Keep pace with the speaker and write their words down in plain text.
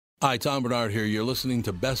Hi, Tom Bernard here. You're listening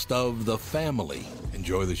to Best of the Family.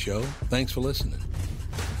 Enjoy the show. Thanks for listening.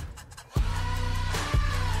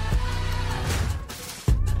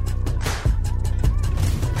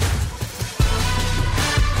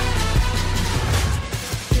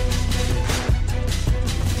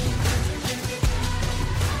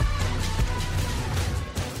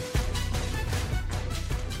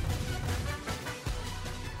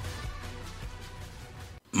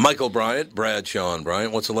 Michael Bryant, Bradshaw and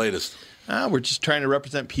Bryant, what's the latest? We're just trying to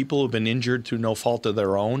represent people who've been injured through no fault of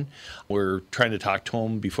their own. We're trying to talk to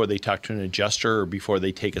them before they talk to an adjuster or before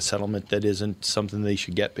they take a settlement that isn't something they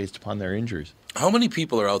should get based upon their injuries. How many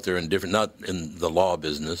people are out there in different, not in the law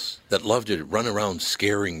business, that love to run around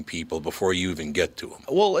scaring people before you even get to them?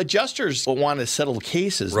 Well, adjusters want to settle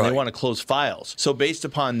cases and they want to close files. So based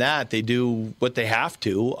upon that, they do what they have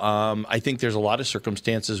to. I think there's a lot of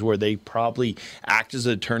circumstances where they probably act as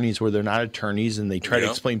attorneys where they're not attorneys and they try to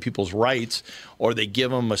explain people's rights, or they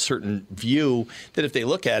give them a certain view that if they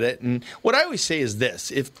look at it. And what I always say is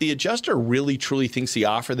this: if the adjuster really truly thinks the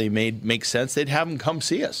offer they made makes sense, they'd have them come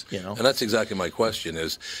see us. And that's exactly my question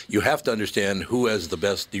is, you have to understand who has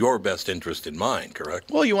your best interest in mind,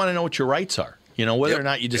 correct? Well, you want to know what your rights are. Whether or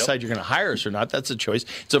not you decide you're going to hire us or not, that's a choice.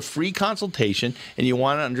 It's a free consultation, and you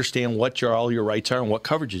want to understand what all your rights are and what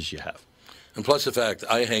coverages you have. And plus the fact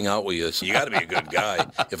I hang out with you, so you got to be a good guy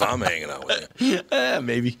if I'm hanging out with you.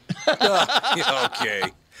 Maybe. Okay.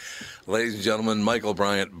 Ladies and gentlemen, Michael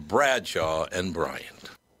Bryant, Bradshaw and Bryant.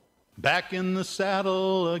 Back in the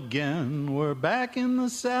saddle again. We're back in the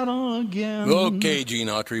saddle again. Okay, Gene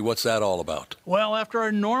Autry, what's that all about? Well, after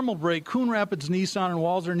our normal break, Coon Rapids Nissan and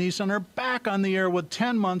Walser Nissan are back on the air with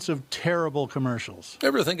 10 months of terrible commercials.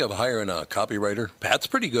 Ever think of hiring a copywriter? Pat's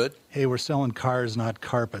pretty good. Hey, we're selling cars, not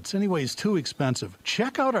carpets. Anyways, too expensive.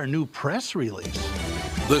 Check out our new press release.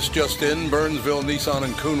 This just in, Burnsville Nissan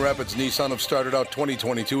and Coon Rapids Nissan have started out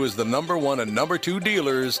 2022 as the number 1 and number 2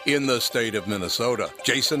 dealers in the state of Minnesota.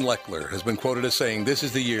 Jason Leckler has been quoted as saying, "This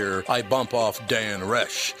is the year I bump off Dan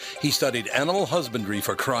Resch. He studied animal husbandry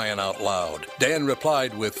for crying out loud." Dan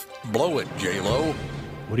replied with, "Blow it, J-Lo."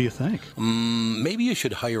 What do you think? Maybe you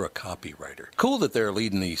should hire a copywriter. Cool that they're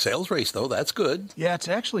leading the sales race, though. That's good. Yeah, it's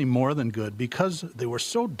actually more than good. Because they were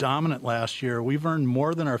so dominant last year, we've earned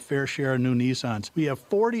more than our fair share of new Nissans. We have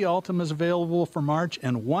 40 Altimas available for March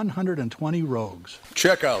and 120 Rogues.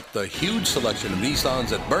 Check out the huge selection of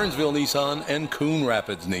Nissans at Burnsville Nissan and Coon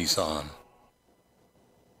Rapids Nissan.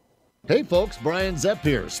 Hey folks, Brian Zepp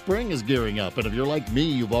here. Spring is gearing up, and if you're like me,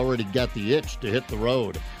 you've already got the itch to hit the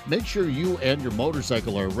road. Make sure you and your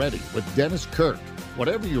motorcycle are ready with Dennis Kirk.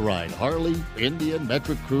 Whatever you ride, Harley, Indian,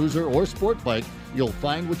 Metric Cruiser, or sport bike, you'll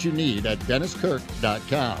find what you need at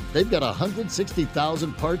DennisKirk.com. They've got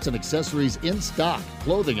 160,000 parts and accessories in stock,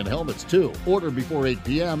 clothing and helmets too. Order before 8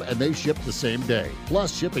 p.m. and they ship the same day.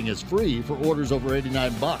 Plus, shipping is free for orders over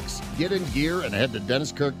 $89. Get in gear and head to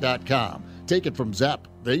DennisKirk.com. Take it from Zepp.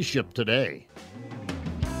 They ship today.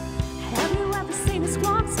 Have you ever seen a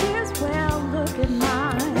squawk steers? Well, look at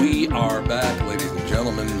mine. We are back, ladies and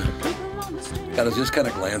gentlemen. I was just kind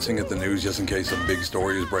of glancing at the news just in case some big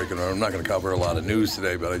story is breaking. I'm not going to cover a lot of news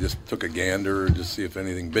today, but I just took a gander just to see if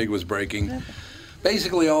anything big was breaking.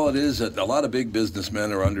 Basically, all it is that a lot of big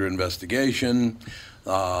businessmen are under investigation.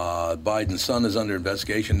 Biden's son is under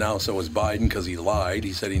investigation now, so is Biden, because he lied.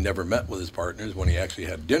 He said he never met with his partners when he actually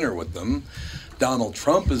had dinner with them. Donald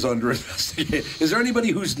Trump is under investigation. Is there anybody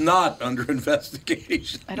who's not under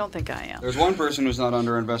investigation? I don't think I am. There's one person who's not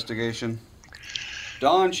under investigation.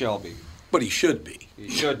 Don Shelby. But he should be. He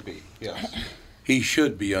should be, yes. He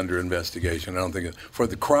should be under investigation. I don't think for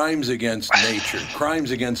the crimes against nature, crimes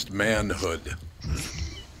against manhood.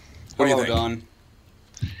 What do you think? Don.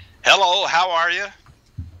 Hello, how are you?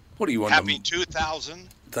 What do you want? Happy 2000.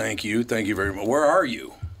 Thank you very much. Where are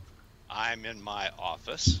you? I'm in my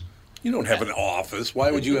office. You don't have an office. Why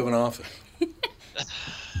would you have an office?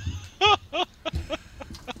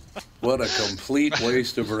 What a complete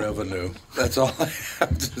waste of revenue. That's all I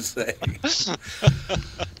have to say.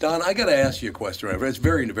 Don, I got to ask you a question. It's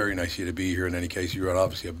very, very nice of you to be here. In any case, you're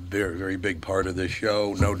obviously a very, very big part of this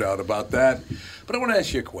show, no doubt about that. But I want to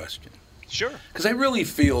ask you a question. Sure. Because I really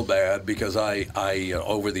feel bad because I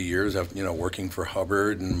over the years, I've, working for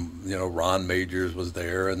Hubbard and, Ron Majors was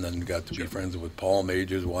there and then got to be friends with Paul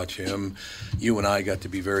Majors, watch him. You and I got to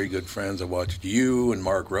be very good friends. I watched you and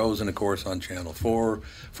Mark Rosen, of course, on Channel 4,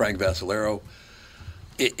 Frank Vassalero.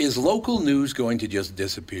 Is local news going to just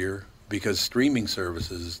disappear? Because streaming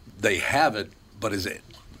services, they have it, but is it?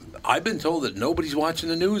 I've been told that nobody's watching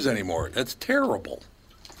the news anymore. That's terrible.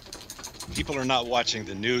 People are not watching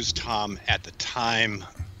the news, Tom, at the time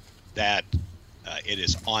that it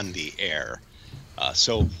is on the air.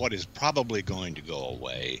 So what is probably going to go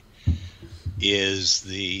away is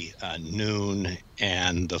the noon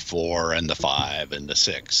and the 4 and the 5 and the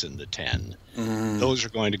 6 and the 10. Those are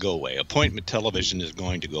going to go away. Appointment television is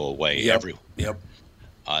going to go away everywhere. Yep.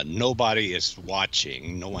 Nobody is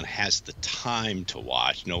watching. No one has the time to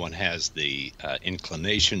watch. No one has the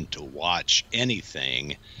inclination to watch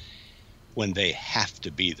anything when they have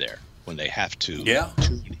to be there, when they have to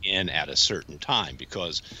tune in at a certain time,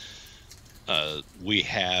 because we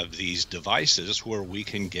have these devices where we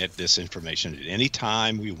can get this information at any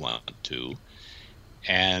time we want to,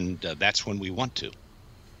 and that's when we want to.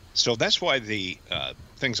 So that's why the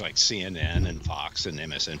things like CNN and Fox and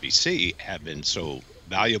MSNBC have been so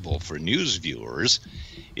valuable for news viewers,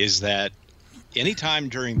 is that anytime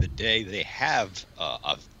during the day they have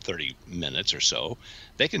 30 minutes or so,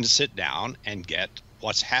 they can sit down and get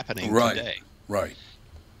what's happening today. Right.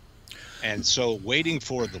 And so waiting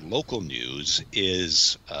for the local news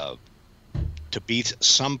is to be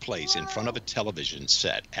someplace in front of a television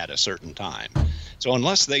set at a certain time. So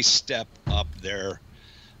unless they step up their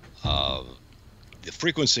the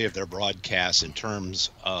frequency of their broadcasts in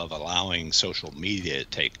terms of allowing social media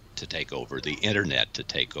to take over, the internet to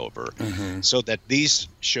take over, so that these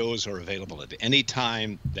shows are available at any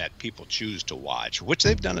time that people choose to watch, which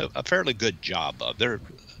they've done a fairly good job of.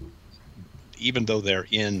 Even though they're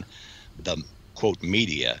in the quote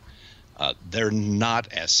media, they're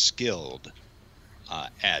not as skilled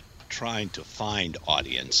at trying to find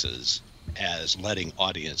audiences as letting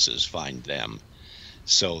audiences find them.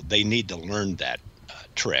 So they need to learn that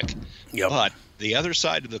trick. But the other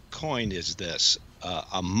side of the coin is this: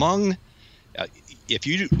 if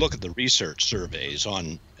you look at the research surveys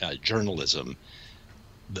on journalism,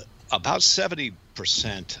 about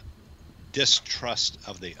 70% distrust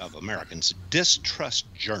of Americans distrust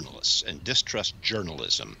journalists and distrust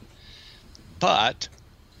journalism. But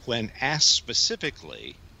when asked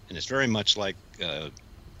specifically, and it's very much like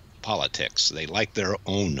politics, they like their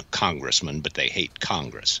own congressman, but they hate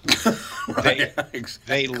Congress.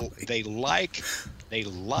 They like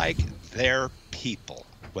their people,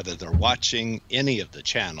 whether they're watching any of the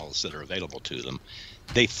channels that are available to them.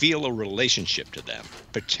 They feel a relationship to them,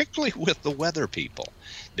 particularly with the weather people.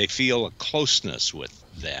 They feel a closeness with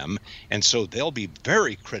them, and so they'll be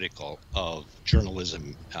very critical of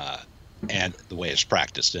journalism and the way it's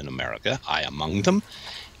practiced in America, I among them.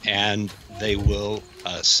 And they will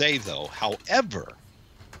say, though, however,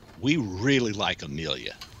 we really like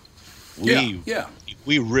Amelia. We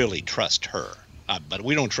really trust her. But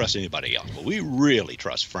we don't trust anybody else. But we really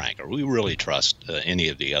trust Frank, or we really trust any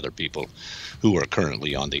of the other people who are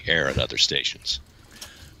currently on the air at other stations.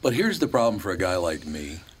 But here's the problem for a guy like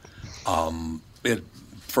me.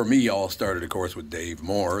 For me, all started, of course, with Dave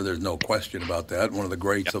Moore. There's no question about that. One of the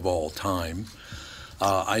greats of all time.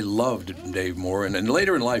 I loved Dave Moore. And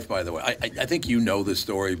later in life, by the way, I think you know this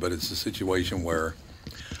story, but it's a situation where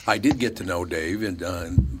I did get to know Dave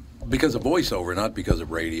and because of voiceover, not because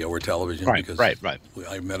of radio or television. Right.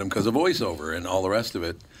 I met him because of voiceover and all the rest of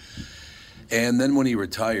it. And then when he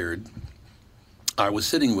retired, I was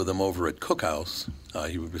sitting with him over at Cookhouse.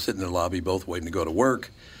 He was sitting in the lobby, both waiting to go to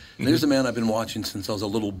work. And there's a man I've been watching since I was a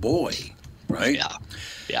little boy, right?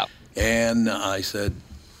 Yeah. And I said,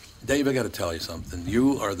 Dave, I got to tell you something.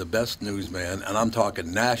 You are the best newsman, and I'm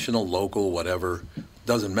talking national, local, whatever.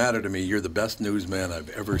 Doesn't matter to me. You're the best newsman I've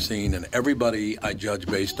ever seen, and everybody I judge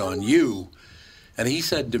based on you. And he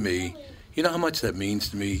said to me, you know how much that means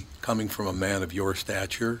to me coming from a man of your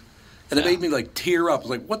stature? And it made me like tear up. I was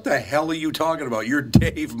like, what the hell are you talking about? You're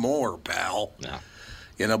Dave Moore, pal. Yeah.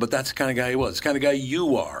 You know, but that's the kind of guy he was. The kind of guy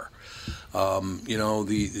you are.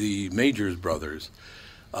 The Majors brothers.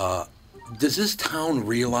 Does this town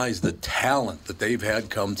realize the talent that they've had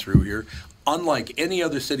come through here? Unlike any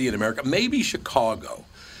other city in America, maybe Chicago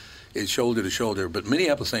is shoulder to shoulder, but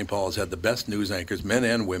Minneapolis, St. Paul has had the best news anchors, men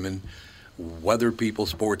and women, weather people,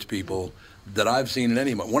 sports people, that I've seen in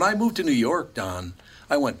any. When I moved to New York, Don,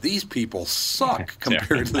 I went, these people suck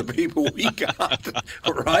compared to the people we got,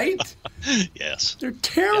 right? Yes. They're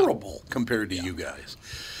terrible compared to you guys.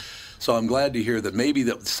 So I'm glad to hear that maybe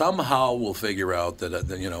that somehow we'll figure out that,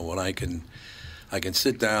 when I can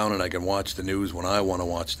sit down and I can watch the news when I want to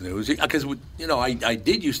watch the news. Because, I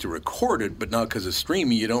did used to record it, but now because of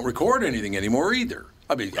streaming, you don't record anything anymore either.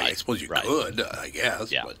 I mean, I suppose you could, I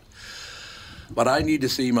guess. Yeah. But I need to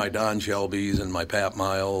see my Don Shelbys and my Pat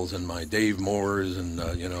Miles and my Dave Moores and,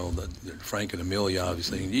 the Frank and Amelia,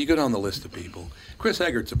 obviously. You go down the list of people. Chris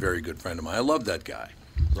Eggert's a very good friend of mine. I love that guy.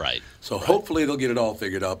 Right. So hopefully they'll get it all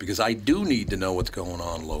figured out, because I do need to know what's going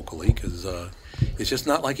on locally, because it's just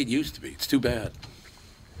not like it used to be. It's too bad.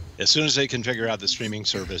 As soon as they can figure out the streaming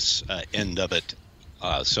service end of it,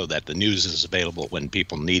 so that the news is available when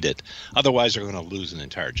people need it. Otherwise, they're going to lose an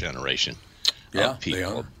entire generation of people. They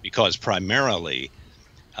are. Because primarily,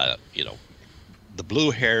 the blue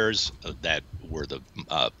hairs that were the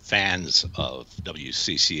fans of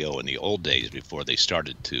WCCO in the old days before they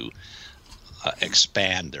started to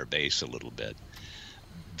expand their base a little bit,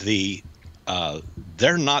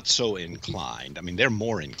 they're not so inclined. I mean, they're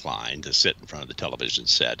more inclined to sit in front of the television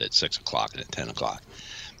set at 6 o'clock and at 10 o'clock.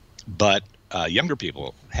 But younger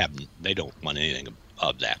people they don't want anything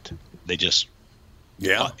of that. They just,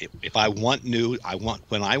 if I want news,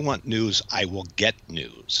 when I want news, I will get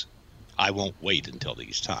news. I won't wait until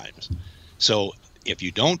these times. So if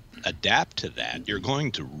you don't adapt to that, you're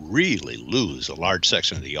going to really lose a large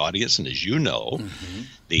section of the audience. And as you know,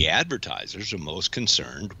 the advertisers are most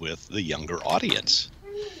concerned with the younger audience.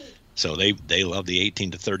 So they love the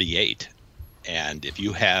 18 to 38. And if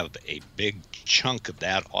you have a big chunk of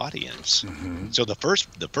that audience, so the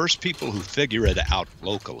first people who figure it out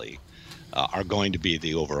locally are going to be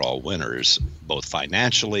the overall winners, both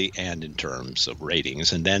financially and in terms of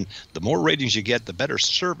ratings. And then the more ratings you get, the better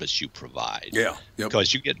service you provide.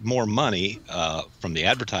 Because you get more money from the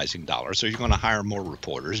advertising dollar, so you're going to hire more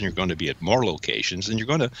reporters, and you're going to be at more locations, and you're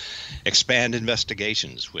going to expand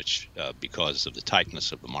investigations, which, because of the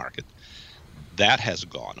tightness of the market, that has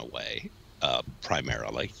gone away.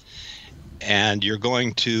 Primarily, and you're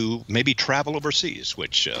going to maybe travel overseas,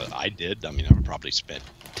 which I did. I mean, I probably spent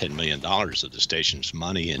 $10 million of the station's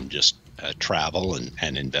money in just travel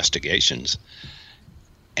and investigations,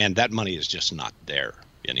 and that money is just not there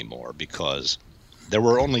anymore because there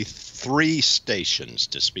were only 3 stations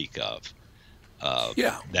to speak of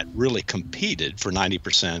that really competed for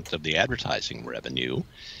 90% of the advertising revenue,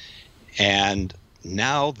 and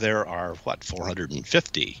now there are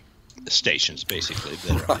 450 stations basically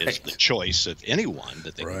that is the choice of anyone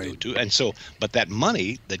that they can go to. And so, but that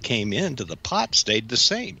money that came into the pot stayed the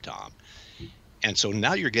same, Tom. And so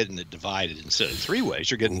now you're getting it divided instead of 3 ways,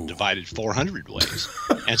 you're getting divided 400 ways.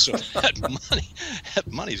 And so that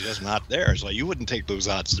money's just not there. So you wouldn't take those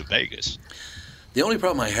odds to Vegas. The only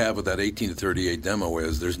problem I have with that 18 to 38 demo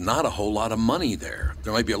is there's not a whole lot of money there.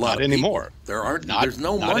 There might be a lot of anymore. People. There's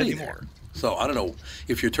no money anymore. There. So I don't know,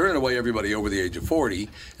 if you're turning away everybody over the age of 40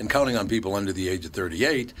 and counting on people under the age of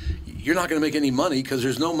 38, you're not going to make any money because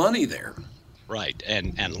there's no money there. Right,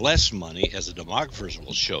 and less money, as the demographers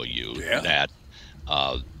will show you, that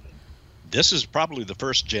this is probably the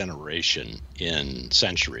first generation in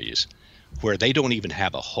centuries where they don't even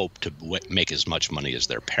have a hope to make as much money as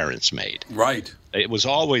their parents made. Right. It was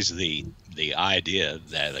always the idea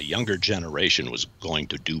that a younger generation was going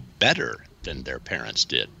to do better than their parents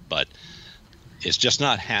did, but it's just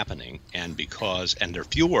not happening, and there are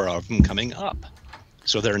fewer of them coming up.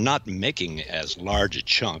 So they're not making as large a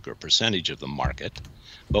chunk or percentage of the market.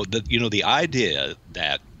 But the idea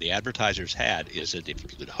that the advertisers had is that if you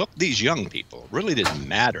could hook these young people, it really didn't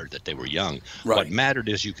matter that they were young. Right. What mattered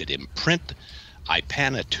is you could imprint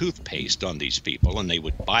Ipana toothpaste on these people, and they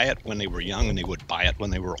would buy it when they were young, and they would buy it when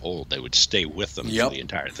they were old. They would stay with them through the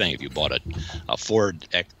entire thing. If you bought a Ford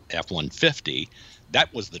F-150,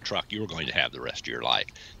 that was the truck you were going to have the rest of your life.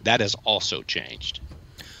 That has also changed.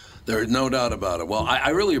 There's no doubt about it. Well,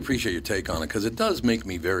 I really appreciate your take on it because it does make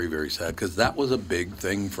me very, very sad because that was a big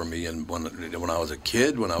thing for me and when I was a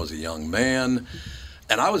kid, when I was a young man.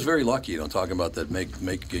 And I was very lucky, talking about that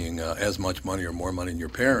making as much money or more money than your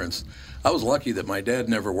parents. I was lucky that my dad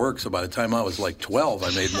never worked, so by the time I was like 12,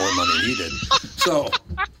 I made more money than he did. So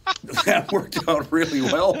that worked out really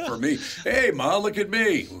well for me. Hey, Ma, look at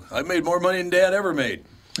me. I made more money than Dad ever made.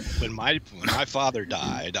 When my father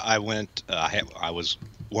died, I went. I was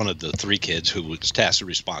one of the 3 kids who was tasked with the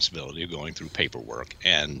responsibility of going through paperwork.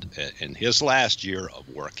 And in his last year of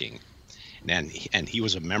working, and he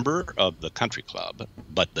was a member of the country club,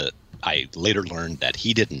 but I later learned that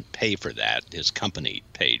he didn't pay for that. His company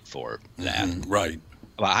paid for that. Right.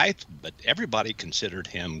 But everybody considered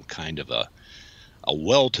him kind of a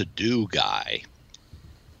well-to-do guy.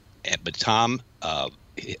 But Tom,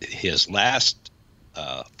 his last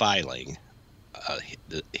filing,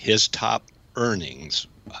 his top earnings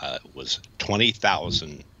was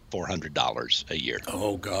 $20,400 a year.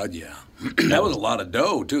 Oh God, yeah, that was a lot of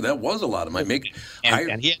dough too. That was a lot of money.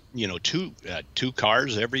 And he had, two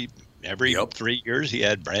cars every 3 years. He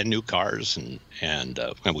had brand new cars, and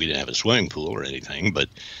we didn't have a swimming pool or anything, but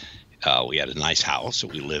we had a nice house that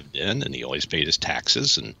we lived in, and he always paid his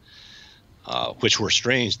taxes, and which were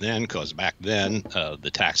strange then, because back then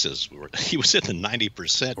the taxes were, he was in the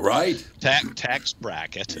 90% right tax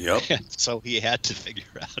bracket. Yep. So he had to figure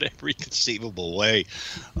out every conceivable way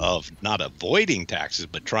of not avoiding taxes,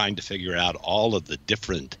 but trying to figure out all of the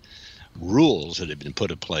different rules that had been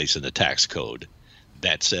put in place in the tax code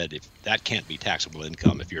that said if that can't be taxable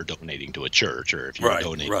income if you're donating to a church or if you're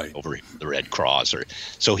donating over the Red Cross.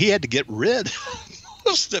 So he had to get rid of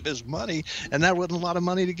most of his money, and that wasn't a lot of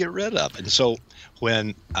money to get rid of. And so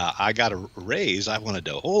when I got a raise, I wanted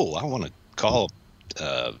to call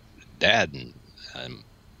Dad and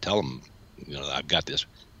tell him, I've got this.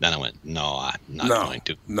 Then I went, no, I'm not going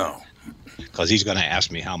to. No. Because he's going to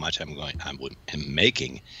ask me how much I'm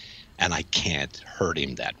making, and I can't hurt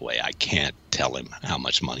him that way. I can't tell him how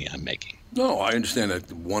much money I'm making. No, I understand that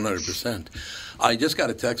 100%. I just got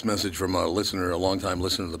a text message from a listener, a longtime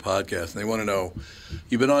listener to the podcast, and they want to know,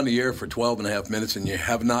 you've been on the air for 12 and a half minutes and you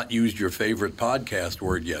have not used your favorite podcast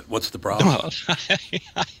word yet. What's the problem? No,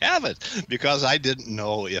 I haven't, because I didn't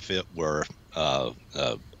know if it were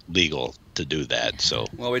legal to do that. So,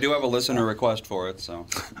 well, we do have a listener request for it, so.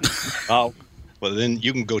 Oh, well, then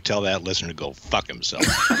you can go tell that listener to go fuck himself.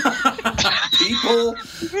 People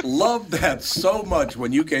loved that so much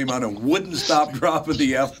when you came on and wouldn't stop dropping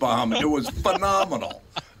the F-bomb. It was phenomenal.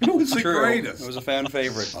 It was the greatest. It was a fan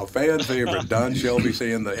favorite. A fan favorite. Don Shelby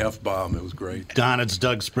saying the F-bomb. It was great. Don, it's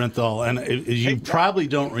Doug Sprinthal. And you probably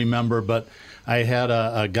don't remember, but I had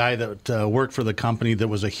a guy that worked for the company that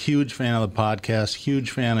was a huge fan of the podcast, huge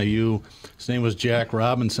fan of you. His name was Jack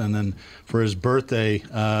Robinson, and for his birthday,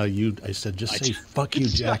 I said, just say "fuck you,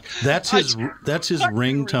 Jack." That's his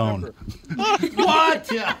ringtone.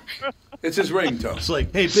 What? Yeah. It's his ringtone. It's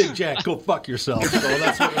like, hey, Big Jack, go fuck yourself. So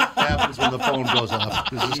that's what happens when the phone goes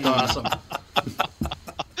off. It's just awesome.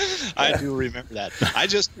 I do remember that. I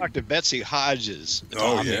just talked to Betsy Hodges.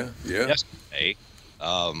 Yesterday.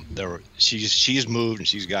 She's moved and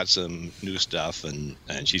she's got some new stuff and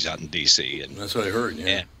she's out in D.C. and that's what I heard.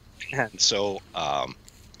 Yeah. And so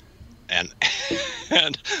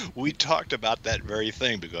and we talked about that very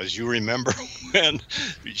thing, because you remember when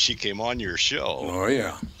she came on your show. Oh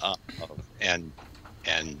yeah. And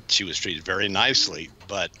she was treated very nicely,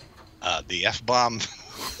 but the F-bomb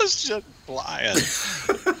was just flying.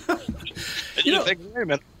 You think, wait a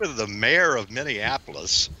minute, we're the mayor of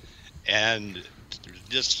Minneapolis, and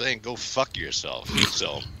just saying, go fuck yourself.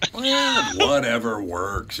 So, well, whatever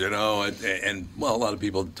works, and well, a lot of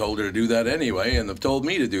people told her to do that anyway, and have told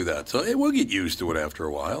me to do that. So we'll get used to it after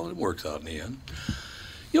a while. It works out in the end.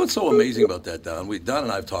 You know what's so amazing about that, Don? Don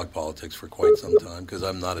and I have talked politics for quite some time, because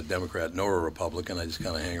I'm not a Democrat nor a Republican. I just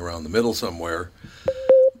kind of hang around the middle somewhere.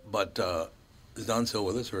 But is Don still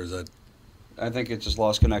with us, or is that? I think it just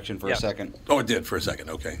lost connection for a second. Oh, it did for a second.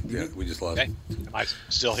 Okay. Yeah, we just lost. Okay. Am I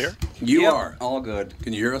still here? You are. All good.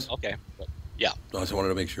 Can you hear us? Okay. Yeah. I just wanted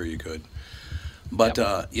to make sure you could. But,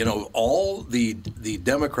 all the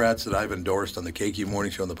Democrats that I've endorsed on the KQ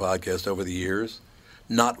Morning Show and the podcast over the years,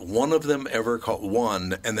 not one of them ever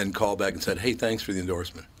won and then called back and said, hey, thanks for the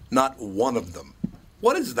endorsement. Not one of them.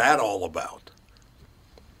 What is that all about?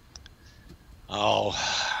 Oh,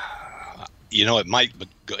 it might be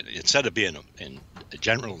good. Instead of being a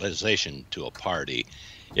generalization to a party,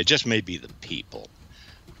 it just may be the people.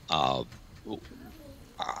 I'm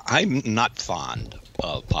not fond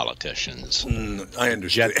of politicians. I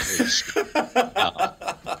understand.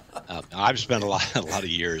 I've spent a lot of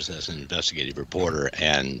years as an investigative reporter,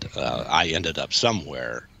 and I ended up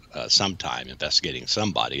sometime investigating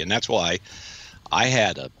somebody, and that's why I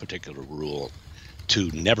had a particular rule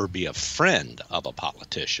to never be a friend of a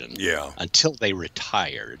politician until they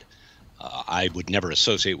retired. I would never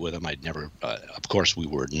associate with them. I'd never, of course, we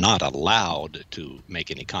were not allowed to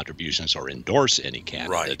make any contributions or endorse any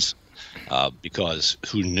candidates, because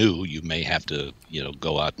who knew, you may have to,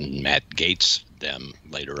 go out and Matt Gaetz them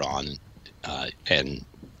later on. And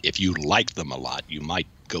if you liked them a lot, you might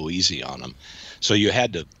go easy on them. So you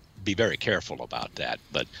had to be very careful about that.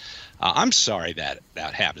 But I'm sorry that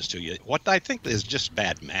happens to you. What I think is just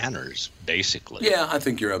bad manners, basically. Yeah, I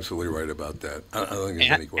think you're absolutely right about that. I don't think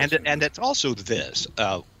there's any question. And it's also this.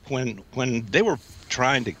 When they were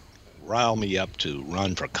trying to rile me up to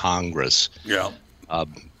run for Congress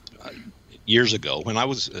years ago, when I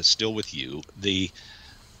was still with you,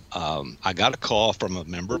 I got a call from a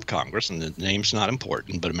member of Congress, and the name's not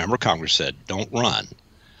important, but a member of Congress said, don't run.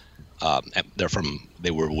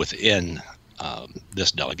 They were within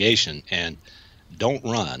this delegation, and don't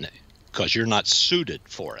run because you're not suited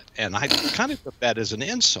for it. And I kind of took that as an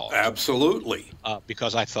insult. Absolutely.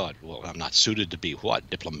 Because I thought, well, I'm not suited to be what?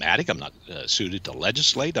 Diplomatic? I'm not suited to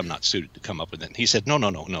legislate? I'm not suited to come up with it. And he said, no,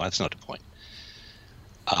 that's not the point.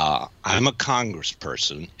 I'm a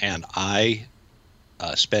congressperson, and I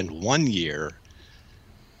spend 1 year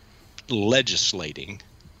legislating,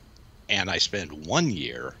 and I spend 1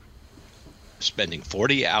 year spending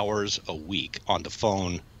 40 hours a week on the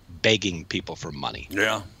phone begging people for money.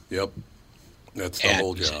 Yeah, yep. That's the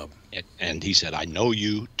whole job. And he said, I know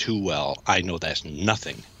you too well. I know that's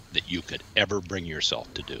nothing that you could ever bring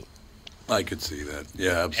yourself to do. I could see that.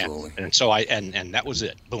 Yeah, absolutely. And so and that was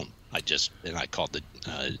it. Boom. I called the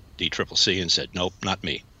DCCC and said, nope, not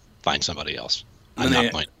me. Find somebody else. I'm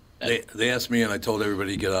not going. They asked me, and I told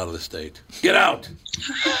everybody to get out of the state. Get out!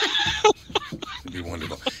 It'd be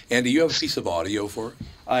wonderful. Andy, you have a piece of audio for it?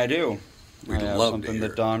 I do. We'd I have love something to hear.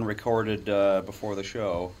 that Don recorded before the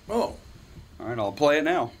show. Oh. All right, I'll play it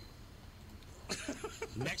now.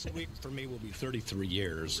 Next week for me will be 33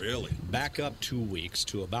 years. Really? Back up 2 weeks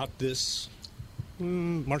to about this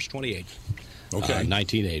March 28th, Okay.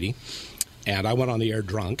 1980. And I went on the air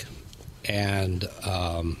drunk and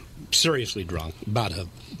seriously drunk, about a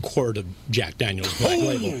quart of Jack Daniel's Black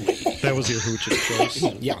Label. That was your hooch of choice?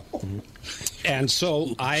 Yeah. And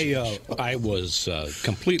so I was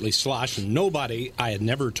completely sloshed, and I had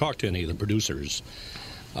never talked to any of the producers.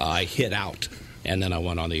 I hid out, and then I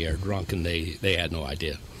went on the air drunk, and they had no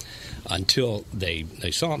idea until they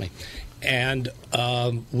saw me. And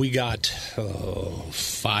we got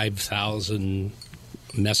 5,000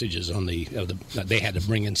 messages on they had to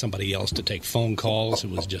bring in somebody else to take phone calls. It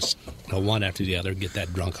was just one after the other, get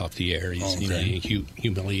that drunk off the air. He's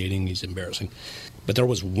humiliating, he's embarrassing. But there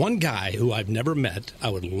was one guy who I've never met, I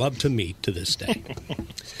would love to meet to this day.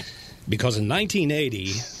 Because in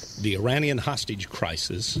 1980, the Iranian hostage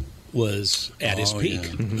crisis was at its peak.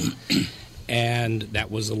 Yeah. And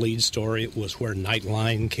that was the lead story. It was where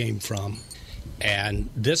Nightline came from. And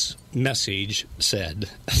this message said,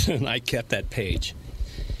 and I kept that page,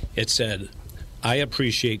 it said, I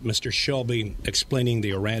appreciate Mr. Shelby explaining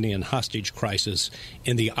the Iranian hostage crisis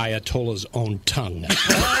in the Ayatollah's own tongue.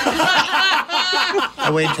 I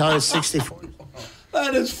waited until I was 64.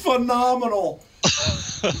 That is phenomenal.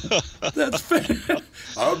 That's fantastic.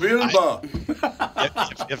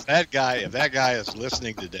 If that guy is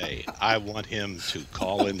listening today, I want him to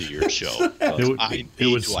call into your show.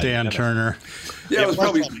 It was Stan Turner. Yeah, it was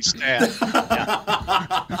probably Stan.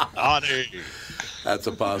 That's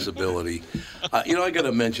a possibility. I got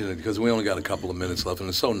to mention it because we only got a couple of minutes left, and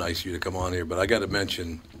it's so nice of you to come on here. But I got to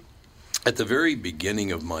mention, at the very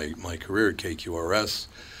beginning of my career at KQRS,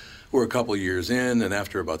 we're a couple of years in, and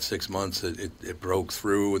after about 6 months, it broke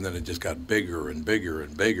through, and then it just got bigger and bigger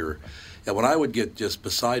and bigger. And when I would get just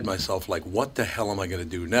beside myself, like, what the hell am I going to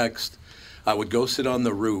do next? I would go sit on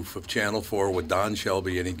the roof of Channel 4 with Don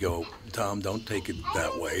Shelby, and he'd go, Tom, don't take it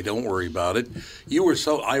that way. Don't worry about it.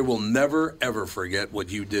 I will never, ever forget what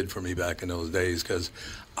you did for me back in those days, because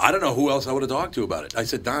I don't know who else I would have talked to about it. I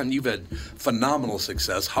said, Don, you've had phenomenal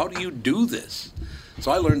success. How do you do this? So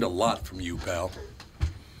I learned a lot from you, pal.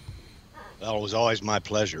 Well, it was always my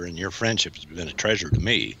pleasure, and your friendship has been a treasure to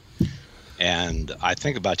me. And I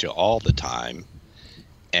think about you all the time,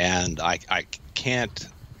 and I can't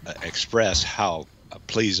express how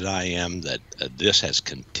pleased I am that this has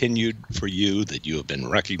continued for you, that you have been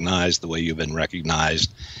recognized the way you've been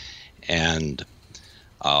recognized. And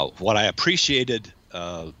what I appreciated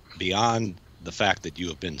beyond the fact that you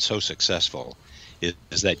have been so successful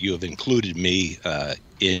is that you have included me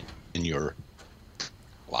in your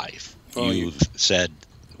life. You've said,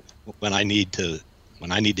 when I need to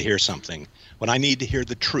hear something, when I need to hear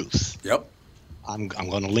the truth, yep, I'm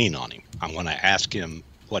going to lean on him. I'm going to ask him,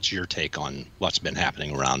 what's your take on what's been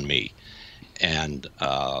happening around me? And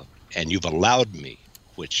you've allowed me,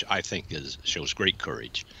 which I think shows great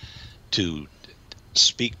courage, to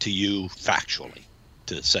speak to you factually,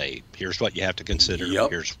 to say, here's what you have to consider,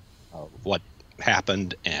 here's what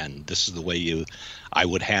happened, and this is the way I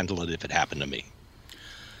would handle it if it happened to me.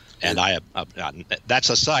 And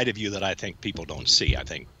that's a side of you that I think people don't see. I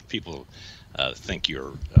think people think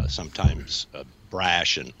you're sometimes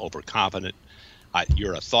brash and overconfident.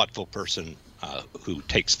 You're a thoughtful person who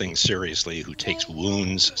takes things seriously, who takes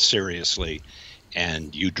wounds seriously,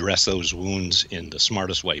 and you dress those wounds in the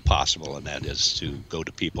smartest way possible, and that is to go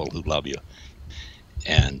to people who love you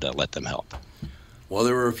and let them help. Well,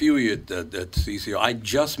 there were a few of you at CCO. I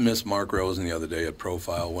just missed Mark Rosen the other day at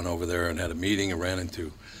Profile. Went over there and had a meeting and ran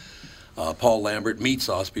into Paul Lambert, Meat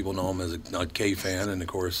Sauce. People know him as a K fan. And, of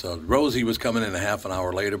course, Rosie was coming in a half an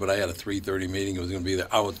hour later, but I had a 3:30 meeting. He was going to be there.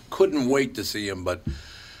 Couldn't wait to see him, but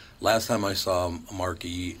last time I saw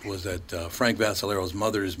Marky was at Frank Vasilero's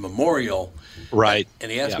mother's memorial. Right.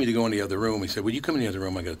 And he asked me to go in the other room. He said, would you come in the other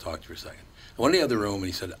room? I got to talk to you for a second. I went in the other room, and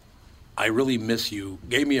he said, I really miss you,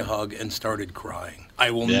 gave me a hug, and started crying.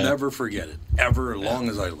 I will never forget it, ever, as long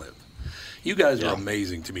as I live. You guys are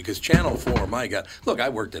amazing to me because Channel 4, my God. Look, I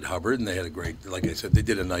worked at Hubbard, and they had a great, like I said, they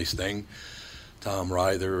did a nice thing. Tom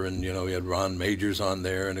Ryther, and, you know, we had Ron Majors on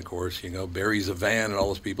there, and, of course, you know, Barry Zavan and all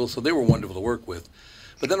those people. So they were wonderful to work with.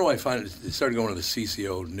 But then when I started going to the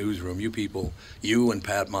CCO newsroom, you people, you and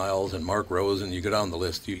Pat Miles and Mark Rose, and you go down the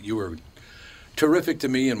list, you were terrific to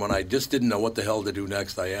me. And when I just didn't know what the hell to do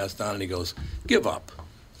next, I asked Don, and he goes, give up.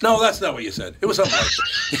 No, that's not what you said. It was something like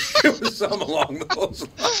that. It was something along those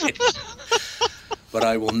lines. But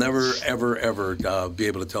I will never, ever, ever be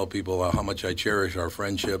able to tell people how much I cherish our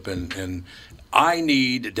friendship. And I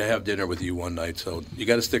need to have dinner with you one night, so you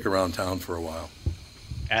got to stick around town for a while.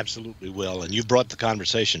 Absolutely will. And you brought the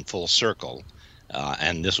conversation full circle.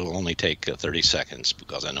 And this will only take 30 seconds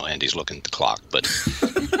because I know Andy's looking at the clock. But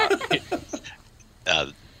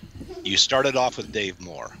you started off with Dave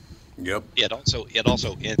Moore. Yep. It also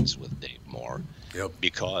ends with Dave Moore. Yep.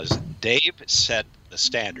 Because Dave set the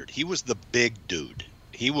standard. He was the big dude.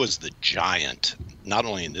 He was the giant, not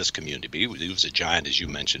only in this community, but he was a giant, as you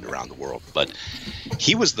mentioned, around the world. But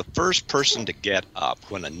he was the first person to get up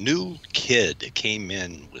when a new kid came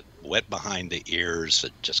in with wet behind the ears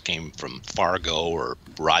that just came from Fargo or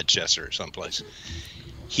Rochester or someplace.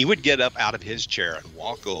 He would get up out of his chair and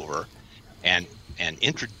walk over and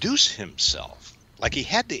introduce himself. Like he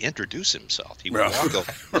had to introduce himself. He would walk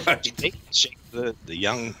over, he'd shake the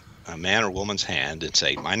young man or woman's hand and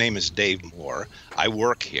say, my name is Dave Moore. I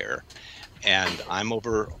work here, and I'm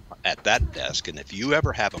over at that desk. And if you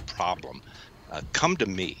ever have a problem, come to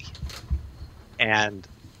me. And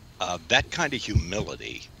that kind of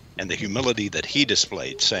humility, and the humility that he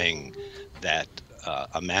displayed, saying that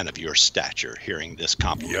a man of your stature, hearing this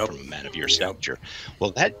compliment from a man of your stature.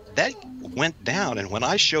 Well, that went down. And when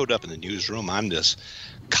I showed up in the newsroom, I'm this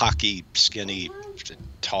cocky, skinny,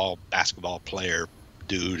 tall basketball player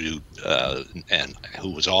dude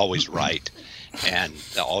who was always right and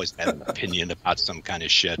always had an opinion about some kind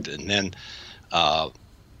of shit. And then,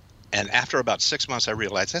 and after about 6 months, I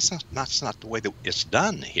realized that's not the way that it's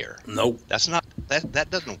done here. Nope. That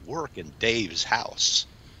doesn't work in Dave's house.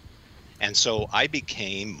 And so I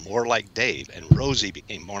became more like Dave, and Rosie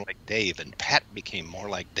became more like Dave, and Pat became more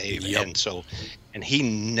like Dave. Yep. And he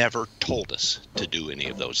never told us to do any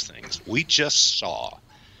of those things. We just saw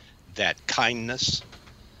that kindness,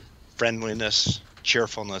 friendliness,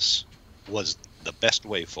 cheerfulness was the best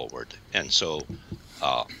way forward. And so,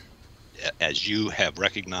 as you have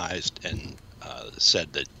recognized and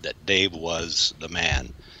said that Dave was the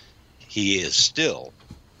man, he is still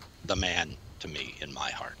the man to me in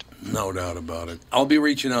my heart. No doubt about it. I'll be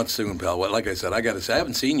reaching out soon, pal. Well, like I said, I got to say, I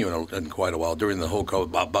haven't seen you in quite a while during the whole COVID,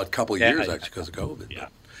 about a couple of years, actually, because of COVID. Yeah,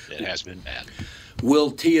 it has been bad.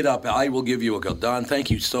 We'll tee it up. I will give you a go. Don,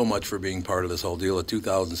 thank you so much for being part of this whole deal. A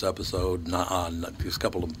 2000th episode, just a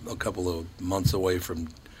couple of months away from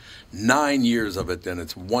 9 years of it, and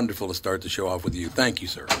it's wonderful to start the show off with you. Thank you,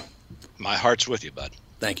 sir. My heart's with you, bud.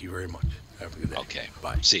 Thank you very much. Have a good day. Okay.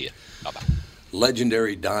 Bye. See you. Bye-bye.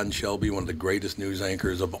 Legendary Don Shelby, one of the greatest news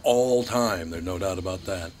anchors of all time. There's no doubt about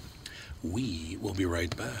that. We will be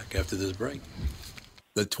right back after this break.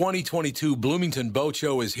 The 2022 Bloomington Boat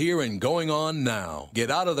Show is here and going on now. Get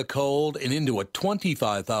out of the cold and into a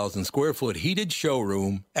 25,000 square foot heated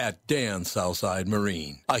showroom at Dan's Southside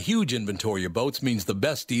Marine. A huge inventory of boats means the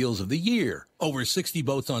best deals of the year. Over 60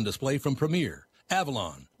 boats on display from Premier,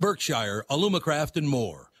 Avalon, Berkshire, Alumacraft, and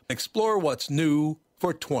more. Explore what's new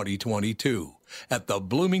for 2022 at the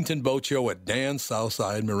Bloomington Boat Show at Dan's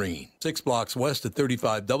Southside Marine. 6 blocks west of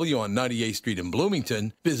 35W on 98th Street in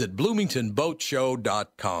Bloomington. Visit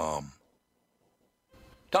bloomingtonboatshow.com.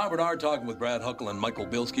 Tom Bernard talking with Brad Huckle and Michael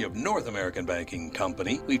Bilski of North American Banking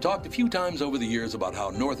Company. We've talked a few times over the years about how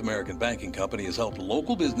North American Banking Company has helped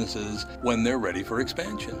local businesses when they're ready for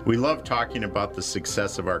expansion. We love talking about the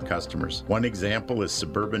success of our customers. One example is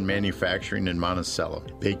Suburban Manufacturing in Monticello.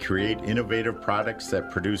 They create innovative products that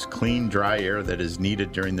produce clean, dry air that is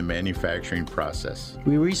needed during the manufacturing process.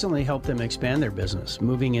 We recently helped them expand their business.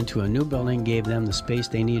 Moving into a new building gave them the space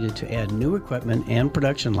they needed to add new equipment and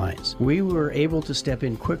production lines. We were able to step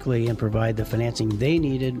in quickly and provide the financing they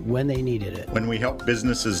needed when they needed it. When we help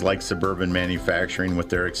businesses like Suburban Manufacturing with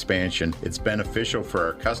their expansion, it's beneficial for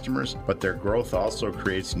our customers, but their growth also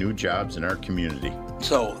creates new jobs in our community.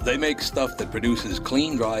 So they make stuff that produces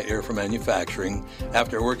clean, dry air for manufacturing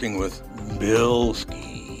after working with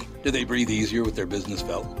Bilski. Do they breathe easier with their business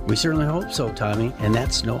felt? We certainly hope so, Tommy, and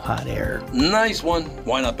that's no hot air. Nice one.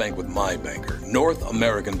 Why not bank with my banker? North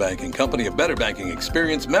American Banking Company, a better banking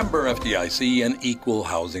experience, member FDIC, and equal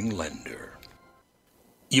housing lender.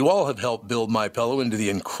 You all have helped build MyPillow into the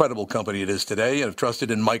incredible company it is today and have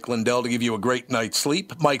trusted in Mike Lindell to give you a great night's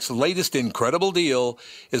sleep. Mike's latest incredible deal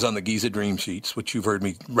is on the Giza Dream Sheets, which you've heard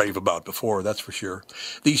me rave about before, that's for sure.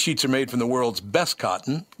 These sheets are made from the world's best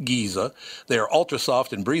cotton, Giza. They are ultra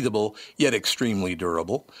soft and breathable, yet extremely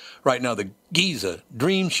durable. Right now, the Giza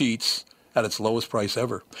Dream Sheets at its lowest price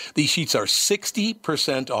ever. These sheets are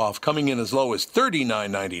 60% off, coming in as low as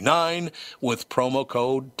 $39.99 with promo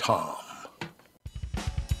code TOM.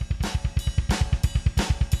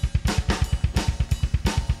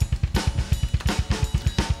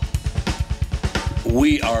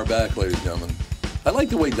 We are back, ladies and gentlemen. I like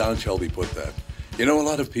the way Don Shelby put that. You know, a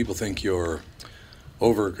lot of people think you're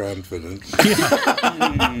overconfident.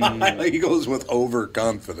 He goes with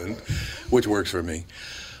overconfident, which works for me.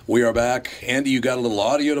 We are back. Andy, you got a little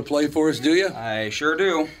audio to play for us, do you? I sure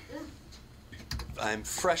do. I'm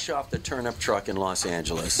fresh off the turnip truck in Los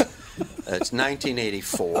Angeles. It's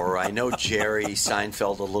 1984. I know Jerry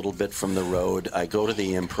Seinfeld a little bit from the road. I go to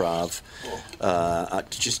the Improv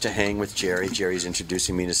just to hang with Jerry. Jerry's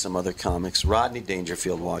introducing me to some other comics. Rodney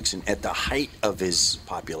Dangerfield walks in at the height of his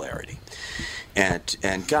popularity. And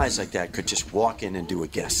guys like that could just walk in and do a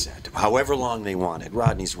guest set, however long they wanted.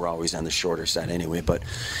 Rodney's were always on the shorter set anyway, but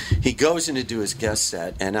he goes in to do his guest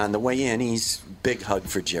set, and on the way in, he's big hug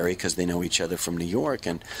for Jerry because they know each other from New York,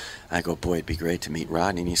 and I go, boy, it'd be great to meet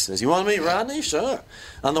Rodney. And he says, you want to meet Rodney? Sure.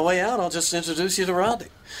 On the way out, I'll just introduce you to Rodney.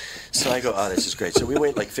 So I go, oh, this is great. So we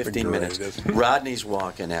wait like 15 minutes. Rodney's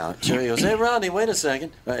walking out. Jerry goes, hey, Rodney, wait a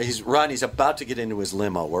second. Rodney's about to get into his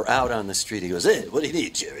limo. We're out on the street. He goes, hey, what do you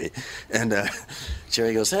need, Jerry? And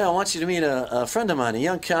Jerry goes, hey, I want you to meet a friend of mine, a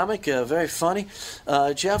young comic, very funny,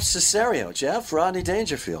 Jeff Cesario. Jeff, Rodney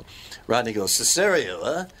Dangerfield. Rodney goes, Cesario,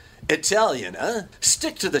 huh? Italian, huh?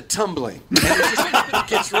 Stick to the tumbling. And he just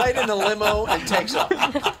gets right in the limo and takes off.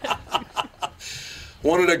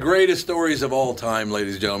 One of the greatest stories of all time,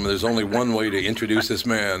 ladies and gentlemen. There's only one way to introduce this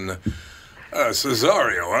man.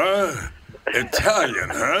 Cesario, huh? Italian,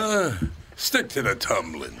 huh? Stick to the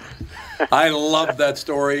tumbling. I love that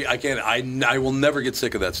story. I will never get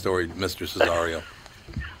sick of that story, Mr. Cesario.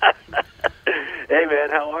 Hey,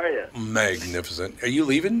 man, how are you? Magnificent. Are you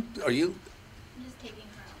leaving? Are you?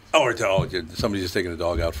 Oh, somebody's just taking the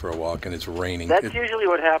dog out for a walk, and it's raining. That's usually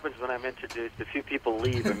what happens when I'm introduced. A few people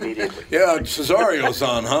leave immediately. Yeah, Cesario's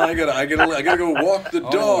on, huh? I gotta go walk the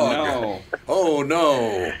dog. Oh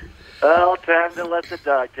no. Well, time to let the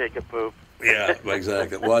dog take a poop. Yeah,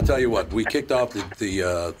 exactly. Well, I'll tell you what. We kicked off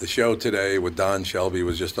the show today with Don Shelby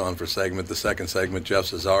was just on for segment. The second segment, Jeff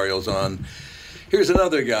Cesario's on. Here's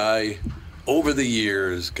another guy. Over the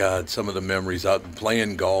years, God, some of the memories out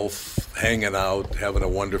playing golf, hanging out, having a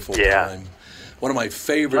wonderful time. One of my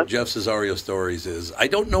favorite Jeff Cesario stories is, I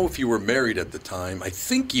don't know if you were married at the time. I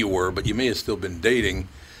think you were, but you may have still been dating.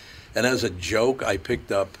 And as a joke, I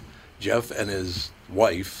picked up Jeff and his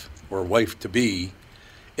wife, or wife-to-be,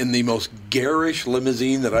 in the most garish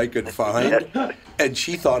limousine that I could find, and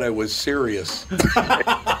she thought I was serious.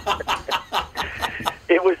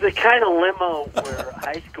 It was the kind of limo where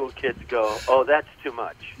high school kids go, oh, that's too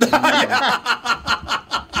much.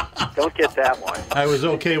 Don't get that one. I was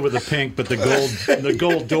okay with the pink, but the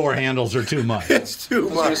gold door handles are too much. It's too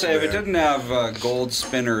much. I was going to say, if it didn't have gold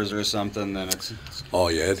spinners or something, then it's... Oh,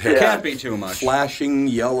 yeah. It can't be too much. Flashing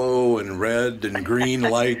yellow and red and green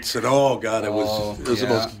lights, and oh, God, it was the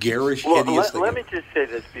most garish, hideous thing. Let me just say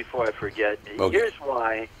this before I forget. Okay. Here's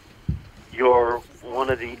why you're one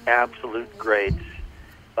of the absolute greats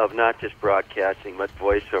of not just broadcasting, but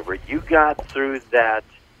voiceover. You got through that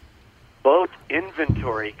boat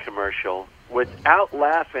inventory commercial without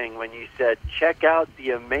laughing when you said, check out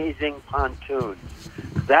the amazing pontoons.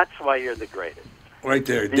 That's why you're the greatest. Right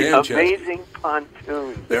there, the amazing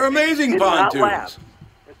pontoons. They're amazing pontoons. Not laugh.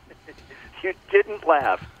 You didn't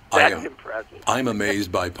laugh. That's impressive. I'm amazed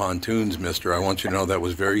by pontoons, mister. I want you to know that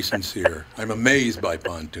was very sincere. I'm amazed by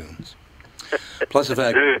pontoons. Plus the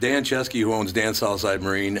fact, Dan Chesky, who owns Dan Southside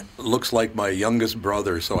Marine, looks like my youngest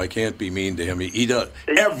brother, so I can't be mean to him. He does.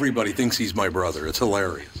 Everybody thinks he's my brother. It's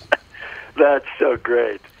hilarious. That's so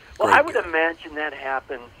great. Well, I would imagine that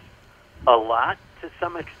happens a lot to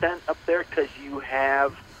some extent up there because you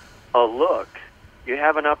have a look. You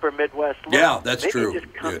have an upper Midwest look. Yeah, that's true.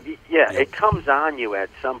 It comes on you at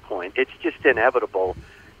some point. It's just inevitable.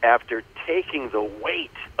 after taking the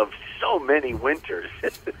weight of so many winters,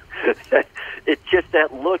 it just,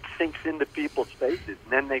 that look sinks into people's faces.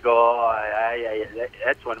 And then they go, oh,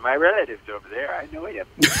 that's one of my relatives over there. I know him.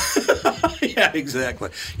 Yeah, exactly.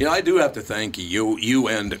 You know, I do have to thank you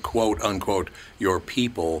and, quote, unquote, your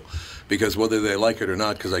people, because whether they like it or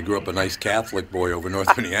not, because I grew up a nice Catholic boy over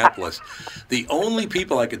North Minneapolis, the only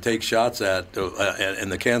people I could take shots at,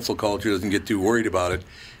 and the cancel culture doesn't get too worried about it,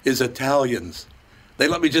 is Italians. They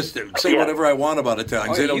let me just say whatever I want about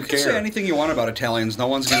Italians. They don't you can care. say anything you want about Italians. No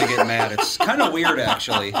one's going to get mad. It's kind of weird,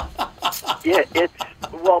 actually. Yeah,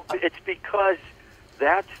 it's because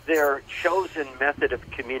that's their chosen method of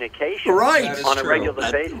communication. Right. On a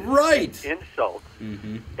regular basis. Right. Insults.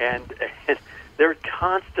 Mm-hmm. And they're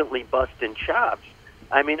constantly busting chops.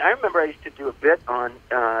 I mean, I remember I used to do a bit on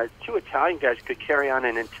two Italian guys could carry on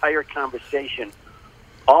an entire conversation,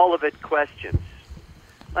 all of it questions.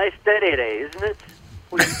 Nice day today, isn't it?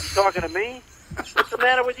 Were you talking to me? What's the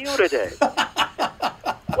matter with you today?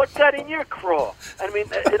 What got in your craw? I mean,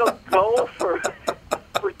 it'll go for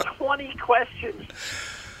 20 questions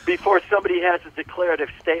before somebody has a declarative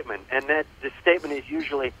statement. And that the statement is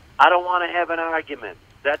usually, I don't want to have an argument.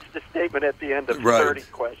 That's the statement at the end of 30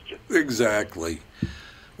 questions. Exactly.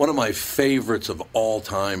 One of my favorites of all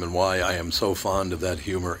time, and why I am so fond of that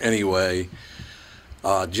humor anyway,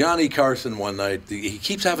 Johnny Carson one night, he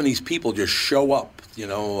keeps having these people just show up. You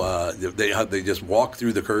know, they just walk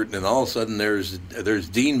through the curtain, and all of a sudden there's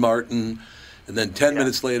Dean Martin, and then 10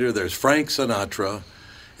 minutes later there's Frank Sinatra,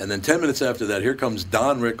 and then 10 minutes after that here comes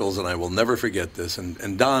Don Rickles, and I will never forget this.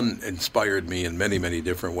 And Don inspired me in many, many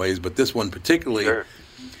different ways, but this one particularly. Sure.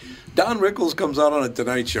 Don Rickles comes out on a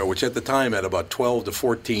Tonight Show, which at the time had about 12 to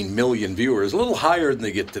 14 million viewers, a little higher than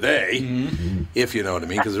they get today, if you know what I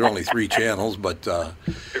mean, because there are only 3 channels. But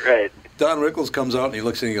right. Don Rickles comes out and he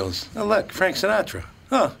looks and he goes, "Oh, look, Frank Sinatra.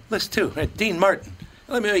 Oh, listen too. Right, Dean Martin.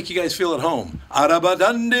 Let me make you guys feel at home.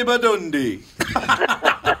 Arabadundi badundi."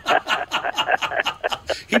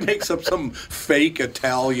 He makes up some fake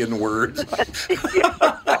Italian words. I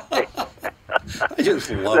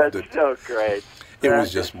just loved it. That's so great. It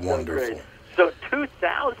was just wonderful. So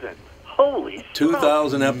 2,000, holy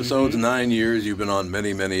 2,000 episodes, 9 years. You've been on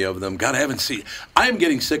many, many of them. God, I haven't seen. I am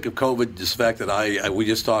getting sick of COVID. Just the fact that we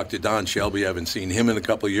just talked to Don Shelby. I haven't seen him in a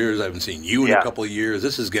couple of years. I haven't seen you in a couple of years.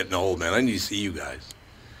 This is getting old, man. I need to see you guys.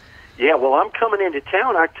 Yeah, well, I'm coming into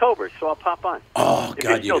town October, so I'll pop on. Oh, if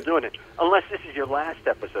God, you're still doing it. Unless this is your last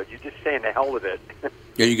episode. You're just saying the hell with it.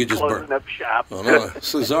 Yeah, you could just closing up shop. Oh, no,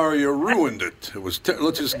 Cesario ruined it. It was.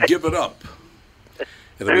 Let's just give it up.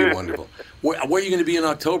 It'll be wonderful. Where are you going to be in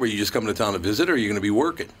October? Are you just coming to town to visit, or are you going to be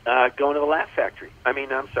working? Going to the Laugh Factory. I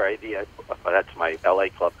mean, I'm sorry, that's my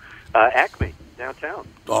L.A. club. Acme, downtown.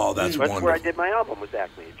 Oh, that's wonderful. That's where I did my album, was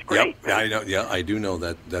Acme. It's great. Yep. I know. Yeah, I do know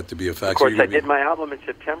that to be a fact. Of course, I did my album in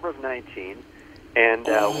September of 19, and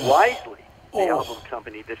wisely, the album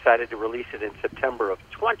company decided to release it in September of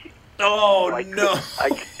 20. Oh, so no.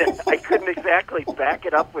 I couldn't exactly back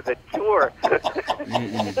it up with a tour.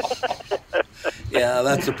 Yeah,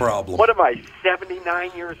 that's a problem. What am I,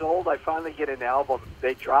 79 years old? I finally get an album.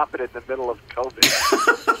 They drop it in the middle of COVID.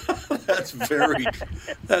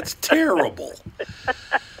 That's terrible.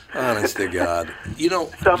 Honest to God. You know.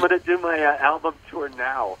 So I'm going to do my album tour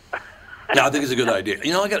now. Yeah, I think it's a good idea.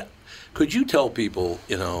 You know, could you tell people,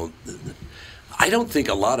 you know, I don't think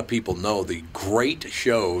a lot of people know the great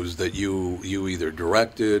shows that you either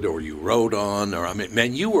directed or you wrote on. Or I mean,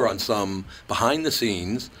 man, you were on some behind the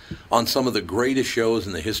scenes on some of the greatest shows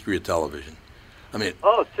in the history of television. I mean,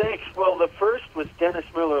 oh, thanks. Well, the first was Dennis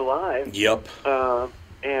Miller Live. Yep.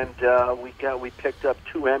 And we picked up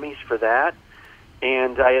 2 Emmys for that.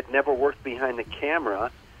 And I had never worked behind the camera,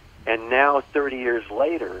 and now 30 years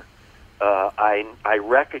later, I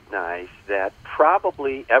recognize that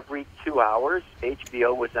probably every 2 hours,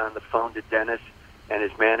 HBO was on the phone to Dennis and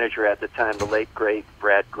his manager at the time, the late, great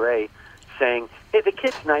Brad Gray, saying, "Hey, the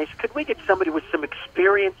kid's nice. Could we get somebody with some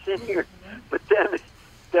experience in here?" But then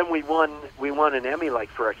we won an Emmy like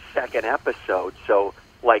for a second episode. So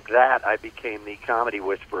like that, I became the comedy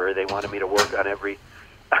whisperer. They wanted me to work on every.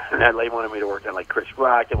 They wanted me to work on like Chris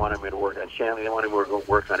Rock. They wanted me to work on Shanley. They wanted me to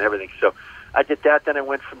work on everything. So I did that. Then I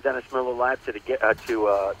went from Dennis Miller Live to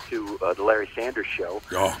the Larry Sanders Show,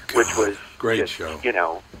 which was great just, show. You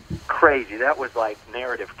know, crazy. That was like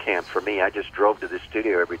narrative camp for me. I just drove to the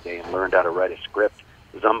studio every day and learned how to write a script.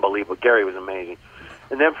 It was unbelievable. Gary was amazing.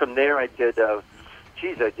 And then from there, I did the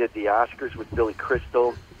Oscars with Billy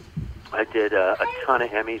Crystal. I did a ton of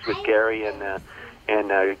Emmys with Gary and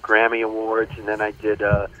Grammy Awards, and then I did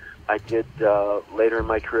I did later in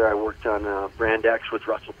my career. I worked on Brand X with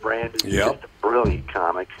Russell Brand. It's Yep. just a brilliant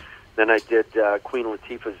comic. Then I did Queen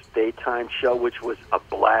Latifah's daytime show, which was a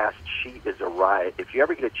blast. She is a riot. If you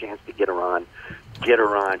ever get a chance to get her on, get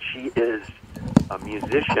her on. She is a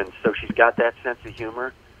musician, so she's got that sense of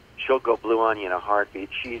humor. She'll go blue on you in a heartbeat.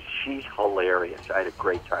 She's hilarious. I had a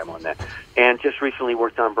great time on that. And just recently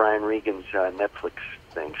worked on Brian Regan's Netflix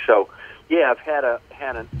thing. So, yeah, I've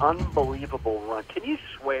had an unbelievable run. Can you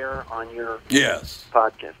swear on your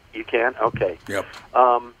podcast? You can? Okay. Yep.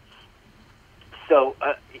 So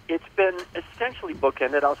it's been essentially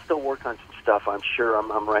bookended. I'll still work on some stuff. I'm sure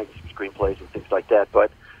I'm writing some screenplays and things like that.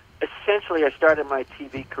 But essentially, I started my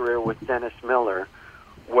TV career with Dennis Miller,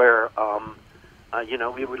 where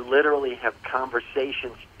we would literally have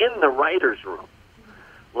conversations in the writer's room.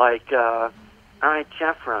 Like, all right,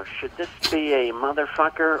 Jeffro, should this be a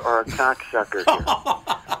motherfucker or a cocksucker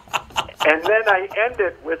here? And then I end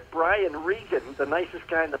it with Brian Regan, the nicest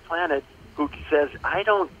guy on the planet, who says, I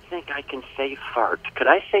don't think I can say fart. Could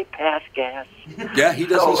I say pass gas? Yeah, he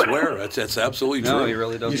doesn't swear. That's absolutely true. No, he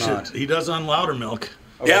really does not. He does on Loudermilk.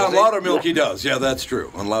 Yeah, on Loudermilk he does. Yeah, that's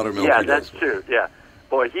true. On Loudermilk yeah, he does. that's true. Yeah.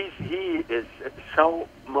 Boy, he is so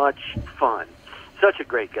much fun. Such a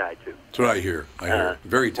great guy, too. That's what I hear.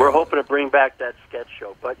 Very talented. We're hoping to bring back that sketch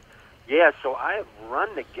show. But, yeah, so I have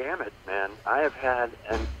run the gamut, man. I have had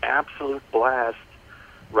an absolute blast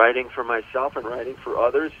writing for myself and writing for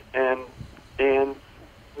others. And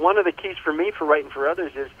one of the keys for me for writing for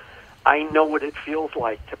others is I know what it feels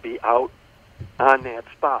like to be out on that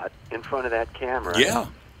spot in front of that camera. Yeah.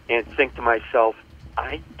 And think to myself,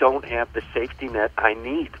 I don't have the safety net I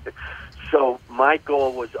need. So my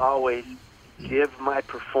goal was always give my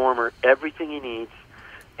performer everything he needs,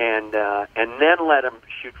 and then let him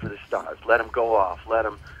shoot for the stars. Let him go off. Let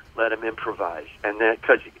him improvise. And then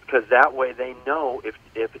because that way they know if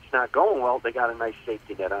it's not going well, they got a nice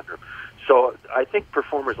safety net under them. So I think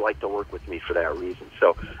performers like to work with me for that reason.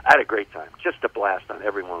 So I had a great time. Just a blast on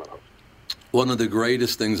every one of those. One of the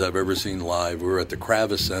greatest things I've ever seen live, we were at the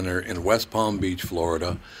Kravis Center in West Palm Beach,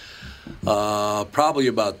 Florida. Probably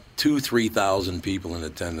about 3,000 people in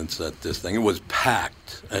attendance at this thing. It was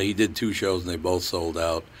packed. He did 2 shows, and they both sold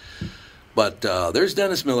out. But there's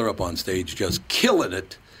Dennis Miller up on stage just killing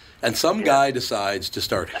it, and some guy decides to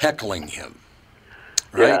start heckling him,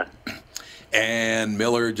 right? Yeah. And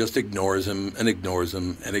Miller just ignores him and ignores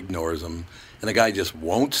him and ignores him, and the guy just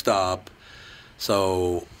won't stop.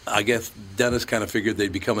 So I guess Dennis kind of figured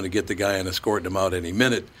they'd be coming to get the guy and escorting him out any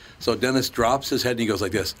minute. So Dennis drops his head and he goes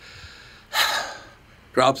like this.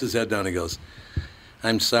 Drops his head down and he goes,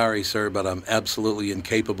 I'm sorry, sir, but I'm absolutely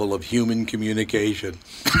incapable of human communication.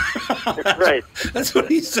 Right. That's what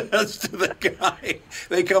he says to the guy.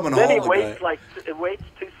 They come and then haul he the waits guy. waits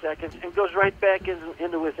 2 seconds and goes right back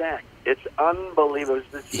into his act. It's unbelievable.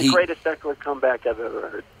 It's the greatest Eckler comeback I've ever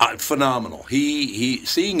heard. Phenomenal. He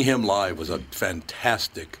seeing him live was a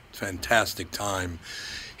fantastic time.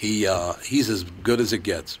 He's as good as it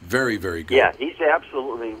gets. Very, very good. Yeah, he's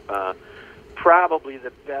absolutely probably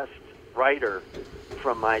the best writer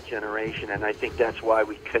from my generation, and I think that's why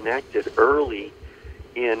we connected early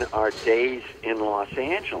in our days in Los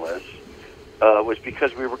Angeles, was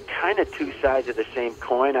because we were kind of 2 sides of the same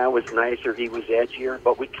coin. I was nicer, he was edgier,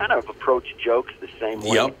 but we kind of approached jokes the same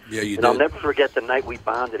way. Yep, yeah, you and did. I'll never forget the night we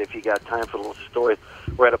bonded, if you got time for a little story.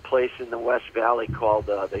 We're at a place in the West Valley called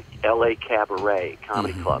the L.A. Cabaret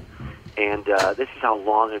Comedy Club, and this is how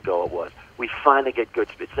long ago it was. We finally get good.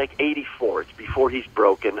 It's like 84. It's before he's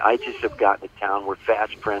broken. I just have gotten to town. We're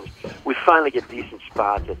fast friends. We finally get decent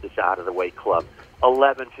spots at this out-of-the-way club.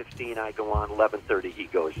 11:15, I go on. 11:30, he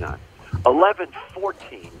goes on.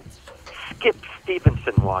 11:14, Skip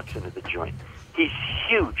Stevenson walks into the joint. He's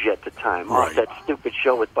huge at the time. Off that stupid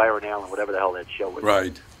show with Byron Allen, whatever the hell that show was.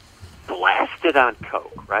 Right. Blasted on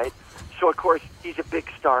coke, right? So, of course, he's a big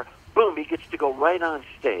star. Boom, he gets to go right on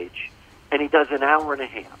stage, and he does an hour and a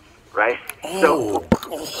half. Right? So,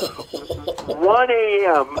 1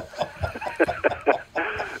 a.m.,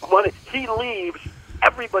 he leaves,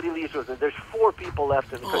 everybody leaves with him. There's 4 people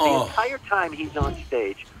left, and because the entire time he's on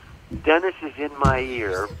stage, Dennis is in my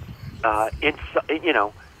ear,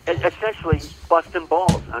 essentially busting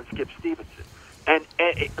balls on Skip Stevenson. And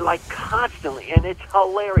like constantly, and it's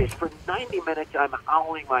hilarious. For 90 minutes, I'm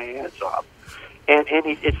howling my ass off. And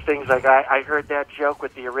it's things like, I heard that joke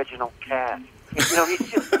with the original cast. He's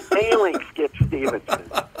just nailing Skip Stevenson.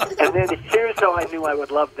 And then here's how I knew I would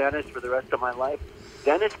love Dennis for the rest of my life.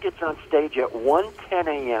 Dennis gets on stage at 1:10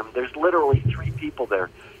 a.m. There's literally 3 people there.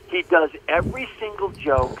 He does every single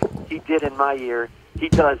joke he did in my ear, he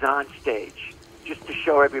does on stage. just to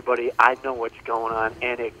show everybody I know what's going on,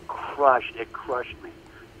 and it crushed me.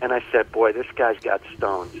 And I said, boy, this guy's got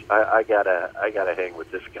stones. I gotta hang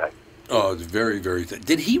with this guy. Oh, it's very, very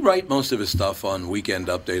Did he write most of his stuff on Weekend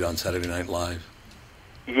Update on Saturday Night Live?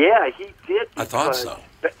 Yeah, he did. I thought so.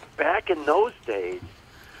 Back in those days,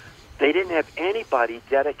 they didn't have anybody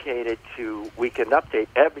dedicated to Weekend Update.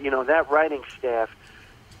 That writing staff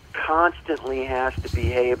constantly has to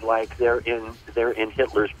behave like they're in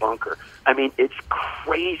Hitler's bunker. I mean, it's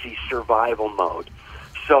crazy survival mode.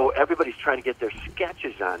 So everybody's trying to get their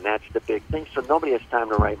sketches on. That's the big thing. So nobody has time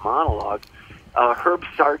to write monologues. Herb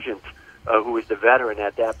Sargent, who was the veteran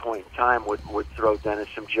at that point in time, would throw Dennis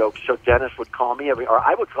some jokes. So Dennis would call me or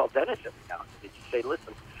I would call Dennis every now and then. He'd say,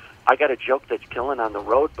 listen, I got a joke that's killing on the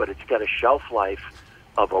road, but it's got a shelf life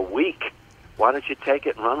of a week. Why don't you take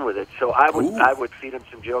it and run with it? So I would feed him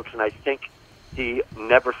some jokes, and I think he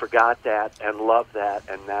never forgot that and loved that,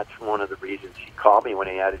 and that's one of the reasons he called me when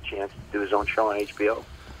he had a chance to do his own show on HBO.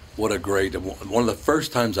 What a great, one of the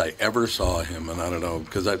first times I ever saw him, and I don't know,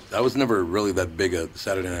 because I was never really that big a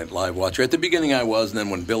Saturday Night Live watcher. At the beginning I was, and then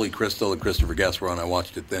when Billy Crystal and Christopher Guest were on, I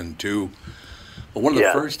watched it then too. But one of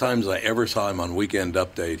the first times I ever saw him on Weekend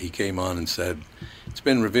Update, he came on and said, it's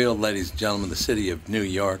been revealed, ladies and gentlemen, the city of New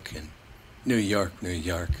York, and New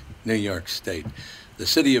York State. The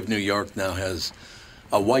city of New York now has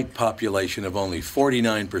a white population of only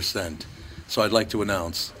 49%. So I'd like to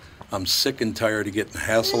announce, I'm sick and tired of getting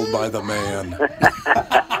hassled by the man.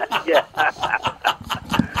 Yeah.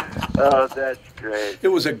 Oh, that's great. It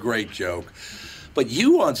was a great joke. But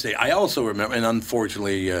you on stage, I also remember, and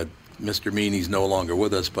unfortunately, Mr. Meany's no longer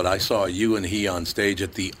with us, but I saw you and he on stage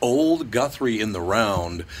at the old Guthrie in the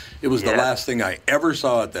Round. It was the last thing I ever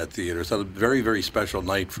saw at that theater. So it was a very, very special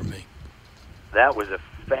night for me. That was a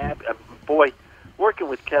boy, working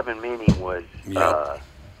with Kevin Meany was,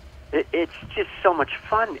 it's just so much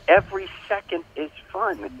fun. Every second is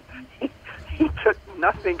fun. He took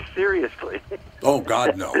nothing seriously. Oh,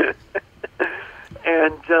 God, no.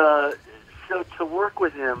 And so to work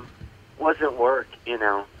with him wasn't work,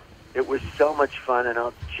 It was so much fun, and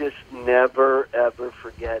I'll just never, ever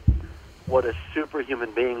forget what a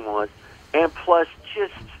superhuman being was. And plus,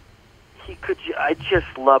 I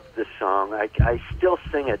just loved the song. I still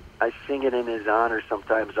sing it. I sing it in his honor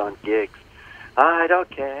sometimes on gigs. I don't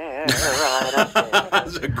care. I don't care.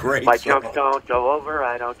 That's a great My song. jokes don't go over.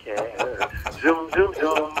 I don't care. Zoom, zoom,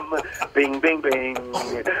 zoom. Bing, bing, bing.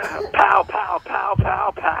 Pow, pow, pow,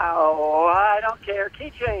 pow, pow. I don't care.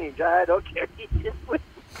 Key change. I don't care.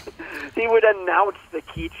 He would announce the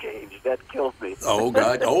key change. That killed me. Oh,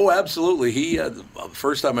 God. Oh, absolutely. He,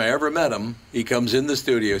 first time I ever met him, he comes in the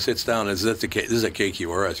studio, sits down, this is at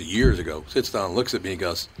KQRS years ago, sits down, looks at me, and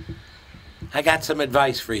goes, I got some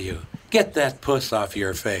advice for you. Get that puss off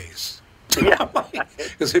your face. Yeah.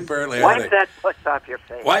 Because apparently Wipe that puss off your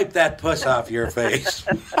face. Wipe that puss off your face.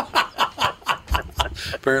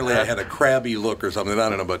 Apparently I had a crabby look or something. I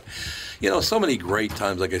don't know. But, so many great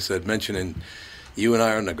times, like I said, mentioning you and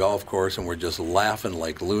I are on the golf course, and we're just laughing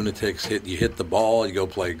like lunatics. You hit the ball, you go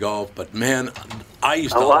play golf. But, man, I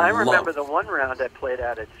used to love... I remember the one round I played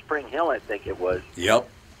out at Spring Hill, I think it was. Yep.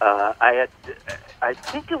 I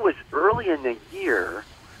think it was early in the year,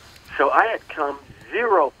 so I had come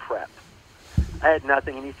zero prep. I had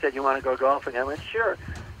nothing, and he said, you want to go golfing? I went, sure.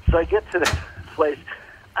 So I get to the place.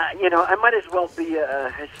 I might as well be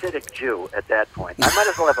a Hasidic Jew at that point. I might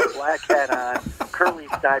as well have a black hat on, curly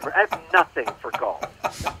sideburns. I have nothing for golf.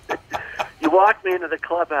 You walk me into the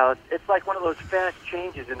clubhouse, it's like one of those fast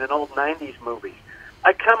changes in an old 90s movie.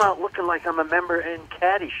 I come out looking like I'm a member in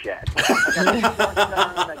Caddyshack.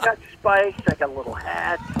 I got spikes, I got a little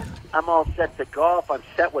hat, I'm all set to golf, I'm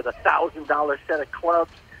set with $1,000 set of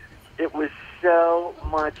clubs. It was so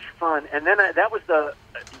much fun. And then that was the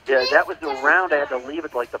round I had to leave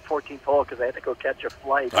at like the 14th hole because I had to go catch a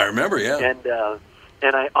flight. I remember, yeah.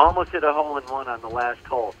 And I almost hit a hole-in-one on the last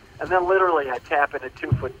hole. And then literally I tap in a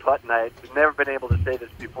 2-foot putt, and I've never been able to say this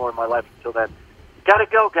before in my life until then. Gotta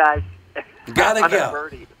go, guys. Gotta go.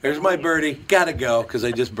 There's my birdie. Gotta go, because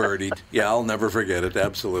I just birdied. Yeah, I'll never forget it.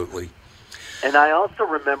 Absolutely. And I also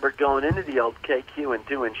remember going into the old KQ and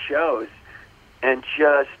doing shows and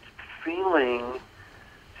just feeling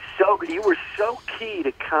you were so key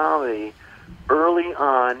to comedy early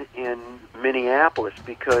on in Minneapolis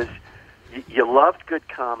because you loved good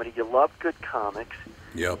comedy, you loved good comics.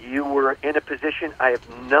 Yep. You were in a position, I have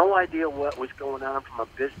no idea what was going on from a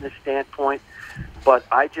business standpoint, but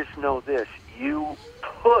I just know this. You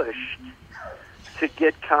pushed to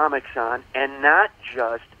get comics on, and not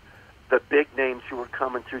just the big names who were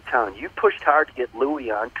coming through town. You pushed hard to get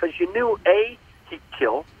Louis on because you knew, A, he'd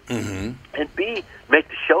kill, mm-hmm. and B,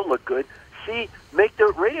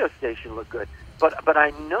 radio station look good. But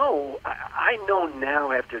I know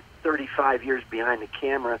now after 35 years behind the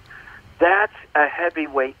camera, that's a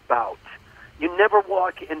heavyweight bout. You never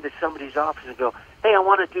walk into somebody's office and go, "Hey, I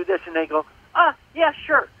want to do this," and they go, yeah,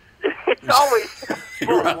 sure. It's always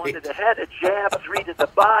Right. one to the head, a jab, 3 to the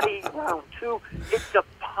body, round 2. It's a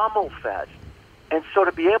pummel fest. And so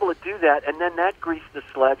to be able to do that, and then that greased the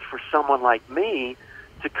sledge for someone like me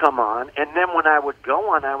to come on, and then when I would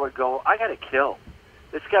go on, I got to kill.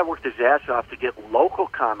 This guy worked his ass off to get local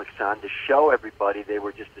comics on to show everybody they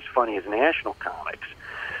were just as funny as national comics.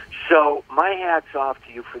 So my hat's off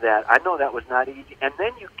to you for that. I know that was not easy. And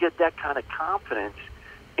then you get that kind of confidence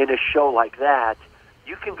in a show like that.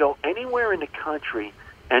 You can go anywhere in the country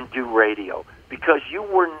and do radio because you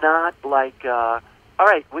were not like, all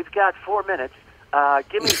right, we've got 4 minutes.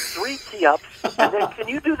 Give me 3 tee-ups, and then can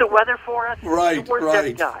you do the weather for us? Right, You weren't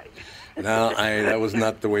right. that guy. No, that was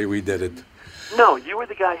not the way we did it. No, you were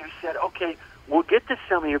the guy who said, okay, we'll get to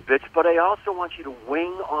some of your bits, but I also want you to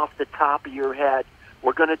wing off the top of your head.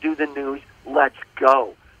 We're going to do the news. Let's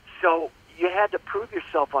go. So you had to prove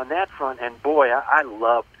yourself on that front, and boy, I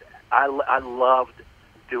loved that. I loved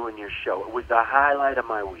doing your show. It was the highlight of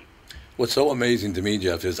my week. What's so amazing to me,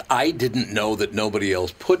 Jeff, is I didn't know that nobody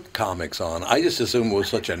else put comics on. I just assumed it was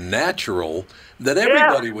such a natural that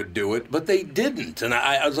everybody would do it, but they didn't. And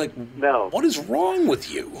I was like, no. What is wrong with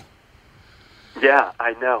you? Yeah,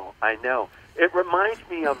 I know. It reminds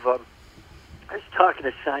me of, I was talking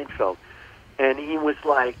to Seinfeld, and he was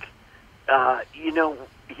like, he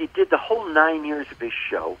did the whole 9 years of his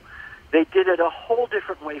show. They did it a whole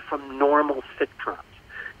different way from normal sitcoms.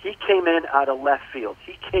 He came in out of left field.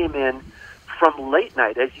 He came in from late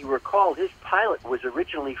night. As you recall, his pilot was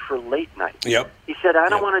originally for late night. Yep. He said, I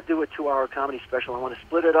don't want to do a 2-hour comedy special. I want to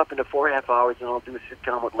split it up into 4.5 hours, and I'll do a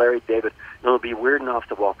sitcom with Larry David, and it'll be weird and off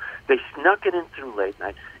the wall. They snuck it in through late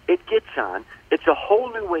night. It gets on. It's a whole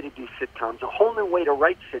new way to do sitcoms, a whole new way to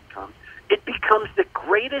write sitcoms. It becomes the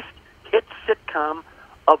greatest hit sitcom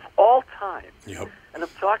of all time. Yep. And I'm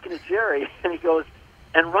talking to Jerry, and he goes,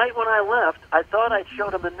 and right when I left, I thought I'd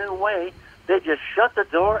showed him a new way. They just shut the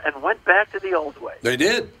door and went back to the old way. They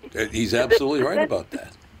did. He's absolutely right about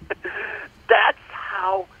that. That's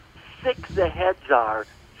how sick the heads are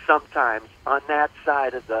sometimes on that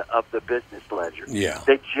side of the business ledger. Yeah.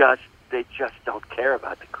 They just don't care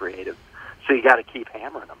about the creative. So you got to keep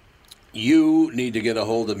hammering them. You need to get a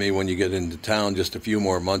hold of me when you get into town. Just a few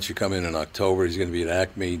more months. You come in October. He's going to be at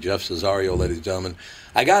Acme. Jeff Cesario, ladies and gentlemen.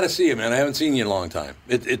 I got to see him, man. I haven't seen you in a long time.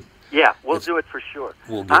 Yeah, we'll do it for sure.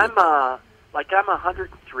 We'll do I'm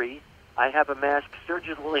 103. I have a mask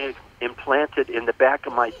surgically implanted in the back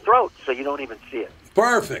of my throat, so you don't even see it.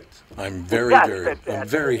 Perfect. I'm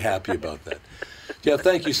very happy about that. Jeff,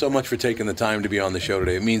 thank you so much for taking the time to be on the show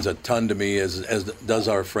today. It means a ton to me, as does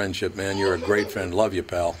our friendship, man. You're a great friend. Love you,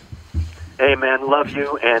 pal. Hey, man, love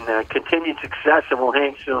you, and continued success, and we'll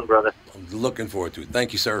hang soon, brother. I'm looking forward to it.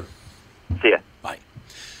 Thank you, sir. See ya. Bye.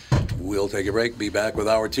 We'll take a break. Be back with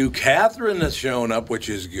hour 2. Catherine has shown up, which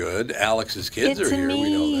is good. Alex's kids are here. Me. We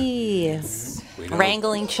know that. We know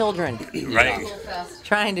Wrangling children. Right.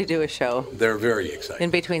 Trying to do a show. They're very excited. In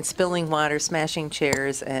between spilling water, smashing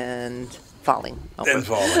chairs, and falling over. And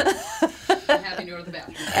falling. Having to go to the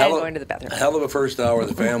bathroom. And going to the bathroom. Hell of a first hour.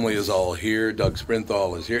 The family is all here. Doug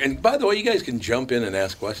Sprinthal is here. And by the way, you guys can jump in and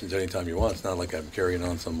ask questions anytime you want. It's not like I'm carrying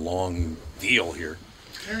on some long deal here.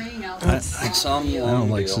 I don't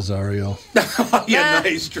like Cesario. Yeah,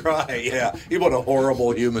 nice try. Yeah, what a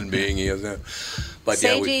horrible human being he is. But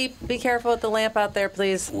Seiji, be careful with the lamp out there,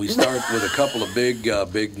 please. We start with a couple of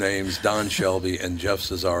big names: Don Shelby and Jeff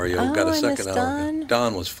Cesario. Got a second hour.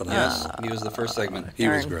 Don was phenomenal. Yes, he was the first segment. He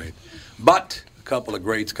was great. But a couple of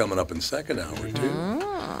greats coming up in second hour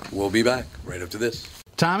too. We'll be back right after this.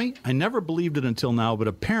 Tommy, I never believed it until now, but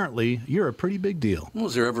apparently you're a pretty big deal.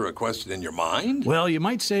 Was there ever a question in your mind? Well, you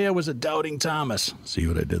might say I was a doubting Thomas. See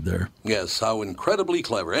what I did there? Yes, how incredibly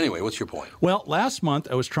clever. Anyway, what's your point? Well, last month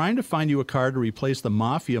I was trying to find you a car to replace the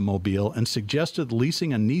Mafia Mobile and suggested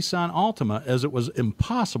leasing a Nissan Altima as it was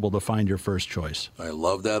impossible to find your first choice. I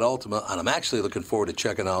love that Altima, and I'm actually looking forward to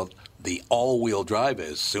checking out the all-wheel drive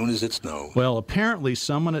as soon as it snows. Well, apparently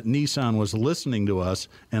someone at Nissan was listening to us,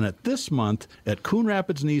 and at this month at Coon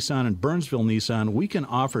Rapids Nissan and Burnsville Nissan, we can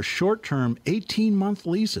offer short-term 18-month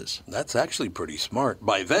leases. That's actually pretty smart.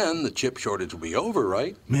 By then, the chip shortage will be over,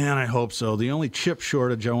 right? Man, I hope so. The only chip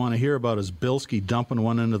shortage I want to hear about is Bilski dumping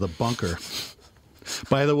one into the bunker.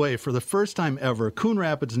 By the way, for the first time ever, Coon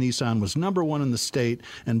Rapids Nissan was #1 in the state,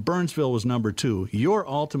 and Burnsville was #2. Your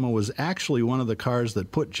Altima was actually one of the cars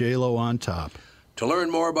that put J-Lo on top. To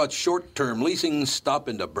learn more about short-term leasing, stop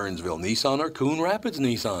into Burnsville Nissan or Coon Rapids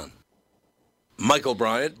Nissan. Michael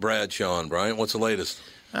Bryant, Bradshaw and Bryant, what's the latest?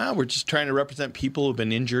 We're just trying to represent people who've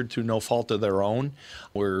been injured through no fault of their own.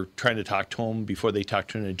 We're trying to talk to them before they talk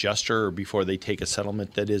to an adjuster or before they take a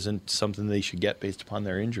settlement that isn't something they should get based upon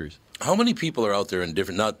their injuries. How many people are out there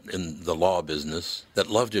not in the law business, that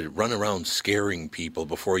love to run around scaring people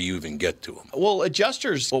before you even get to them? Well,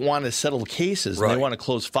 adjusters want to settle cases and they want to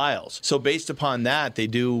close files. So based upon that, they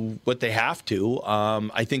do what they have to.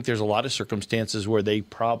 I think there's a lot of circumstances where they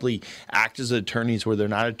probably act as attorneys where they're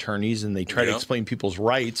not attorneys, and they try to explain people's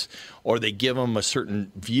rights, or they give them a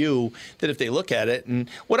certain view that if they look at it. And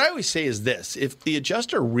what I always say is this: if the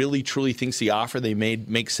adjuster really truly thinks the offer they made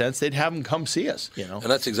makes sense, they'd have them come see us. And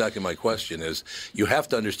that's exactly my question is, you have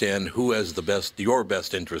to understand who has your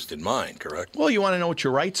best interest in mind, correct? Well, you want to know what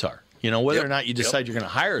your rights are. Whether or not you decide you're going to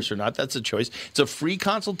hire us or not, that's a choice. It's a free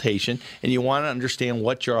consultation, and you want to understand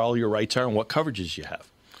what all your rights are and what coverages you have.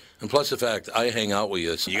 And plus the fact I hang out with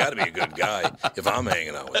you, so you got to be a good guy if I'm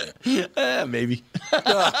hanging out with you. Maybe.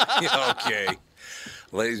 Okay.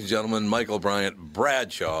 Ladies and gentlemen, Michael Bryant,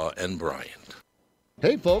 Bradshaw and Bryant.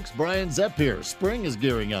 Hey folks, Brian Zepp here. Spring is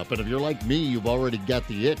gearing up, and if you're like me, you've already got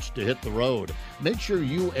the itch to hit the road. Make sure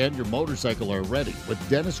you and your motorcycle are ready with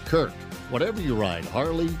Dennis Kirk. Whatever you ride,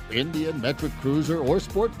 Harley, Indian, Metric Cruiser, or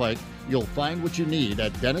Sport Bike, you'll find what you need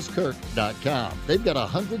at DennisKirk.com. They've got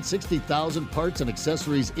 160,000 parts and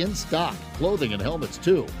accessories in stock, clothing and helmets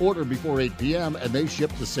too. Order before 8 p.m. and they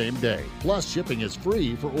ship the same day. Plus, shipping is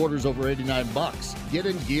free for orders over $89. Get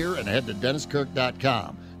in gear and head to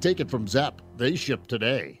DennisKirk.com. Take it from Zepp. They ship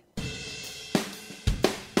today.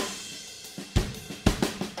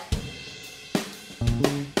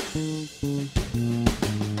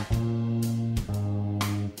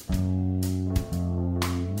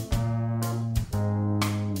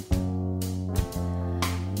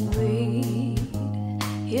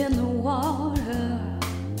 In the water.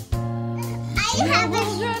 I have a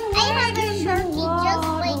Sharky just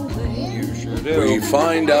like you. You sure do. We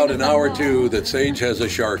find out in hour 2 that Sage has a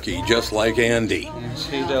Sharky, just like Andy. Yes,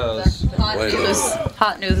 he does.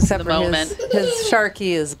 Hot news at the moment. His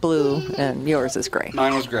Sharky is blue and yours is gray.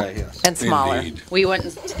 Mine was gray, yes. And smaller. Indeed. We went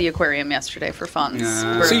to the aquarium yesterday for Fawn's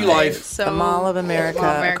birthday. Sea life. So, the Mall of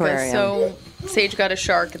America Aquarium. So Sage got a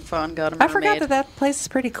shark and Fawn got a mermaid. I forgot that place is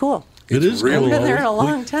pretty cool. It is really cool. I've been there in a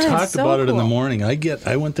long time. We talked So about it in the cool. morning.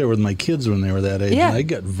 I went there with my kids when they were that age, Yeah. and I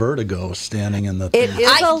got vertigo standing in the It thing.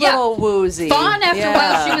 is a little woozy. Fawn, after a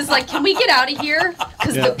while, she was like, "Can we get out of here?"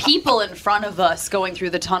 Because Yeah. the people in front of us going through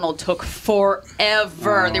the tunnel took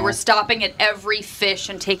forever. They were stopping at every fish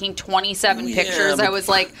and taking 27 pictures. but- I was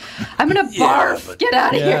like, "I'm gonna barf. but- Get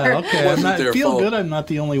out of Yeah, here." okay. Wasn't I their feel fault. good I'm not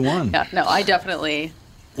the only one. Yeah, no, I definitely.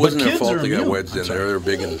 Wasn't their kids fault are they got immune. wedged in there. They're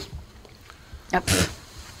big and... Yep.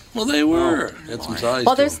 Well, they were. Had some size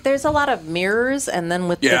Well, to them. there's a lot of mirrors, and then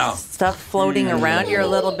with Yeah. the stuff floating around, you're a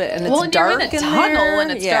little bit, and it's Well, and you're dark in a tunnel, there.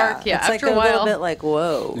 and it's dark. Yeah, it's like after a a while. little bit like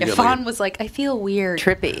whoa, You got Fawn was like, "I feel weird."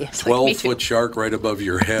 trippy. 12-foot shark right above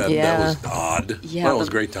your head. Yeah. That was odd. Yeah, That was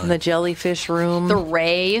a great time. The jellyfish room. The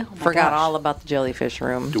ray. Oh my Forgot gosh. all about the jellyfish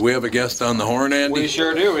room. Do we have a guest on the horn, Andy? We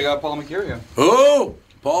sure do. We got Paul Mercurio. Oh,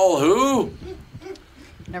 Paul who?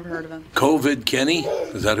 Never heard of him. COVID Kenny?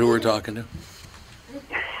 Is that who we're talking to?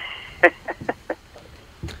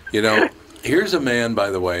 Here's a man, by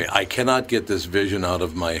the way, I cannot get this vision out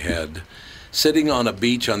of my head. Sitting on a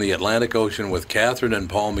beach on the Atlantic Ocean with Catherine and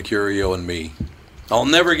Paul Mercurio and me. I'll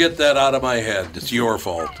never get that out of my head. It's your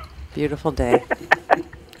fault. Beautiful day.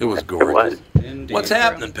 It was gorgeous. Indeed. What's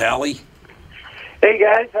happening, Pally? Hey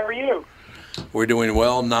guys, how are you? We're doing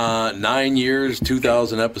well. 9 years,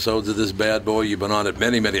 2,000 episodes of this bad boy. You've been on it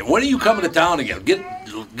many. When are you coming to town again?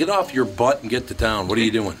 Get off your butt and get to town. What are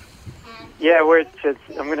you doing? Yeah,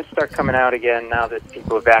 I'm going to start coming out again now that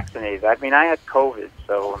people are vaccinated. I mean, I had COVID,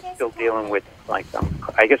 so I'm still dealing with, I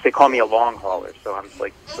guess they call me a long hauler, so I'm,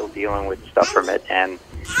 still dealing with stuff from it, and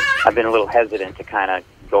I've been a little hesitant to kind of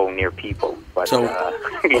go near people. But, So,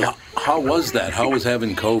 how was that? How was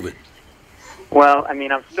having COVID? Well, I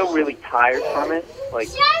mean, I'm still really tired from it,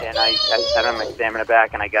 and I had my stamina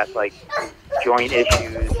back, and I got, joint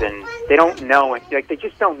issues, and they don't know, they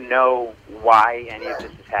just don't know why any of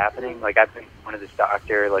this is happening. I've been one of this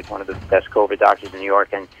doctor, one of the best COVID doctors in New York,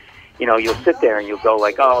 and, you'll sit there and you'll go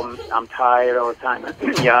oh, I'm tired all the time.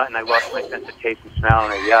 Yeah, and I lost my sense of taste and smell,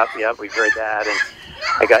 and yep, we've heard that, and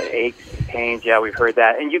I got aches and pains, yeah, we've heard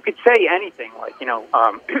that. And you could say anything,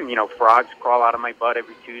 frogs crawl out of my butt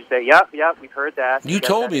every Tuesday. Yep, we've heard that. You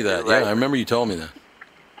told me that. Right? Yeah, I remember you told me that.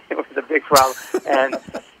 It was a big problem. And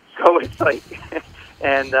so it's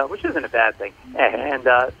and which isn't a bad thing. And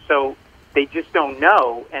so they just don't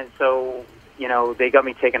know, and so they got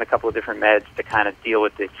me taking a couple of different meds to kind of deal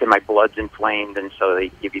with it. So my blood's inflamed, and so they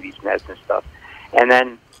give you these meds and stuff. And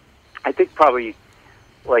then I think probably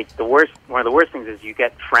one of the worst things is you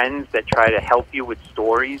get friends that try to help you with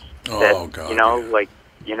stories. Oh, God. You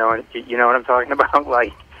know what I'm talking about?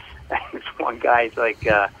 Like, this one guy's like,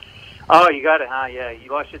 oh, you got it, huh? Yeah,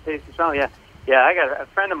 you lost your taste and smell? Yeah, I got a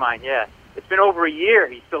friend of mine, yeah. It's been over a year.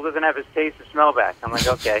 He still doesn't have his taste and smell back. I'm like,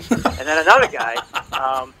 okay. And then another guy,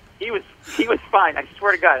 he was fine. I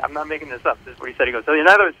swear to God, I'm not making this up. This is what he said. He goes, so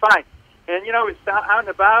another was fine. And, he was out and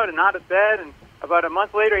about and out of bed, and about a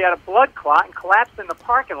month later, he had a blood clot and collapsed in the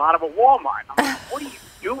parking lot of a Walmart. I'm like, what are you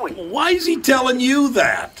doing? Why is he telling you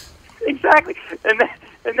that? Exactly. And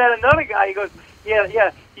then another guy, he goes,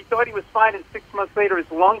 yeah, he thought he was fine, and 6 months later, his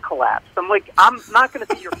lung collapsed. I'm like, I'm not going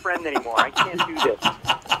to be your friend anymore. I can't do this.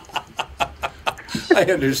 I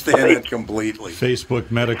understand that completely.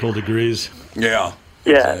 Facebook medical degrees. Yeah.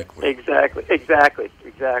 Yeah, exactly.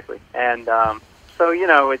 And so,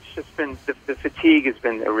 it's just been, the fatigue has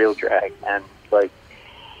been a real drag. And, like,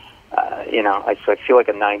 I feel like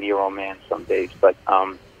a 90-year-old man some days. But,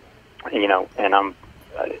 and I'm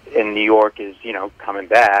in New York is, coming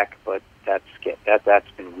back. But that's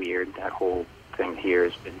been weird. That whole thing here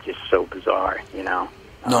has been just so bizarre, No,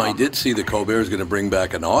 I did see the Colbert's going to bring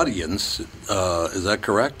back an audience. Is that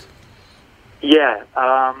correct? Yeah.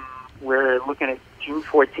 We're looking at June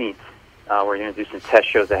 14th. We're going to do some test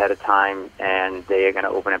shows ahead of time, and they are going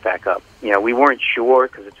to open it back up. We weren't sure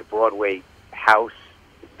because it's a Broadway house,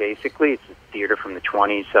 basically. It's a theater from the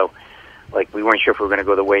 20s, so, like, we weren't sure if we were going to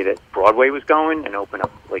go the way that Broadway was going and open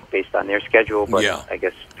up, like, based on their schedule, but yeah. I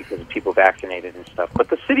guess because of people vaccinated and stuff. But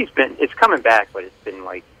the city's it's coming back, but it's been,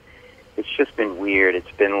 like, it's just been weird.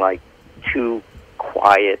 It's been, like, too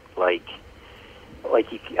quiet,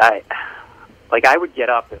 I would get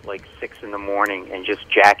up at like 6 in the morning and just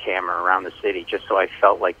jackhammer around the city just so I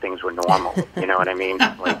felt like things were normal. You know what I mean?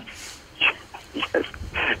 Like,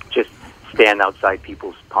 just stand outside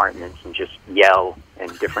people's apartments and just yell in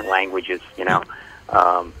different languages,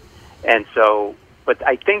 and so, but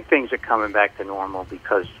I think things are coming back to normal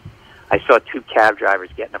because I saw 2 cab drivers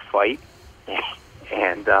get in a fight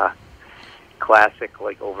and classic,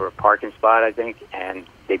 like, over a parking spot, I think, and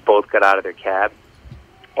they both got out of their cab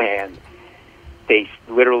and they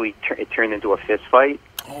literally it turned into a fist fight.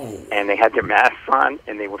 Oh. And they had their masks on,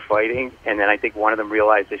 and they were fighting. And then I think one of them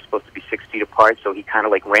realized they're supposed to be 6 feet apart, so he kind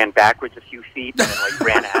of like ran backwards a few feet and then like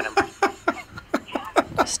ran at him.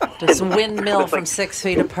 Just windmill from 6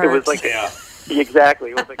 feet apart. It was like exactly.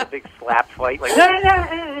 It was like a big slap fight, like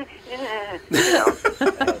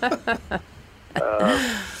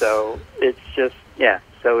so it's just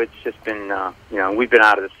So it's just been we've been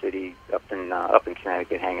out of the city up in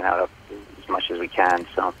Connecticut, hanging out up as much as we can.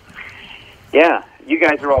 So yeah, you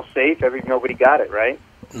guys are all safe. Nobody got it, right?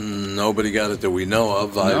 Nobody got it that we know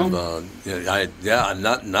of. No.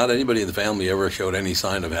 Not anybody in the family ever showed any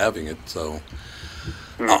sign of having it. So,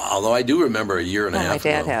 although I do remember a year and a half ago.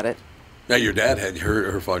 My dad had it. Yeah, your dad had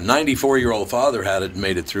her father. 94-year-old father had it and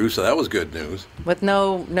made it through, so that was good news. With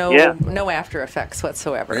no after effects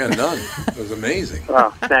whatsoever. Yeah, none. It was amazing.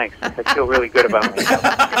 Oh, thanks. I feel really good about myself.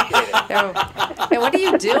 Appreciate it. Hey, what are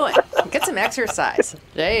you doing? Get some exercise.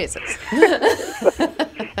 Jesus.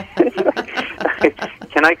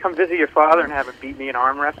 Can I come visit your father and have him beat me in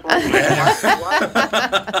arm wrestling?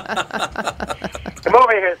 Come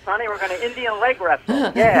over here, Sonny. We're going to Indian leg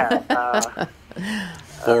wrestle. Yeah.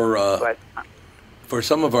 For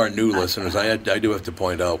some of our new listeners, I do have to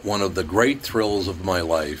point out one of the great thrills of my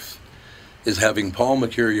life is having Paul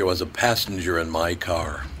Mercurio as a passenger in my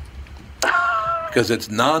car because it's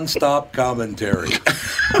nonstop commentary.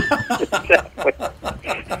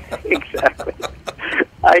 Exactly.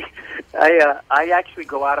 I actually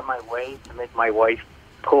go out of my way to make my wife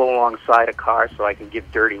pull alongside a car so I can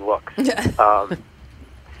give dirty looks.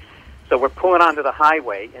 So we're pulling onto the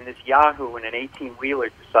highway, and this Yahoo in an 18-wheeler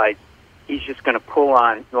decides he's just going to pull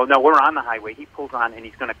on. Well, no, we're on the highway. He pulls on, and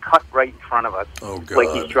he's going to cut right in front of us, like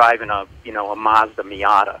he's driving a Mazda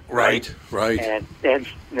Miata. Right. And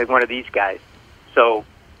one of these guys. So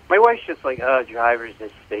my wife's just like, oh, drivers,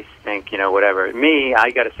 they stink, whatever. Me,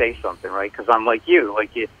 I got to say something, right? Because I'm like you.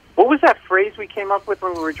 What was that phrase we came up with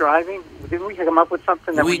when we were driving? Didn't we come up with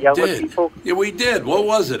something that we yelled at people? Yeah, we did. What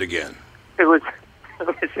was it again? It was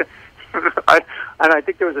I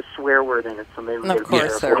think there was a swear word in it, so maybe of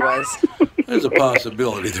course there was. There's a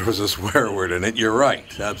possibility there was a swear word in it. You're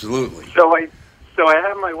right, absolutely. So I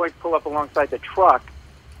had my wife pull up alongside the truck,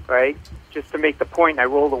 right? Just to make the point, I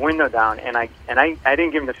roll the window down, and I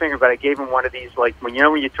didn't give him the finger, but I gave him one of these, like, when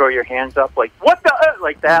you throw your hands up, like, what the,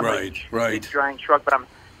 like that. Right, like, right. Drying truck, but I'm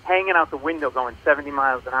hanging out the window going 70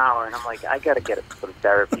 miles an hour, and I'm like, I got to get some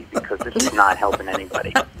therapy because this is not helping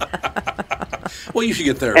anybody. Well, you should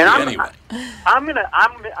get therapy anyway.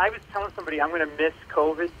 I was telling somebody I'm gonna miss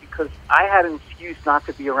COVID because I had an excuse not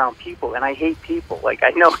to be around people, and I hate people. Like,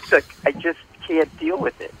 I know it's like I just can't deal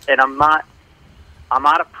with it, and I'm out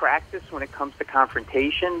of practice when it comes to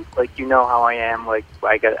confrontation. Like, you know how I am. Like,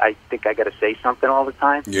 I think I got to say something all the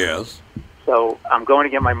time. Yes. So I'm going to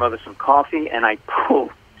get my mother some coffee, and I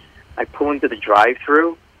pull into the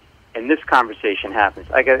drive-through, and this conversation happens.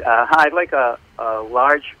 I'd like a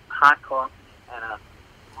large hot coffee and a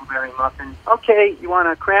blueberry muffin. Okay, you want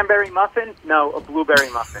a cranberry muffin? No, a blueberry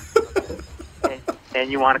muffin. and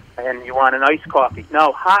you want an iced coffee?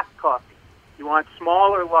 No, hot coffee. You want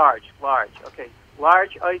small or large? Large. Okay,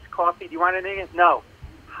 large iced coffee. Do you want anything? No,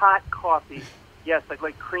 hot coffee. Yes, I'd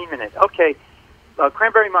like cream in it. Okay,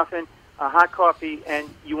 cranberry muffin, hot coffee, and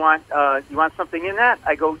you want something in that?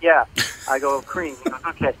 I go, yeah. I go, cream. He goes,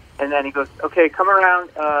 okay. And then he goes, okay, come around,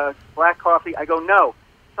 black coffee. I go, no,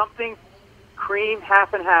 something cream,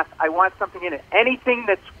 half and half. I want something in it. Anything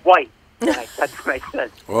that's white. That's what I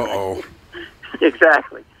said. Uh-oh.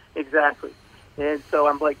 Exactly. And so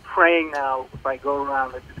I'm like praying now if I go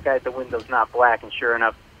around that this guy at the window's not black, and sure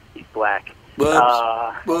enough, he's black.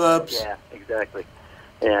 Whoops. Yeah, exactly.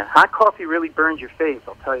 Yeah, hot coffee really burns your face,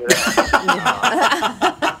 I'll tell you that.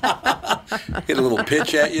 Hit a little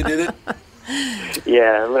pitch at you, did it?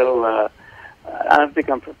 Yeah, a little, I don't think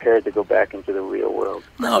I'm prepared to go back into the real world.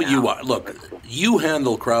 No, you are. Look, you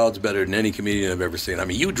handle crowds better than any comedian I've ever seen. I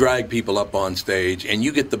mean, you drag people up on stage, and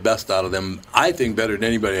you get the best out of them, I think, better than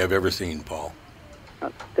anybody I've ever seen, Paul.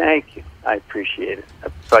 Thank you. I appreciate it.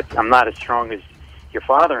 But I'm not as strong as your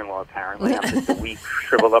father-in-law, apparently. I'm just a weak,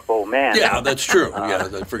 shriveled-up old man. Yeah, that's true. Yeah,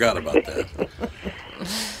 I forgot about that.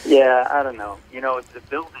 Yeah, I don't know. You know, the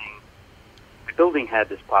building had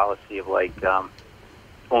this policy of, like,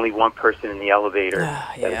 only one person in the elevator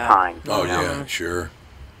at a time. Oh, yeah, sure.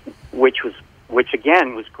 Which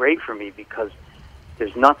again was great for me because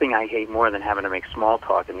there's nothing I hate more than having to make small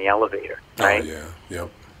talk in the elevator, right? Oh, yeah, yep.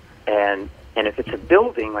 And if it's a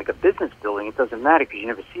building, like a business building, it doesn't matter because you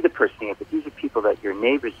never see the person yet. But these are people that you're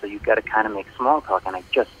neighbors, so you've got to kind of make small talk. And I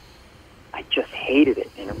just hated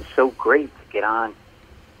it, and it was so great to get on.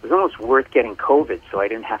 It was almost worth getting COVID, so I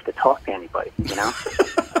didn't have to talk to anybody. You know?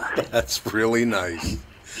 That's really nice.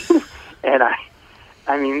 And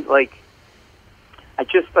I mean, like, I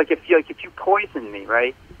just like if you poisoned me,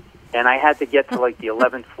 right? And I had to get to like the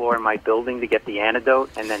 11th floor of my building to get the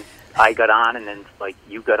antidote, and then I got on, and then like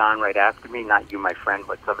you got on right after me. Not you, my friend,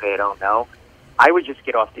 but somebody I don't know. I would just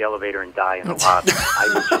get off the elevator and die in the lobby.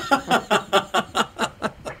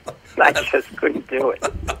 I just couldn't do it.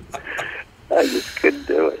 I just couldn't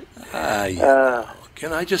do it.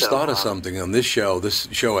 Ken, I just thought of something on this show. This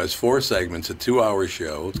show has 4 segments, a 2-hour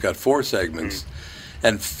show. It's got 4 segments,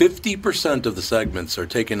 and 50% of the segments are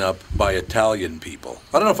taken up by Italian people.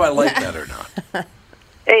 I don't know if I like that or not.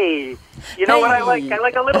 Hey, you know what I like? I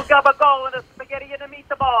like a little gabagool and a spaghetti and a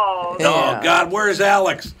meatball. Oh, God, where's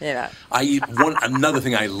Alex? Yeah. Another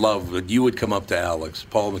thing I love, that you would come up to Alex,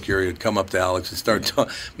 Paul Mercury would come up to Alex and start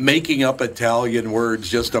making up Italian words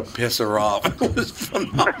just to piss her off. It was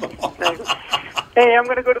phenomenal. Hey, I'm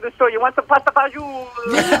going to go to the store. You want some pasta fagioli?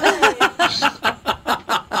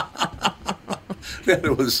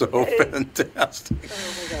 That was so fantastic.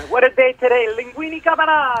 Oh, what a day today. Linguini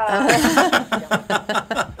carbonara.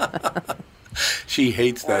 She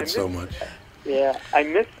hates that so much. Yeah, I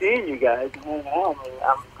miss seeing you guys.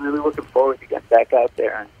 I'm really looking forward to getting back out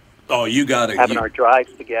there. Oh, you got it. Having our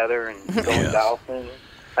drives together and going golfing.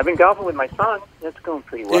 I've been golfing with my son. That's going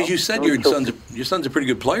pretty well. Yeah, you said your son's a pretty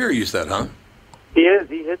good player, you said, huh? He is.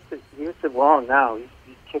 He hits it long now. He's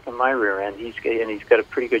kicking my rear end. He's got a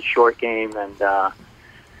pretty good short game, and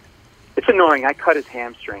it's annoying. I cut his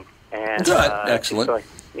hamstring, and excellent. So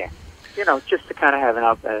yeah, just to kind of have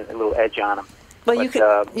a little edge on him. Well, you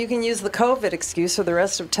can use the COVID excuse for the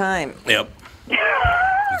rest of time. Yep,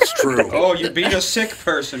 it's true. Oh, you beat a sick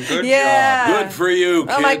person. Good job. Good for you,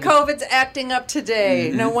 kid. Oh, my COVID's acting up today.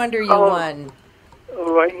 Mm-hmm. No wonder you won.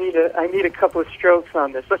 Oh, I need a couple of strokes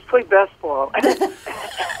on this. Let's play best ball.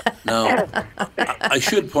 Now, I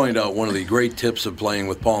should point out one of the great tips of playing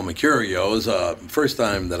with Paul Mercurio is first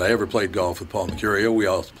time that I ever played golf with Paul Mercurio. We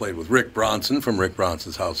also played with Rick Bronson from Rick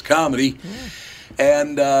Bronson's House Comedy.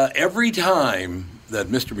 And every time that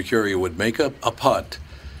Mr. Mercurio would make a putt,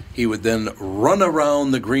 he would then run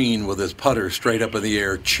around the green with his putter straight up in the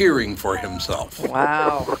air, cheering for himself.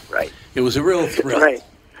 Wow. Right. It was a real thrill. Right.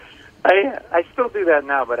 I still do that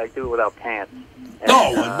now, but I do it without pants.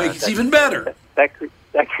 And, it makes it even better. That could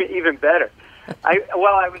even better. I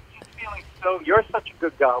was just feeling you're such a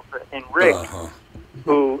good golfer, and Rick,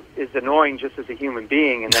 who is annoying just as a human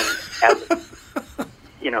being, and then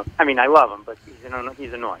I mean, I love him, but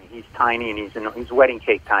he's annoying. He's tiny, and he's wedding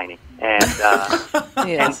cake tiny, and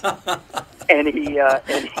Yes. and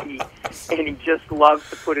he just loves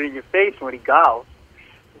to put it in your face when he golfs.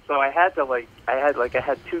 So I had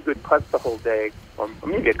 2 good putts the whole day, or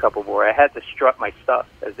maybe a couple more. I had to strut my stuff,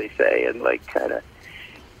 as they say, and kind of,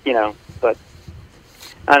 but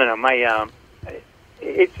I don't know.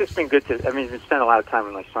 It's just been good to. I mean, I've spent a lot of time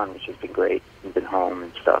with my son, which has been great. He's been home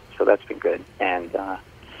and stuff, so that's been good. And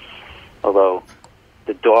although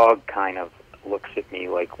the dog kind of looks at me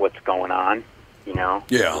like, "What's going on?" Yeah.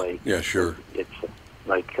 Yeah. Sure. It's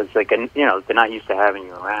because they're not used to having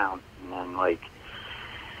you around, and then it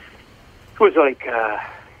was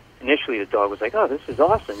initially the dog was like, "Oh, this is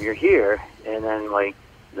awesome, you're here," and then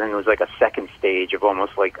it was a second stage of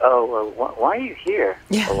almost "Oh, well, why are you here?"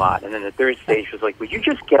 a lot, and then the third stage was "Would you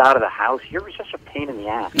just get out of the house? You're such a pain in the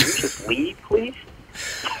ass. Can you just leave, please?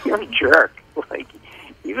 You're a jerk."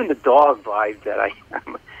 Even the dog vibes that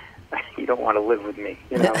you don't want to live with me.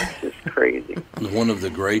 It's just crazy. One of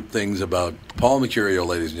the great things about Paul Mercurio,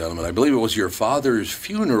 ladies and gentlemen, I believe it was your father's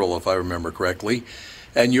funeral, if I remember correctly.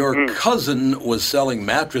 And your cousin was selling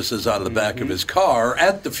mattresses out of the back of his car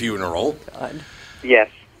at the funeral. God. Yes.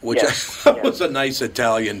 Which was a nice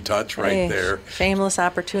Italian touch right there. Shameless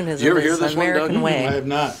opportunism. Did you ever hear this American one, Doug? way. I have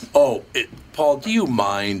not. Oh, Paul, do you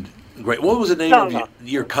mind? Great. What was the name of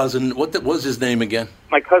your cousin? What was his name again?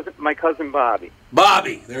 My cousin Bobby.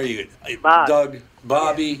 Bobby. There you go. Doug,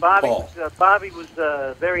 Bobby, Paul. Bobby was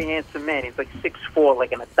a very handsome man. He's 6'4",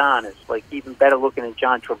 like an Adonis, even better looking than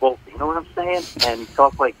John Travolta. You know what I'm saying? And he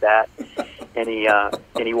talked like that. And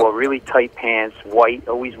he wore really tight pants, white,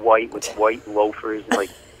 always white, with white loafers. And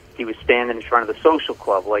he was standing in front of the social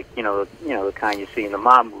club, the kind you see in the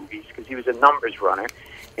mob movies, because he was a numbers runner.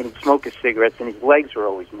 And he'd smoke his cigarettes, and his legs were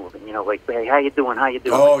always moving. "Hey, how you doing? How you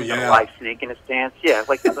doing?" Oh, There's yeah. a live snake in his pants. Yeah,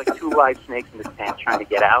 there's 2 live snakes in his pants trying to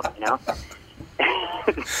get out.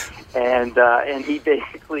 And he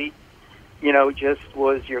basically, just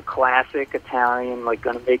was your classic Italian,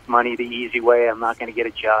 going to make money the easy way. I'm not going to get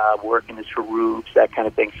a job. Working is for rubes, that kind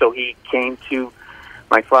of thing. So he came to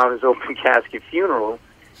my father's open casket funeral,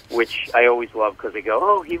 which I always love because they go,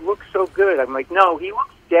 "Oh, he looks so good." I'm like, "No, he